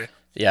immediately.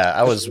 Yeah,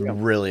 I was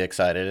really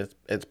excited.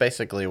 It's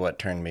basically what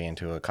turned me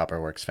into a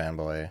Copperworks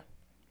fanboy.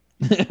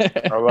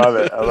 I love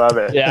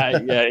it.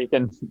 Yeah, you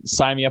can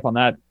sign me up on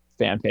that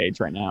fan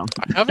page right now.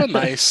 I have a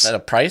nice. The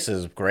price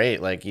is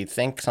great. Like, you'd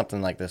think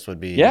something like this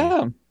would be, you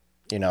know,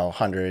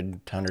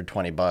 $100,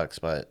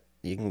 $120, but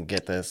you can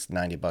get this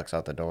 $90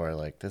 out the door.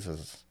 Like, this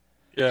is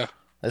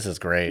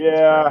great.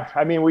 Yeah,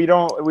 I mean, we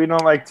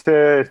don't like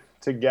to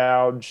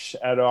gouge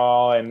at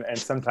all, and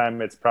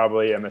sometimes it's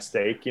probably a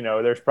mistake. You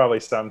know, there's probably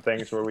some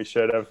things where we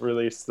should have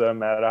released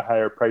them at a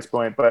higher price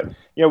point, but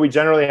you know, we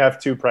generally have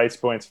 2 price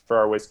points for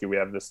our whiskey. We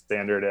have the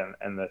standard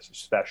and the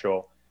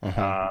special.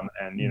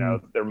 And you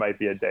know, there might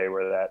be a day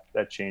where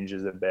that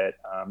changes a bit.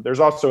 There's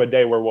also a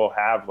day where we'll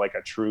have like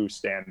a true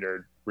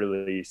standard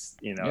release,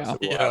 you know, so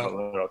we'll have a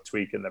little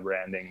tweak in the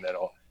branding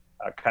that'll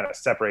kind of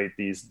separate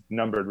these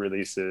numbered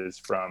releases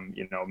from,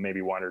 you know,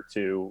 maybe 1 or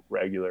 2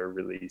 regular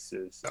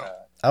releases.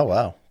 Oh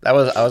wow, I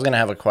was going to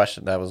have a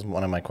question. That was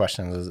one of my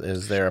questions.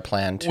 Is there a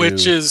plan to,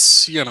 which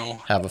is, you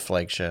know, have a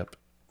flagship?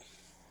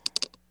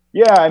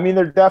 Yeah, I mean,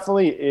 there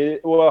definitely is.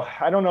 Well,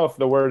 I don't know if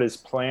the word is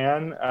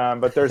plan,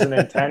 but there's an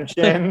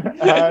intention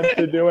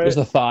to do it. There's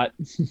a thought.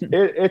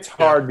 It's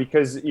hard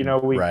because, you know,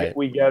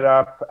 we get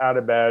up out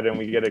of bed and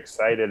we get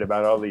excited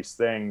about all these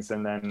things,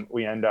 and then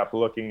we end up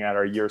looking at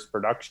our year's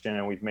production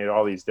and we've made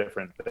all these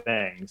different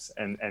things,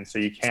 and so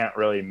you can't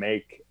really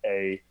make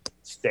a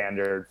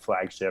standard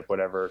flagship,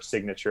 whatever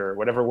signature,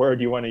 whatever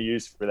word you want to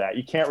use for that.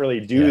 You can't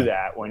really do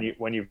that when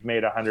you've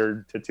made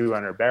 100 to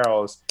 200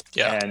 barrels,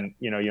 and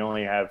you know, you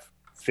only have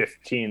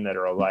 15 that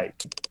are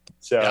alike.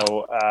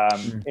 So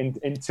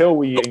until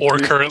we or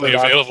currently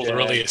available to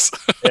release.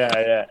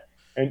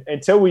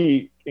 Until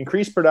we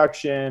increase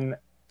production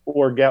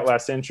or get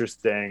less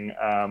interesting,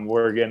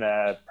 we're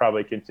gonna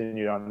probably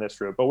continue on this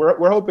route. But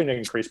we're hoping to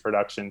increase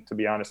production. To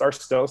be honest, our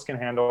stills can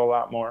handle a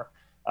lot more.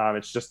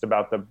 It's just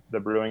about the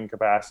brewing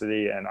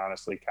capacity and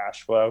honestly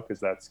cash flow, because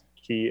that's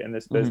key in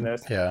this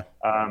business.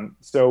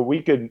 So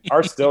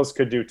our stills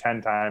could do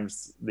 10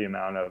 times the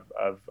amount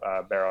of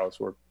barrels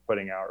we're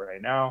putting out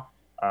right now.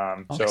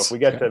 So if we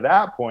get to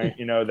that point,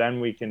 you know,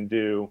 then we can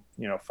do,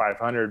 you know,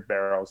 500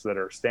 barrels that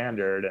are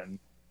standard, and,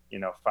 you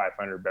know,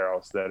 500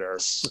 barrels that are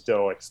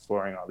still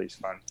exploring all these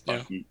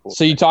funky, cool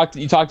So things.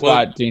 you talked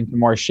about doing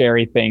more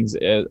sherry things.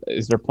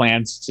 Is there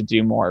plans to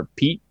do more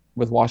peat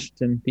with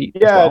Washington peat?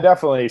 Yeah,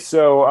 definitely.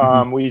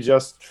 So we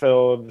just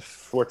filled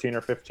 14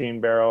 or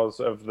 15 barrels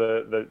of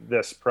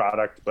this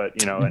product, but,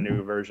 you know, a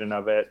new version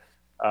of it.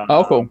 Cool.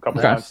 A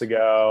couple months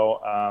ago.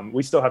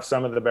 We still have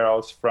some of the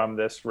barrels from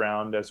this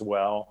round as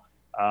well.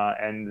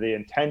 And the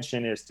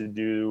intention is to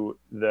do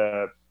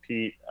the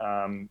peat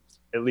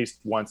at least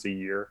once a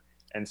year.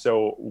 And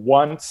so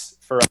once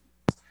for us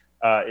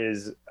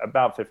is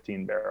about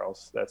 15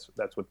 barrels. That's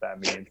what that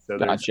means. So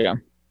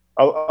Gotcha.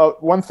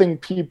 One thing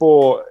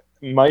people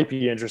might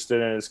be interested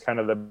in is kind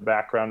of the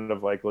background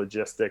of like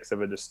logistics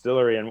of a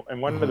distillery.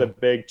 And one of the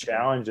big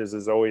challenges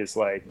is always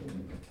like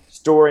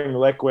storing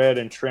liquid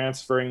and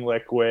transferring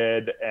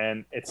liquid.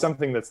 And it's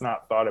something that's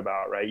not thought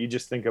about, right? You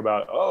just think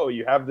about, oh,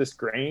 you have this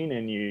grain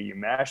and you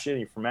mash it,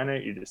 you ferment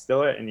it, you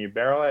distill it and you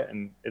barrel it,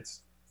 and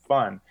it's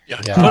fun. Yeah.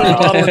 Put it in a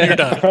bottle and you're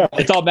done.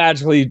 It's all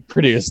magically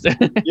produced.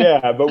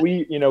 Yeah, but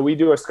we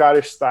do a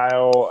Scottish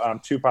style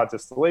 2-pot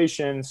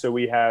distillation, so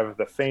we have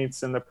the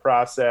faints in the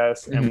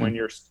process, and when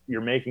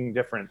you're making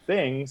different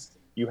things,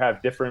 you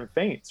have different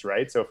faints,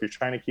 right? So if you're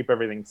trying to keep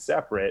everything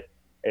separate,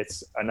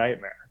 it's a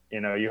nightmare.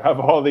 You have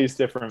all these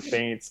different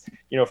faints.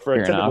 For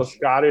a typical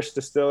Scottish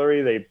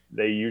distillery,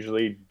 they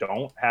usually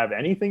don't have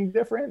anything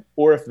different,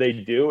 or if they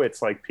do,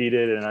 it's like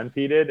peated and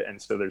unpeated,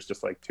 and so there's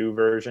just like 2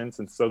 versions,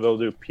 and so they'll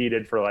do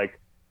peated for like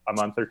a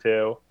month or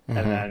 2, and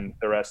then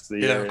the rest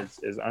of the year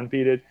is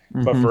unpeated.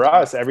 But for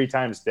us, every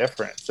time's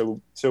different,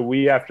 so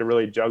we have to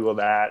really juggle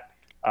that.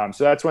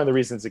 So that's one of the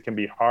reasons it can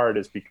be hard,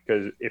 is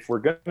because if we're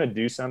going to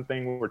do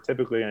something, we're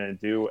typically going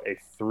to do a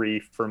 3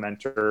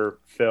 fermenter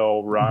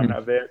fill run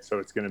of it. So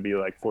it's going to be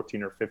like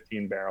 14 or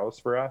 15 barrels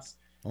for us.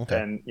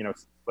 Okay. And,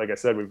 like I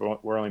said,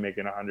 we're only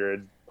making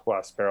 100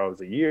 plus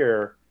barrels a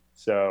year.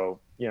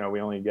 So, we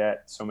only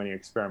get so many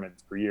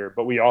experiments per year,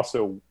 but we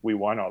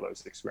won all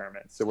those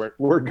experiments. So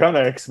we're going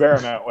to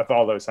experiment with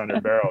all those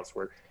 100 barrels.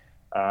 We're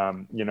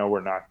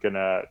not going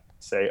to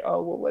say,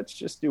 oh, well, let's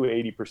just do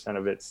 80%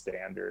 of it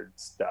standard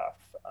stuff.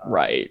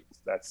 Right.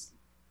 That's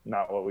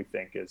not what we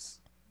think is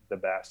the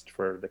best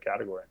for the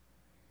category.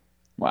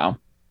 Wow.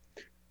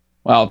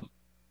 Well,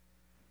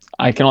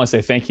 I can only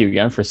say thank you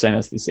again for sending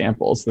us these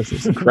samples. This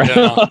is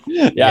incredible.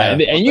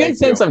 And you can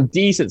send some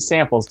decent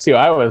samples too.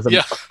 Those are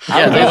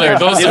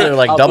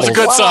like double. Those are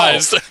good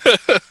sized.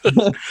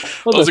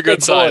 Those are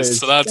good sized.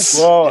 So that's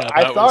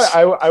I thought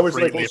I was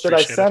like, well, should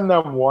I send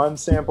them one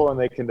sample and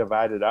they can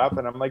divide it up?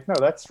 And I'm like, no,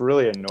 that's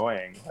really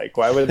annoying. Like,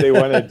 why would they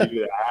want to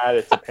do that?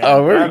 It's a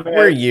pandemic,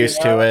 we're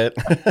used to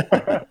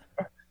it.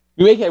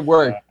 You make it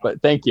work,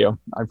 but thank you.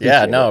 I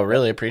appreciate it.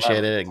 Really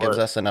appreciate it. It gives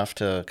us enough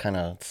to kind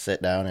of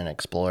sit down and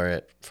explore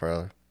it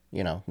for,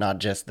 not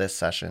just this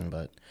session,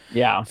 but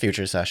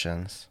future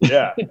sessions.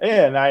 Yeah,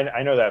 and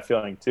I know that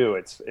feeling too.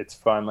 It's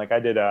fun. Like I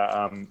did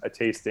a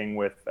tasting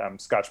with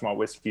Scotch Malt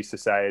Whiskey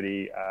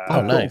Society.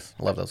 Oh, nice!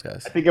 Love those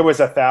guys. I think it was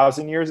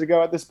 1,000 years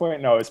ago at this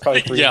point. No, it's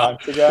probably 3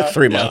 months ago.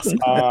 3 months.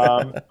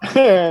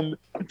 And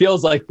it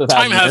feels like the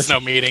time has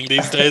no meaning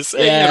these days.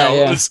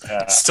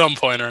 At some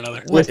point or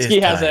another.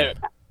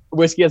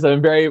 Whiskey has a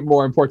very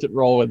more important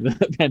role with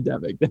the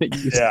pandemic than it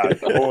used to. Yeah,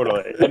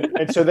 totally.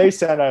 And so they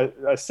sent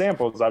a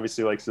samples,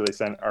 obviously, so they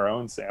sent our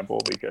own sample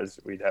because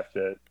we'd have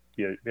to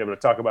be able to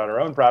talk about our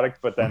own product,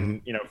 but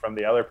then, from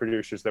the other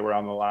producers that were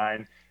on the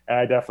line. And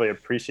I definitely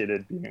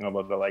appreciated being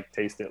able to like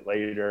taste it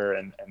later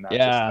and not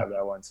just have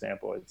that one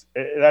sample.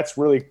 That's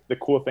really the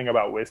cool thing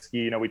about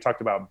whiskey. We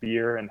talked about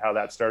beer and how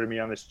that started me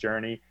on this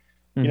journey.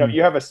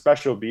 You have a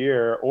special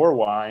beer or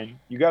wine,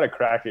 you got to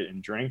crack it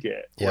and drink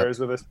it. Yep. Whereas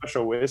with a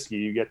special whiskey,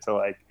 you get to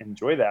like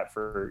enjoy that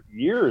for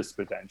years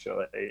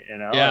potentially,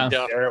 and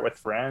share it with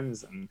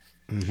friends. And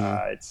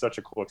it's such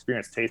a cool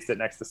experience. Taste it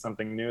next to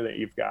something new that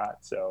you've got.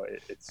 So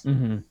it's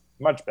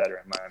much better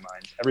in my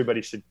mind.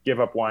 Everybody should give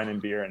up wine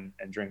and beer and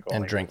drink only.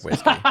 And drink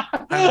whiskey.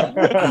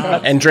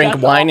 And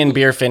drink wine and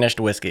beer finished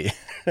whiskey.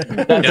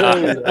 That's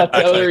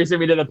the other reason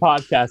we did the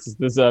podcast, is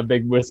this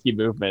big whiskey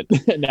movement.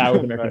 Now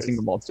with American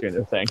Single Malts doing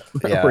their thing.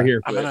 We're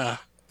here for I'm gonna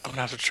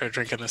have to try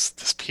drinking this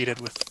peated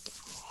with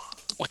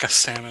like a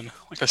salmon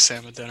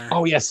dinner.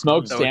 Oh yeah,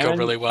 smoked salmon. That would go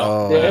really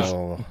well.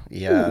 Oh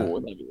yeah. Ooh,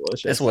 that'd be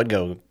delicious. This would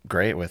go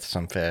great with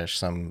some fish,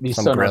 some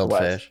grilled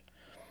fish.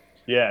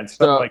 Yeah, and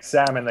stuff like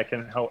salmon that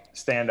can help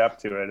stand up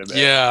to it a bit.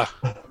 Yeah.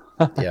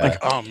 Like,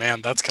 oh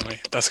man, that's gonna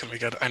be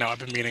good. I know. I've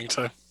been meaning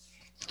to.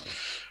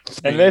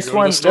 And this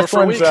one's I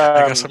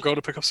guess I'm going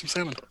to pick up some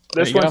salmon.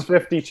 This one's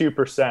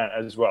 52%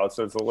 as well,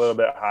 so it's a little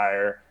bit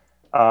higher.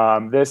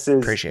 This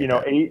is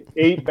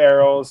eight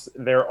barrels.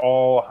 They're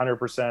all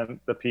 100%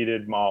 the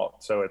peated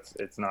malt, so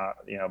it's not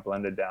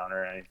blended down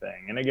or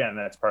anything. And again,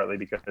 that's partly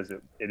because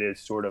it is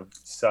sort of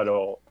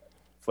subtle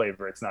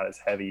flavor. It's not as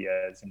heavy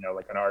as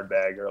like an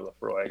Ardbeg or a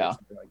Lefroy or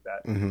something like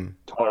that.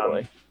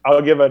 Totally.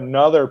 I'll give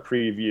another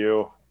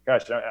preview.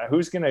 Gosh,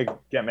 who's gonna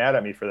get mad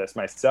at me for this?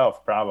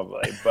 Myself,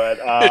 probably. But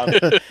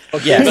that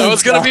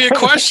was gonna be a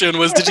question.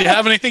 Did you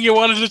have anything you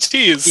wanted to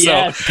tease?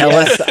 Yes. So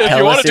if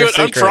you want to do it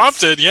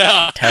unprompted,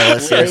 tell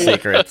us your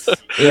secrets.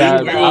 We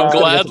will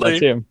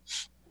gladly.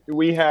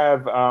 We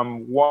have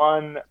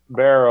 1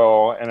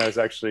 barrel, and it was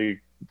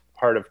actually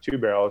part of 2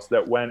 barrels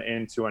that went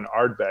into an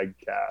Ardbeg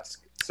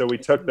cask. So we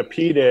took the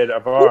peated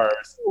of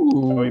ours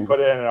and we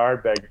put it in an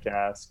Ardbeg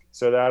cask.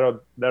 So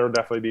that'll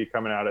definitely be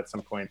coming out at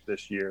some point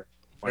this year.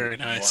 Very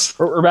nice.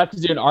 We're about to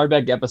do an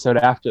Ardbeg episode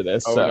after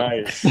this. Oh, so.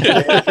 Nice.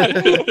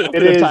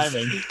 It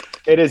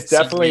is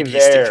definitely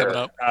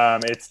there.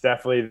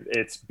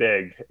 It's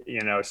big,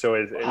 so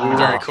it's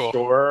very cool.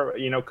 Sure,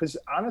 because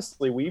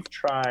honestly, we've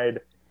tried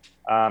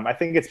I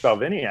think it's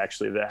Balvenie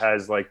actually that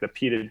has like the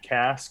peated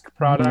cask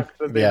product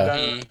that they've done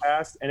in the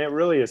past, and it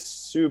really is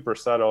super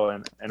subtle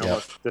and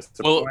almost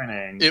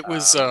disappointing. Well, it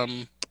was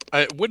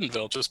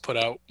Woodenville just put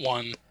out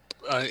one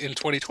in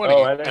 2020.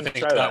 Oh, I think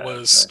that that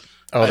was.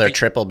 Oh, their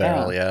triple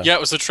barrel, yeah. Yeah, it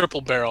was a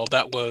triple barrel.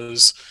 That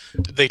was,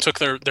 they took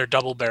their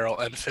double barrel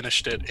and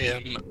finished it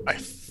in, I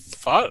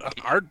thought, an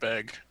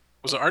Ardbeg.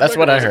 Was it Ardbeg? That's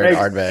what I heard,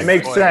 Ardbeg. It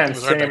makes sense.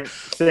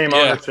 Same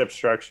ownership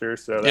structure,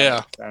 so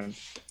that makes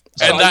sense.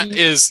 And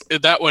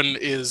that one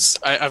is,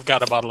 I've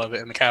got a bottle of it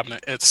in the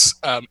cabinet. It's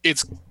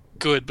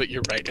good, but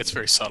you're right. It's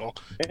very subtle.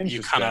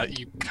 You kind of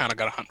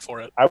got to hunt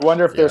for it. I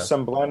wonder if there's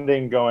some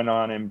blending going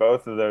on in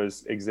both of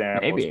those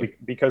examples. Maybe.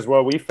 Because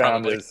what we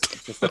found is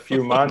just a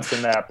few months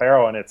in that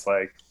barrel, and it's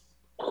like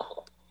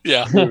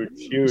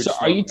huge. So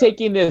are you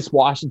taking this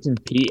Washington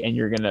Peat and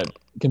you're gonna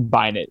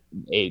combine it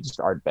in aged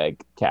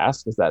Ardbeg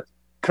cask? Is that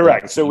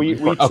correct? So we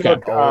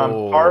took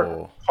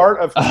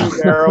part of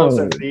 2 barrels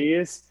of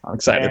these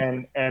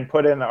and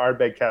put in the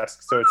Ardbeg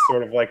cask, so it's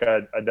sort of like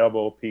a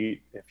double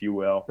peat, if you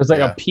will. It's like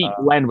a peat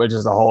blend, which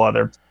is a whole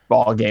other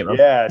ball game of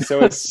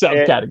so it's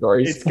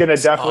subcategories. It's gonna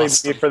definitely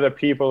be for the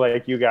people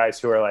like you guys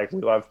who are like,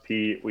 we love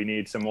peat, we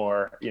need some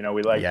more. We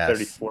like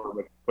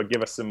 34, but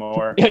give us some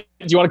more. Do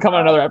you want to come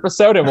on another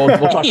episode and we'll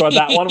talk about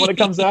that one when it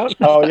comes out?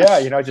 Oh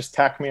yeah, just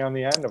tack me on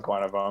the end of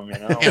one of them.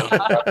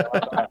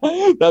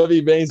 That'd be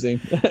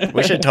amazing.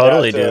 We should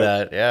totally do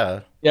that.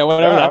 Yeah,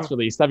 whenever that's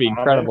released, that'd be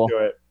incredible.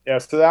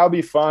 So that'll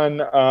be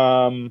fun.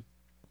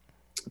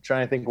 I'm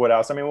trying to think what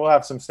else. I mean, we'll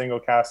have some single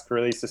cask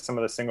releases, some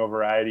of the single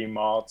variety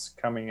malts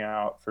coming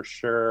out for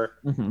sure.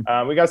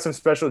 We got some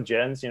special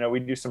gins. We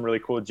do some really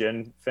cool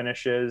gin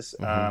finishes.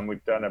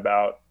 We've done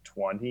about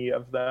 20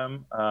 of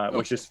them,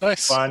 which is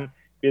fun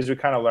because we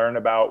kind of learn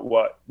about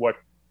what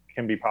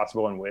can be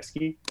possible in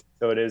whiskey.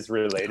 So it is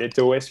related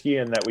to whiskey,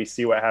 and that we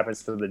see what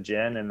happens to the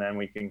gin, and then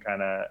we can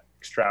kind of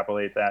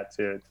extrapolate that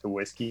to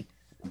whiskey.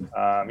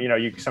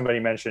 Somebody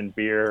mentioned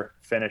beer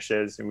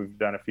finishes, and we've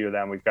done a few of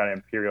them. We've got an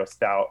Imperial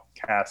Stout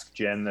cask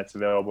gin that's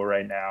available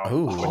right now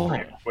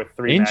with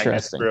 3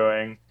 Magnus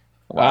Brewing.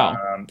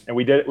 Wow! And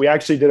we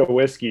actually did a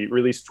whiskey.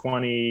 Release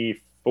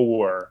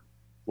 24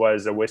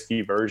 was a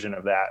whiskey version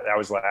of that. That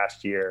was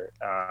last year,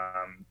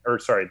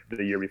 the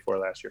year before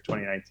last year,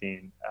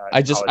 2019.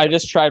 I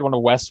just tried one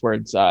of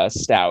Westward's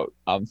stout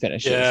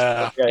finishes,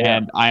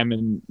 and I'm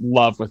in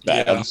love with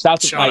that. Yeah.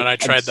 Sean and I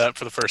tried that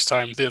for the first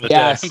time the other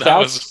day. That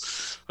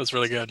was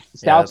really good.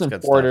 Stouts and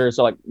porters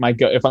are like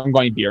if I'm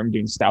going beer, I'm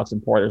doing stouts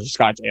and porters or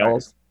Scotch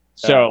ales.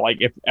 So like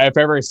if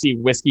ever I see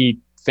whiskey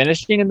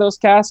finishing in those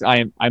casks,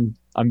 I'm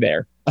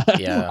there.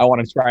 Yeah, I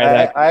want to try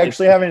that. I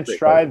actually haven't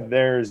tried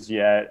theirs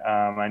yet.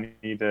 I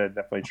need to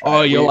definitely try.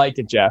 Oh, you'll like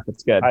it, Jeff.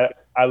 It's good.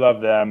 I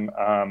love them.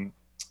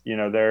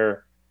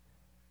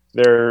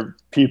 Their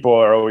people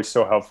are always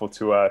so helpful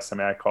to us. I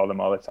mean, I call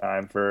them all the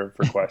time for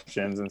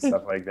questions and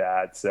stuff like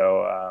that.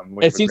 So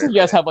it seems like you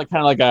guys have I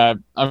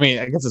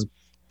guess it's a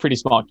pretty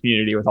small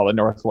community with all the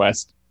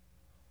Northwest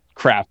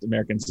craft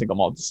American single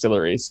malt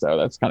distilleries, so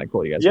that's kind of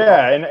cool. You guys,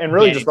 and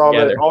really just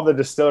all the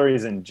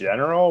distilleries in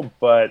general,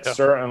 but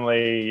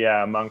certainly,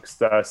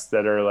 amongst us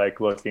that are like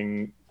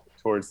looking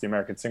towards the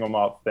American single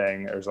malt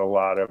thing, there's a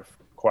lot of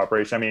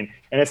cooperation. I mean,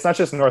 and it's not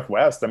just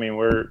Northwest. I mean,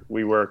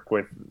 we work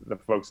with the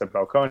folks at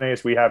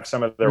Balcones. We have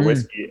some of their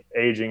whiskey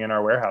aging in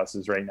our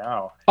warehouses right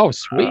now. Oh,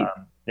 sweet.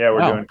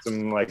 We're doing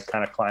some like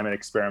kind of climate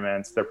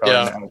experiments. They're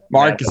probably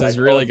Marcus is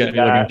really going to be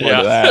looking forward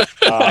to that.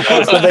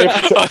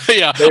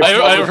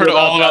 I've heard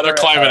all about their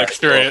climate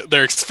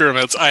their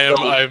experiments. I'm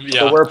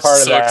we're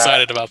part of that.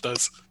 Excited about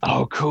this.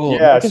 Oh, cool.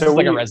 Yeah, Marcus so is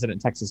like a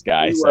resident Texas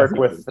guy. We work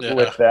with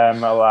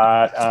them a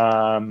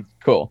lot.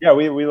 Cool. Yeah,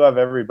 we love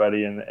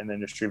everybody in the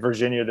industry.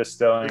 Virginia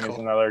Distilling is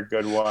another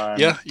good one.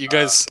 Yeah, you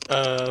guys,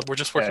 we're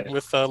just working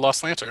with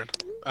Lost Lantern.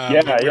 We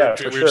were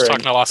just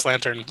talking to Lost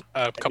Lantern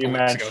a couple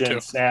weeks ago too. You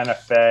mentioned Santa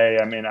Fe.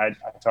 I mean, I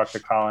talk to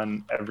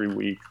Colin every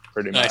week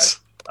pretty much.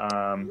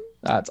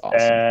 That's awesome.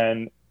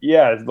 And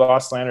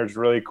Lost Lantern is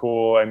really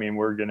cool. I mean,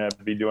 we're gonna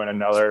be doing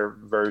another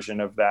version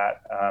of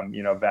that.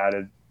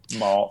 Vatted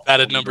malt.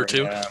 Vatted number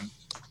 2.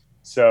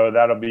 So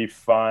that'll be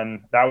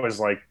fun. That was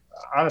like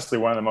honestly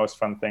one of the most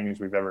fun things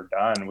we've ever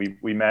done.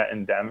 We met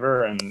in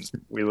Denver and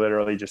we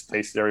literally just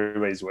tasted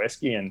everybody's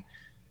whiskey and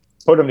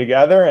put them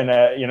together, and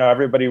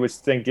everybody was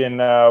thinking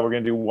we're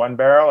gonna do 1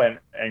 barrel,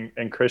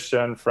 and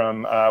Christian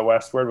from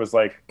Westward was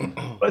like,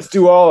 let's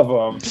do all of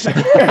them.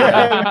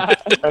 And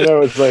it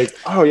was like,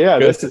 oh yeah,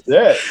 this is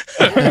it.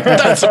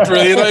 That's a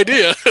brilliant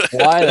idea.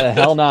 Why the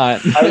hell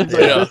not? I was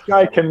like, this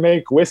guy can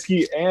make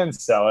whiskey and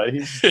sell it.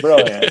 He's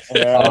brilliant.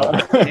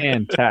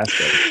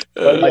 Fantastic.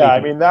 But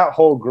I mean, that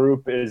whole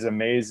group is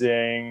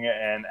amazing,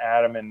 and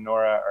Adam and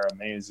Nora are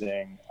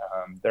amazing.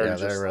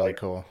 They're really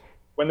cool.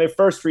 When they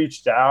first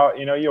reached out,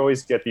 you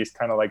always get these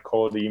kind of like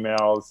cold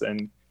emails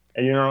and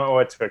you don't know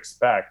what to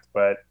expect.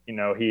 But,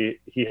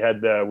 he had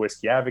the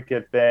Whiskey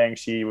Advocate thing.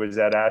 She was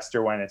at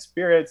Astor Wine and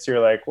Spirits. You're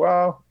like,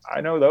 well,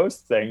 I know those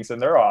things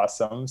and they're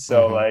awesome.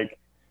 So like,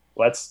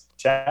 let's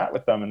chat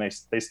with them. And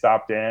they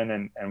stopped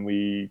in and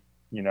we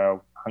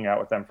hung out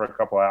with them for a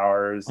couple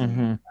hours and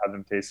Mm-hmm. had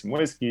them taste some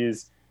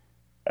whiskeys.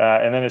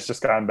 And then it's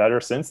just gotten better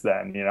since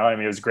then. I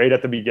mean, it was great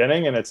at the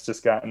beginning, and it's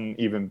just gotten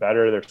even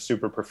better. They're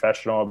super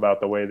professional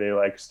about the way they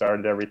like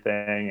started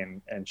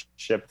everything and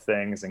shipped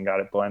things and got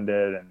it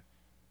blended. And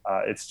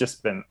it's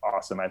just been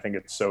awesome. I think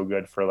it's so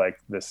good for like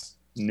this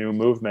new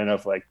movement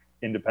of like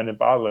independent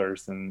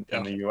bottlers in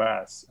the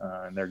US.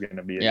 And they're going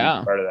to be a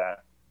huge part of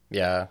that.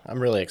 Yeah, I'm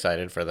really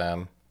excited for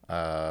them.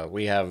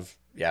 We have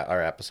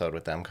our episode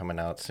with them coming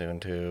out soon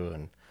too,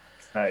 and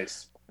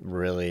nice.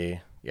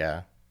 Really,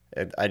 yeah.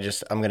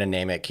 I'm gonna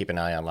name it. Keep an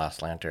eye on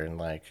Lost Lantern,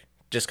 like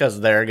just because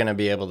they're gonna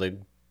be able to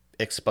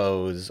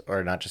expose,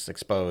 or not just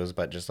expose,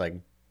 but just like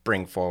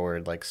bring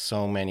forward like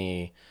so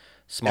many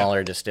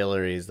smaller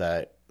distilleries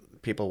that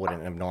people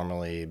wouldn't have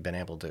normally been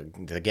able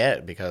to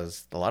get,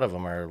 because a lot of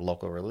them are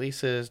local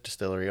releases,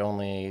 distillery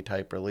only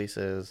type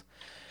releases,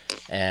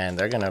 and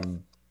they're gonna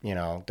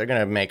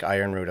make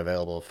Iron Root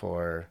available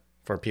for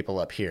people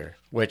up here,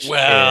 which is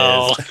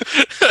well,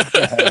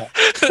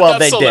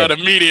 they sold did out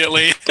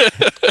immediately.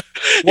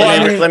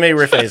 Let me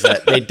rephrase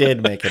that. They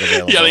did make it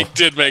available. Yeah, they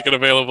did make it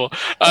available.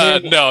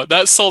 No,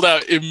 that sold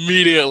out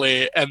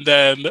immediately, and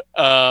then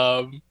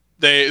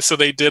they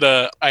did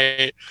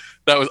I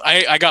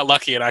got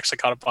lucky and actually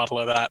caught a bottle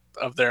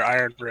of their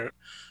Iron Root.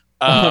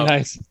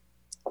 Nice.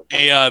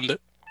 And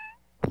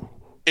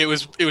it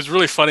was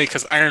really funny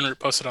because Iron Root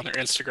posted on their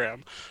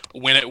Instagram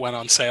when it went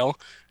on sale,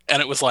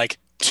 and it was like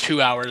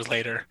 2 hours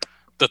later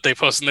that they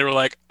posted, and they were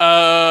like,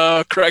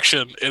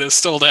 correction, it is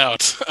sold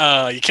out.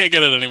 You can't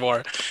get it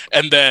anymore.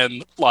 And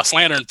then Lost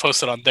Lantern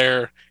posted on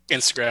their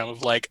Instagram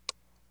of like,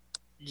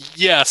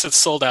 yes, it's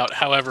sold out.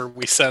 However,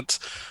 we sent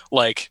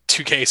like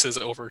 2 cases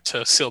over to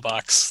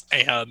Sealbox,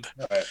 and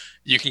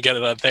you can get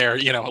it up there,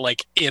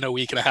 like in a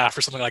week and a half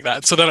or something like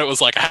that. So then it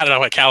was like, I had it on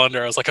my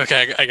calendar. I was like,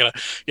 okay, I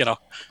gotta,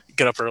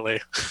 get up early.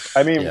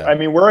 I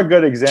mean, we're a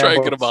good example. Try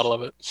and get a bottle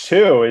of it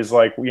too. Is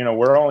like,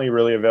 we're only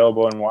really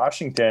available in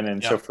Washington,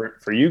 and so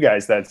for you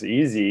guys that's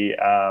easy.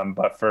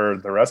 But for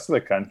the rest of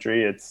the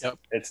country,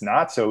 it's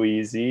not so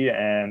easy,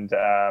 and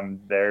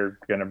they're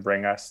going to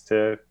bring us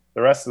to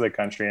the rest of the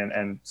country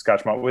and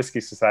Scotch Malt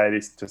Whiskey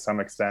Societies to some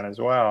extent as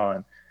well.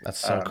 And that's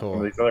so cool.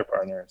 Some of these other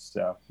partners.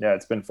 So yeah,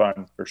 it's been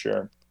fun for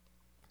sure.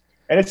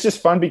 And it's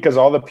just fun because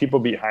all the people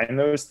behind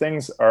those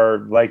things are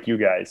like you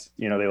guys.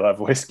 They love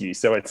whiskey,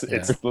 so it's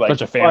like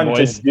fun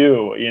to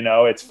do.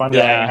 It's fun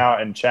to hang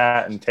out and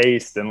chat and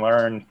taste and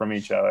learn from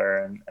each other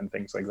and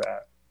things like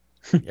that.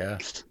 Yeah.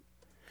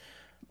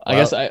 I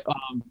guess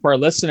for our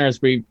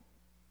listeners, we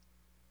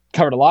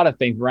covered a lot of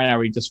things. Right now,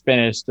 we just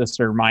finished just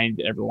to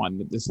remind everyone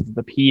that this is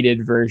the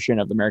peated version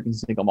of the American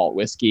Single Malt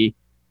Whiskey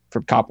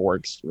from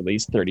Copperworks,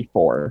 release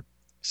 34.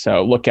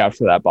 So look out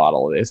for that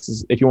bottle. This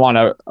is if you want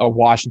a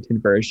Washington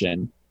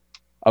version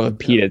of a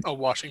peated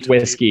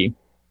whiskey. Peat.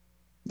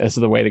 This is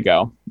the way to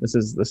go. This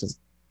is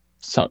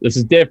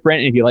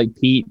different. If you like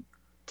peat,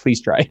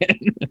 please try it.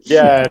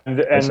 Yeah,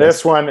 and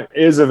this one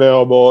is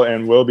available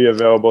and will be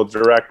available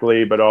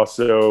directly, but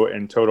also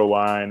in Total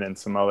Wine and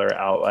some other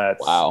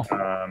outlets. Wow.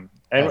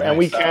 And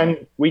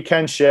we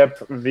can ship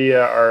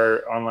via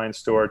our online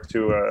store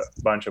to a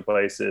bunch of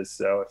places.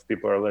 So if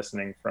people are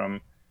listening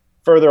from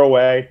further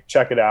away,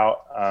 check it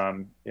out.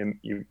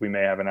 We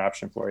may have an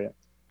option for you.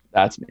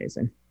 That's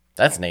amazing.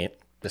 That's neat.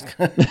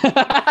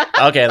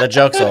 Okay, the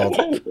joke's old.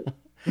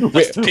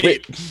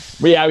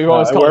 We've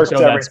always called the show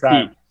That's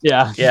Pete.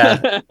 Yeah,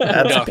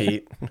 that's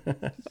Pete.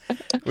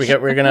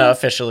 We're gonna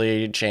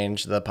officially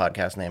change the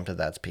podcast name to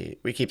That's Pete.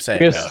 We keep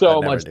saying there's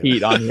so much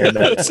Pete on here.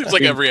 It seems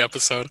like every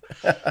episode.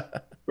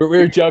 We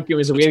were joking.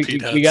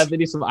 We got to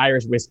do some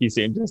Irish whiskey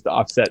soon just to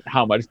offset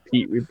how much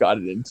Pete we've got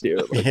it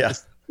into.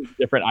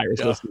 Different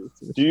Irish whiskeys.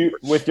 Do you,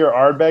 with your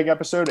Ardbeg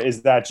episode,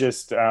 is that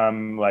just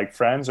like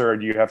friends, or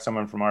do you have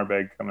someone from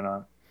Ardbeg coming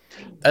on?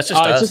 That's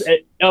just us.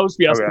 It'll just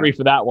be us three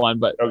for that one,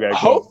 but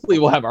hopefully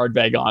we'll have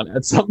Ardbeg on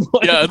at some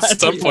point. Yeah,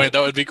 at some point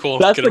that would be cool.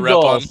 That's Get the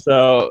goal.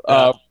 So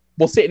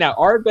we'll see. Now,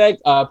 Ardbeg,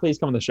 please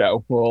come on the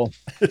show. We'll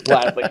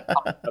gladly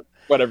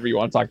whatever you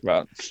want to talk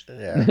about.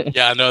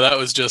 Yeah. No, that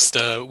was just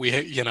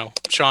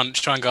Sean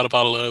got a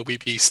bottle of Wee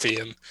Beastie,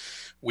 and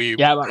we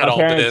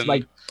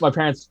my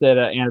parents did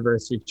an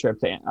anniversary trip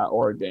to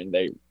Oregon.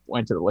 They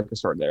went to the liquor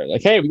store there.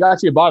 Like, hey, we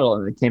got you a bottle,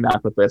 and they came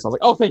back with this. I was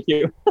like, oh, thank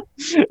you.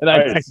 And I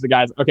texted the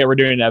guys, okay, we're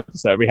doing an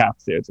episode. We have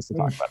to just to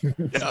talk about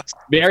it.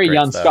 Very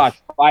young stuff.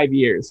 Scotch, 5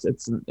 years.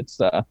 It's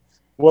I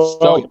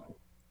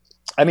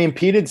mean,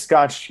 peated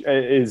Scotch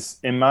is,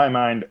 in my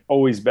mind,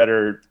 always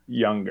better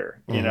younger.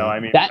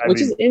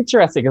 Which is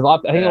interesting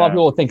because I think a lot of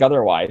people think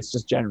otherwise.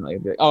 Just generally,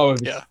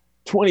 like,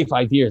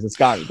 25 years, it's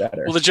got to be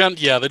better. Well, the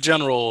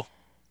general.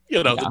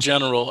 The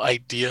general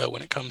idea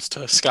when it comes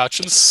to Scotch,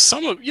 and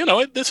some of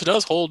this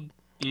does hold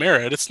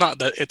merit. It's not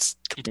that it's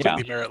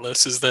completely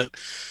meritless. Is that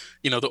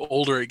the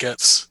older it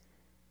gets,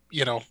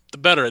 the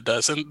better it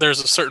does. And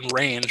there's a certain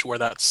range where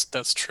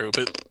that's true,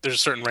 but there's a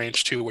certain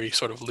range too where you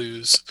sort of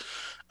lose,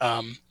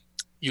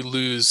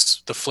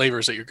 the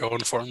flavors that you're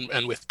going for.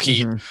 And with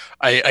peat,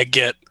 I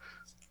get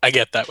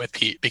that with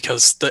peat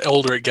because the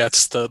older it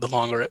gets, the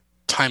longer it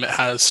time it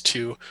has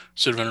to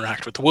sort of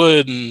interact with the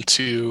wood and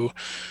to,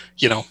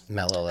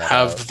 Mellow that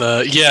have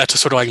out. to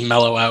sort of like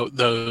mellow out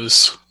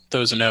those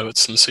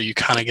notes, and so you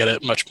kind of get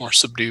it much more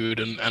subdued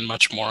and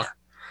much more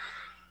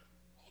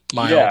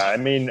mild. Yeah, I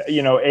mean,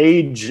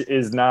 age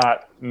is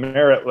not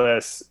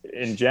meritless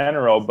in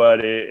general,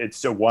 but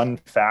it's a one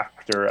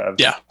factor of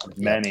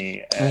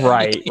many. And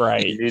Right.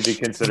 You need to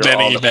consider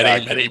many, all the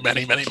many,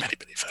 factors. many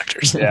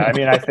factors. Yeah, I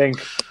mean, I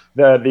think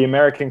the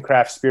American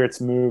craft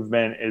spirits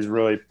movement is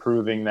really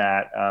proving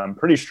that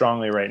pretty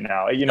strongly right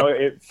now.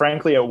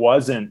 Frankly, it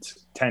wasn't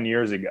 10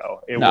 years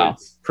ago. It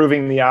was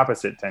proving the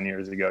opposite 10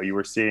 years ago. You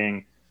were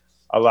seeing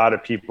a lot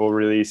of people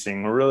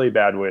releasing really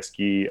bad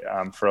whiskey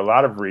for a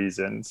lot of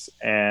reasons.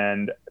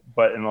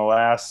 But in the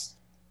last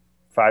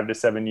 5 to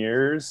 7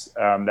 years,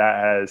 that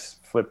has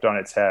flipped on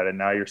its head. And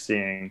now you're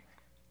seeing,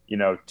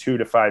 2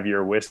 to 5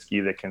 year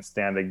whiskey that can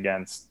stand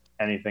against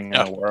anything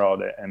in the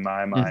world, in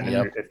my mind,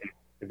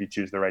 if you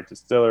choose the right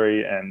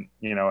distillery. And,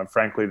 and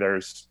frankly,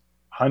 there's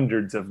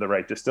hundreds of the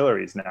right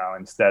distilleries now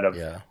instead of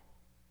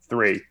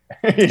 3.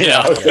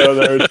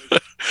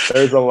 So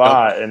there's a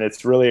lot, and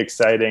it's really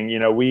exciting.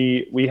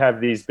 We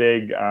have these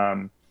big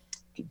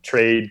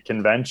trade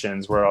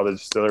conventions where all the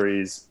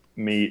distilleries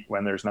meet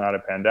when there's not a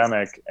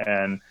pandemic,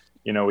 and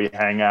we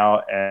hang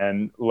out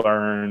and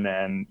learn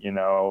and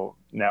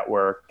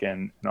network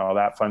and all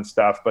that fun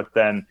stuff. But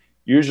then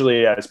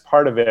usually as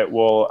part of it,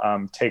 we'll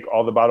take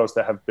all the bottles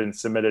that have been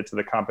submitted to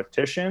the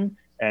competition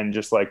and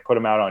just like put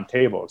them out on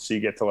tables, so you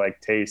get to like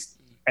taste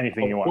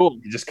anything you want. Cool.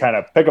 You just kind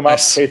of pick them up,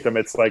 taste them.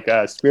 It's like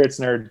a spirits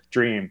nerd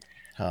dream.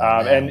 Oh,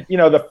 and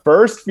the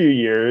first few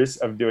years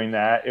of doing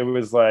that, it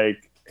was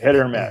like hit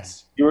or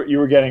miss. You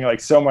were getting like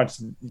so much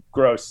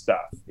gross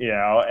stuff,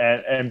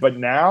 but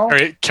now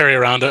carry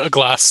around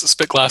a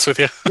spit glass with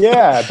you.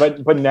 Yeah,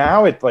 but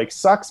now it like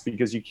sucks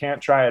because you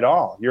can't try it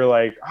all. You're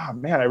like, oh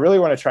man, I really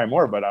want to try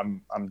more, but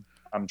I'm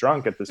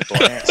drunk at this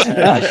point. I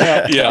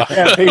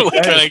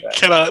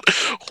cannot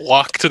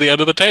walk to the end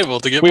of the table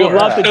to get more. We would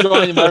love to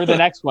join whatever the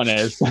next one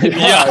is.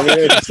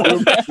 Exactly.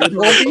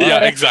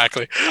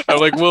 I'm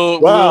like,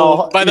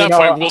 by that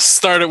point, we'll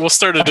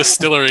start a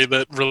distillery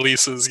that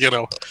releases,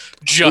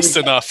 just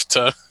enough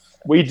to.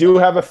 We do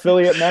have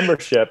affiliate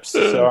memberships,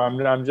 so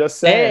I'm just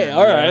saying. Hey,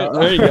 all right,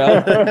 there you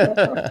go.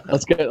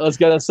 Let's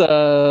get us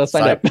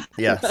signed up.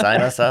 Yeah,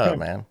 sign us up,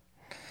 man.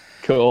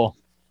 Cool.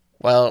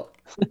 Well,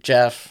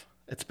 Jeff,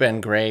 it's been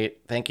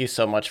great. Thank you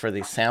so much for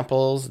these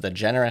samples, the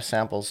generous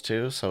samples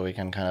too, so we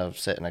can kind of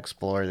sit and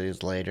explore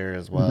these later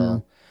as well.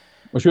 Mm-hmm.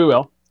 Which we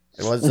will.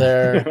 Was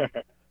there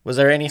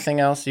anything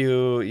else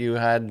you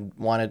had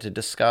wanted to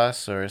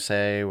discuss or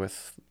say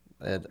with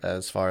it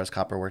as far as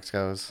Copperworks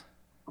goes?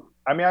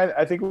 I mean,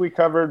 I think we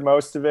covered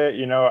most of it.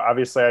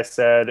 Obviously I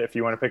said if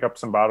you want to pick up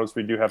some bottles,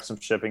 we do have some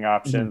shipping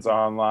options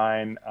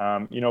online.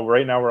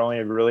 Right now we're only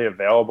really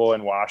available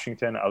in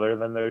Washington other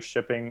than those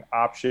shipping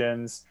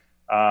options.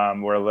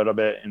 We're a little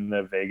bit in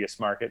the Vegas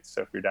market,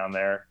 so if you're down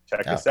there,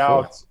 check us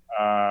out.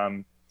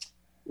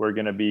 We're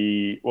going to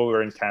be,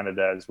 we're in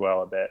Canada as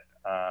well a bit.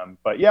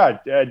 But yeah,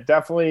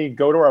 definitely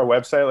go to our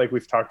website. Like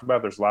we've talked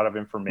about, there's a lot of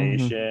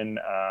information,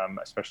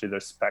 especially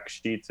those spec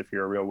sheets if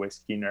you're a real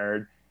whiskey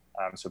nerd.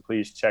 So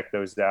please check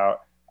those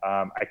out.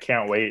 I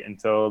can't wait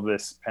until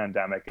this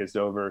pandemic is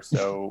over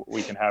so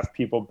we can have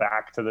people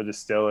back to the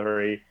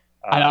distillery.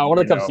 I want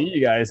to come see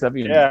you guys. That'd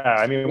be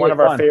I mean, one of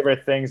our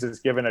favorite things is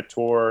giving a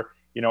tour.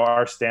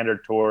 Our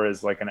standard tour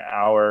is like an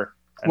hour.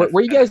 Where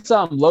are you guys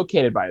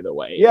located, by the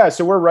way? Yeah,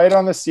 so we're right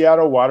on the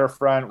Seattle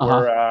waterfront.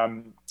 We're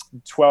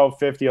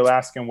 1250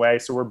 Alaskan Way.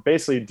 So we're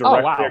basically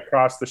directly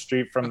across the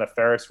street from the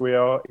Ferris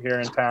wheel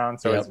here in town.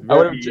 So it's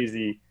very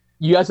easy.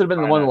 You guys would have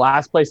been one of the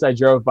last places I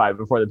drove by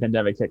before the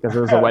pandemic hit because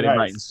there was a wedding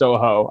night in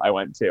Soho I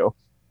went to.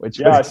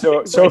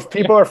 So if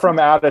people are from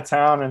out of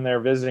town and they're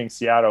visiting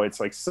Seattle, it's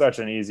like such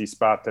an easy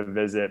spot to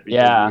visit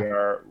because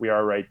we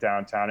are right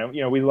downtown.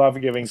 And we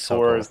love giving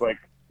tours. Cool. Like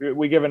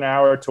we give an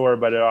hour tour,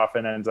 but it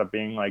often ends up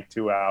being like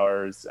 2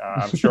 hours.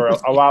 I'm sure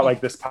a lot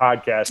like this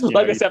podcast.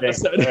 Like this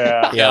episode.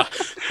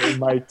 We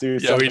might do.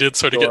 Yeah, we did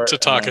sort of get to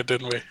talking,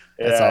 didn't we?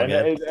 Yeah,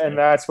 and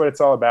that's what it's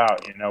all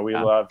about. We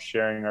love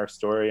sharing our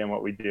story and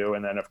what we do,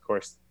 and then of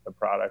course the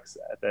products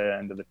at the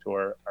end of the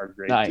tour are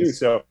great too.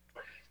 So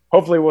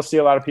hopefully we'll see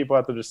a lot of people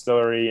at the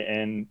distillery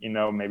in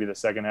maybe the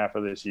second half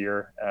of this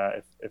year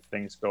if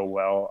things go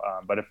well.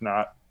 But if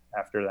not,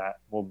 after that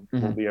we'll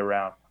be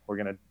around. We're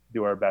gonna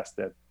do our best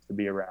to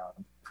be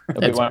around.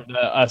 It'll be one of the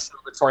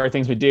celebratory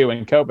things we do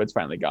when COVID's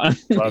finally gone.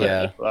 Love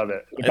it.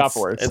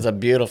 It's a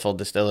beautiful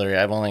distillery.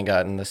 I've only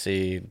gotten to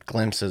see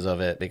glimpses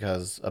of it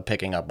because of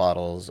picking up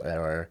bottles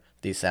or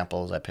these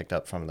samples I picked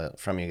up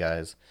from you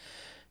guys.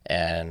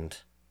 And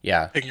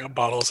yeah. Picking up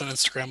bottles and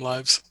Instagram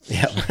lives.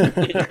 Yeah.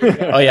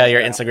 Oh yeah,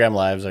 your Instagram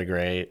lives are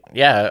great.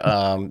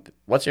 Yeah.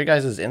 What's your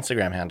guys'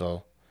 Instagram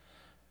handle?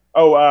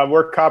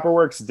 We're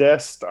Copperworks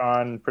Dist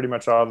on pretty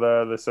much all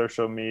the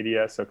social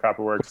media. So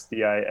Copperworks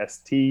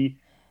DIST.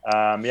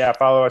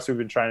 Follow us. We've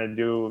been trying to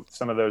do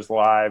some of those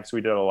lives.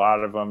 We did a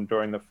lot of them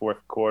during the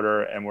fourth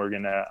quarter, and we're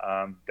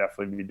gonna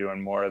definitely be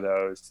doing more of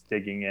those,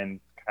 digging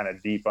in kind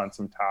of deep on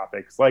some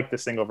topics like the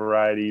single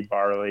variety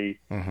barley,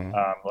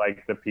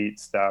 like the peat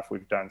stuff.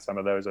 We've done some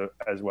of those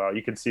as well.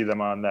 You can see them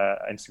on the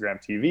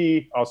Instagram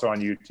TV, also on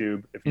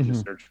YouTube. If you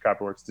just search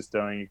Copperworks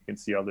Distilling, you can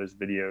see all those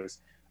videos.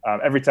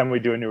 Every time we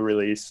do a new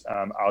release,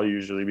 I'll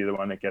usually be the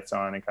one that gets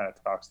on and kind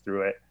of talks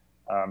through it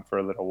for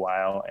a little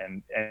while,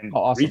 and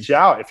awesome. Reach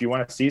out if you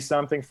want to see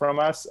something from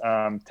us.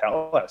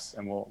 Tell us,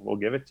 and we'll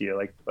give it to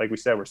you. Like we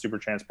said, we're super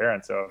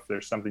transparent. So if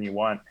there's something you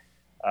want,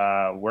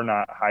 we're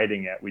not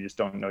hiding it. We just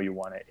don't know you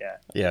want it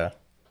yet.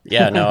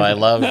 Yeah. No, I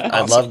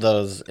love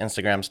those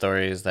Instagram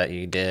stories that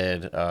you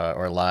did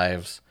or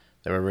lives.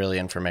 They were really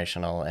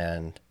informational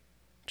and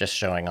just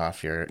showing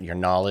off your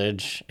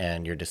knowledge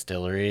and your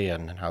distillery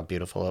and how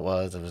beautiful it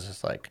was. It was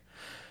just like,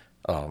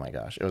 oh my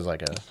gosh, it was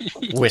like a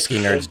whiskey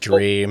nerd's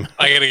dream.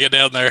 I gotta get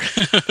down there.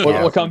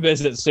 We'll come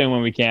visit soon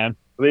when we can.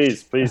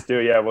 Please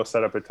do. Yeah, we'll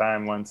set up a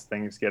time once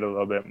things get a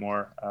little bit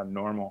more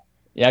normal.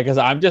 Yeah, because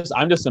I'm just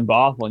in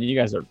Bothell, and you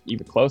guys are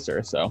even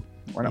closer, so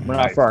we're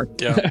not far.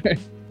 Yeah.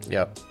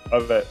 Yep.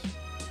 Love it.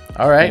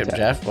 All right,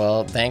 Jeff.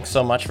 Well, thanks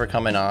so much for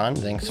coming on.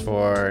 Thanks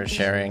for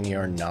sharing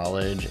your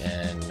knowledge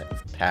and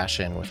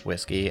passion with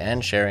whiskey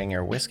and sharing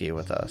your whiskey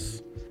with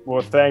us.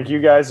 Well, thank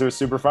you guys. It was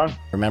super fun.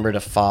 Remember to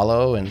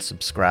follow and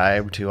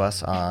subscribe to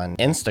us on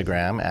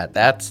Instagram at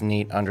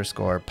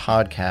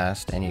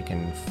that'sneat_podcast, and you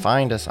can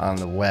find us on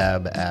the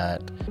web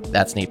at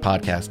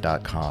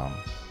that'sneatpodcast.com.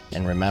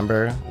 And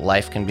remember,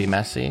 life can be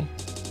messy,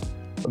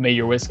 but may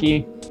your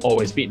whiskey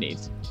always beat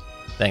neat.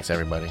 Thanks,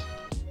 everybody.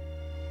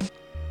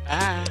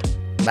 Bye.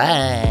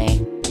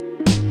 Bye.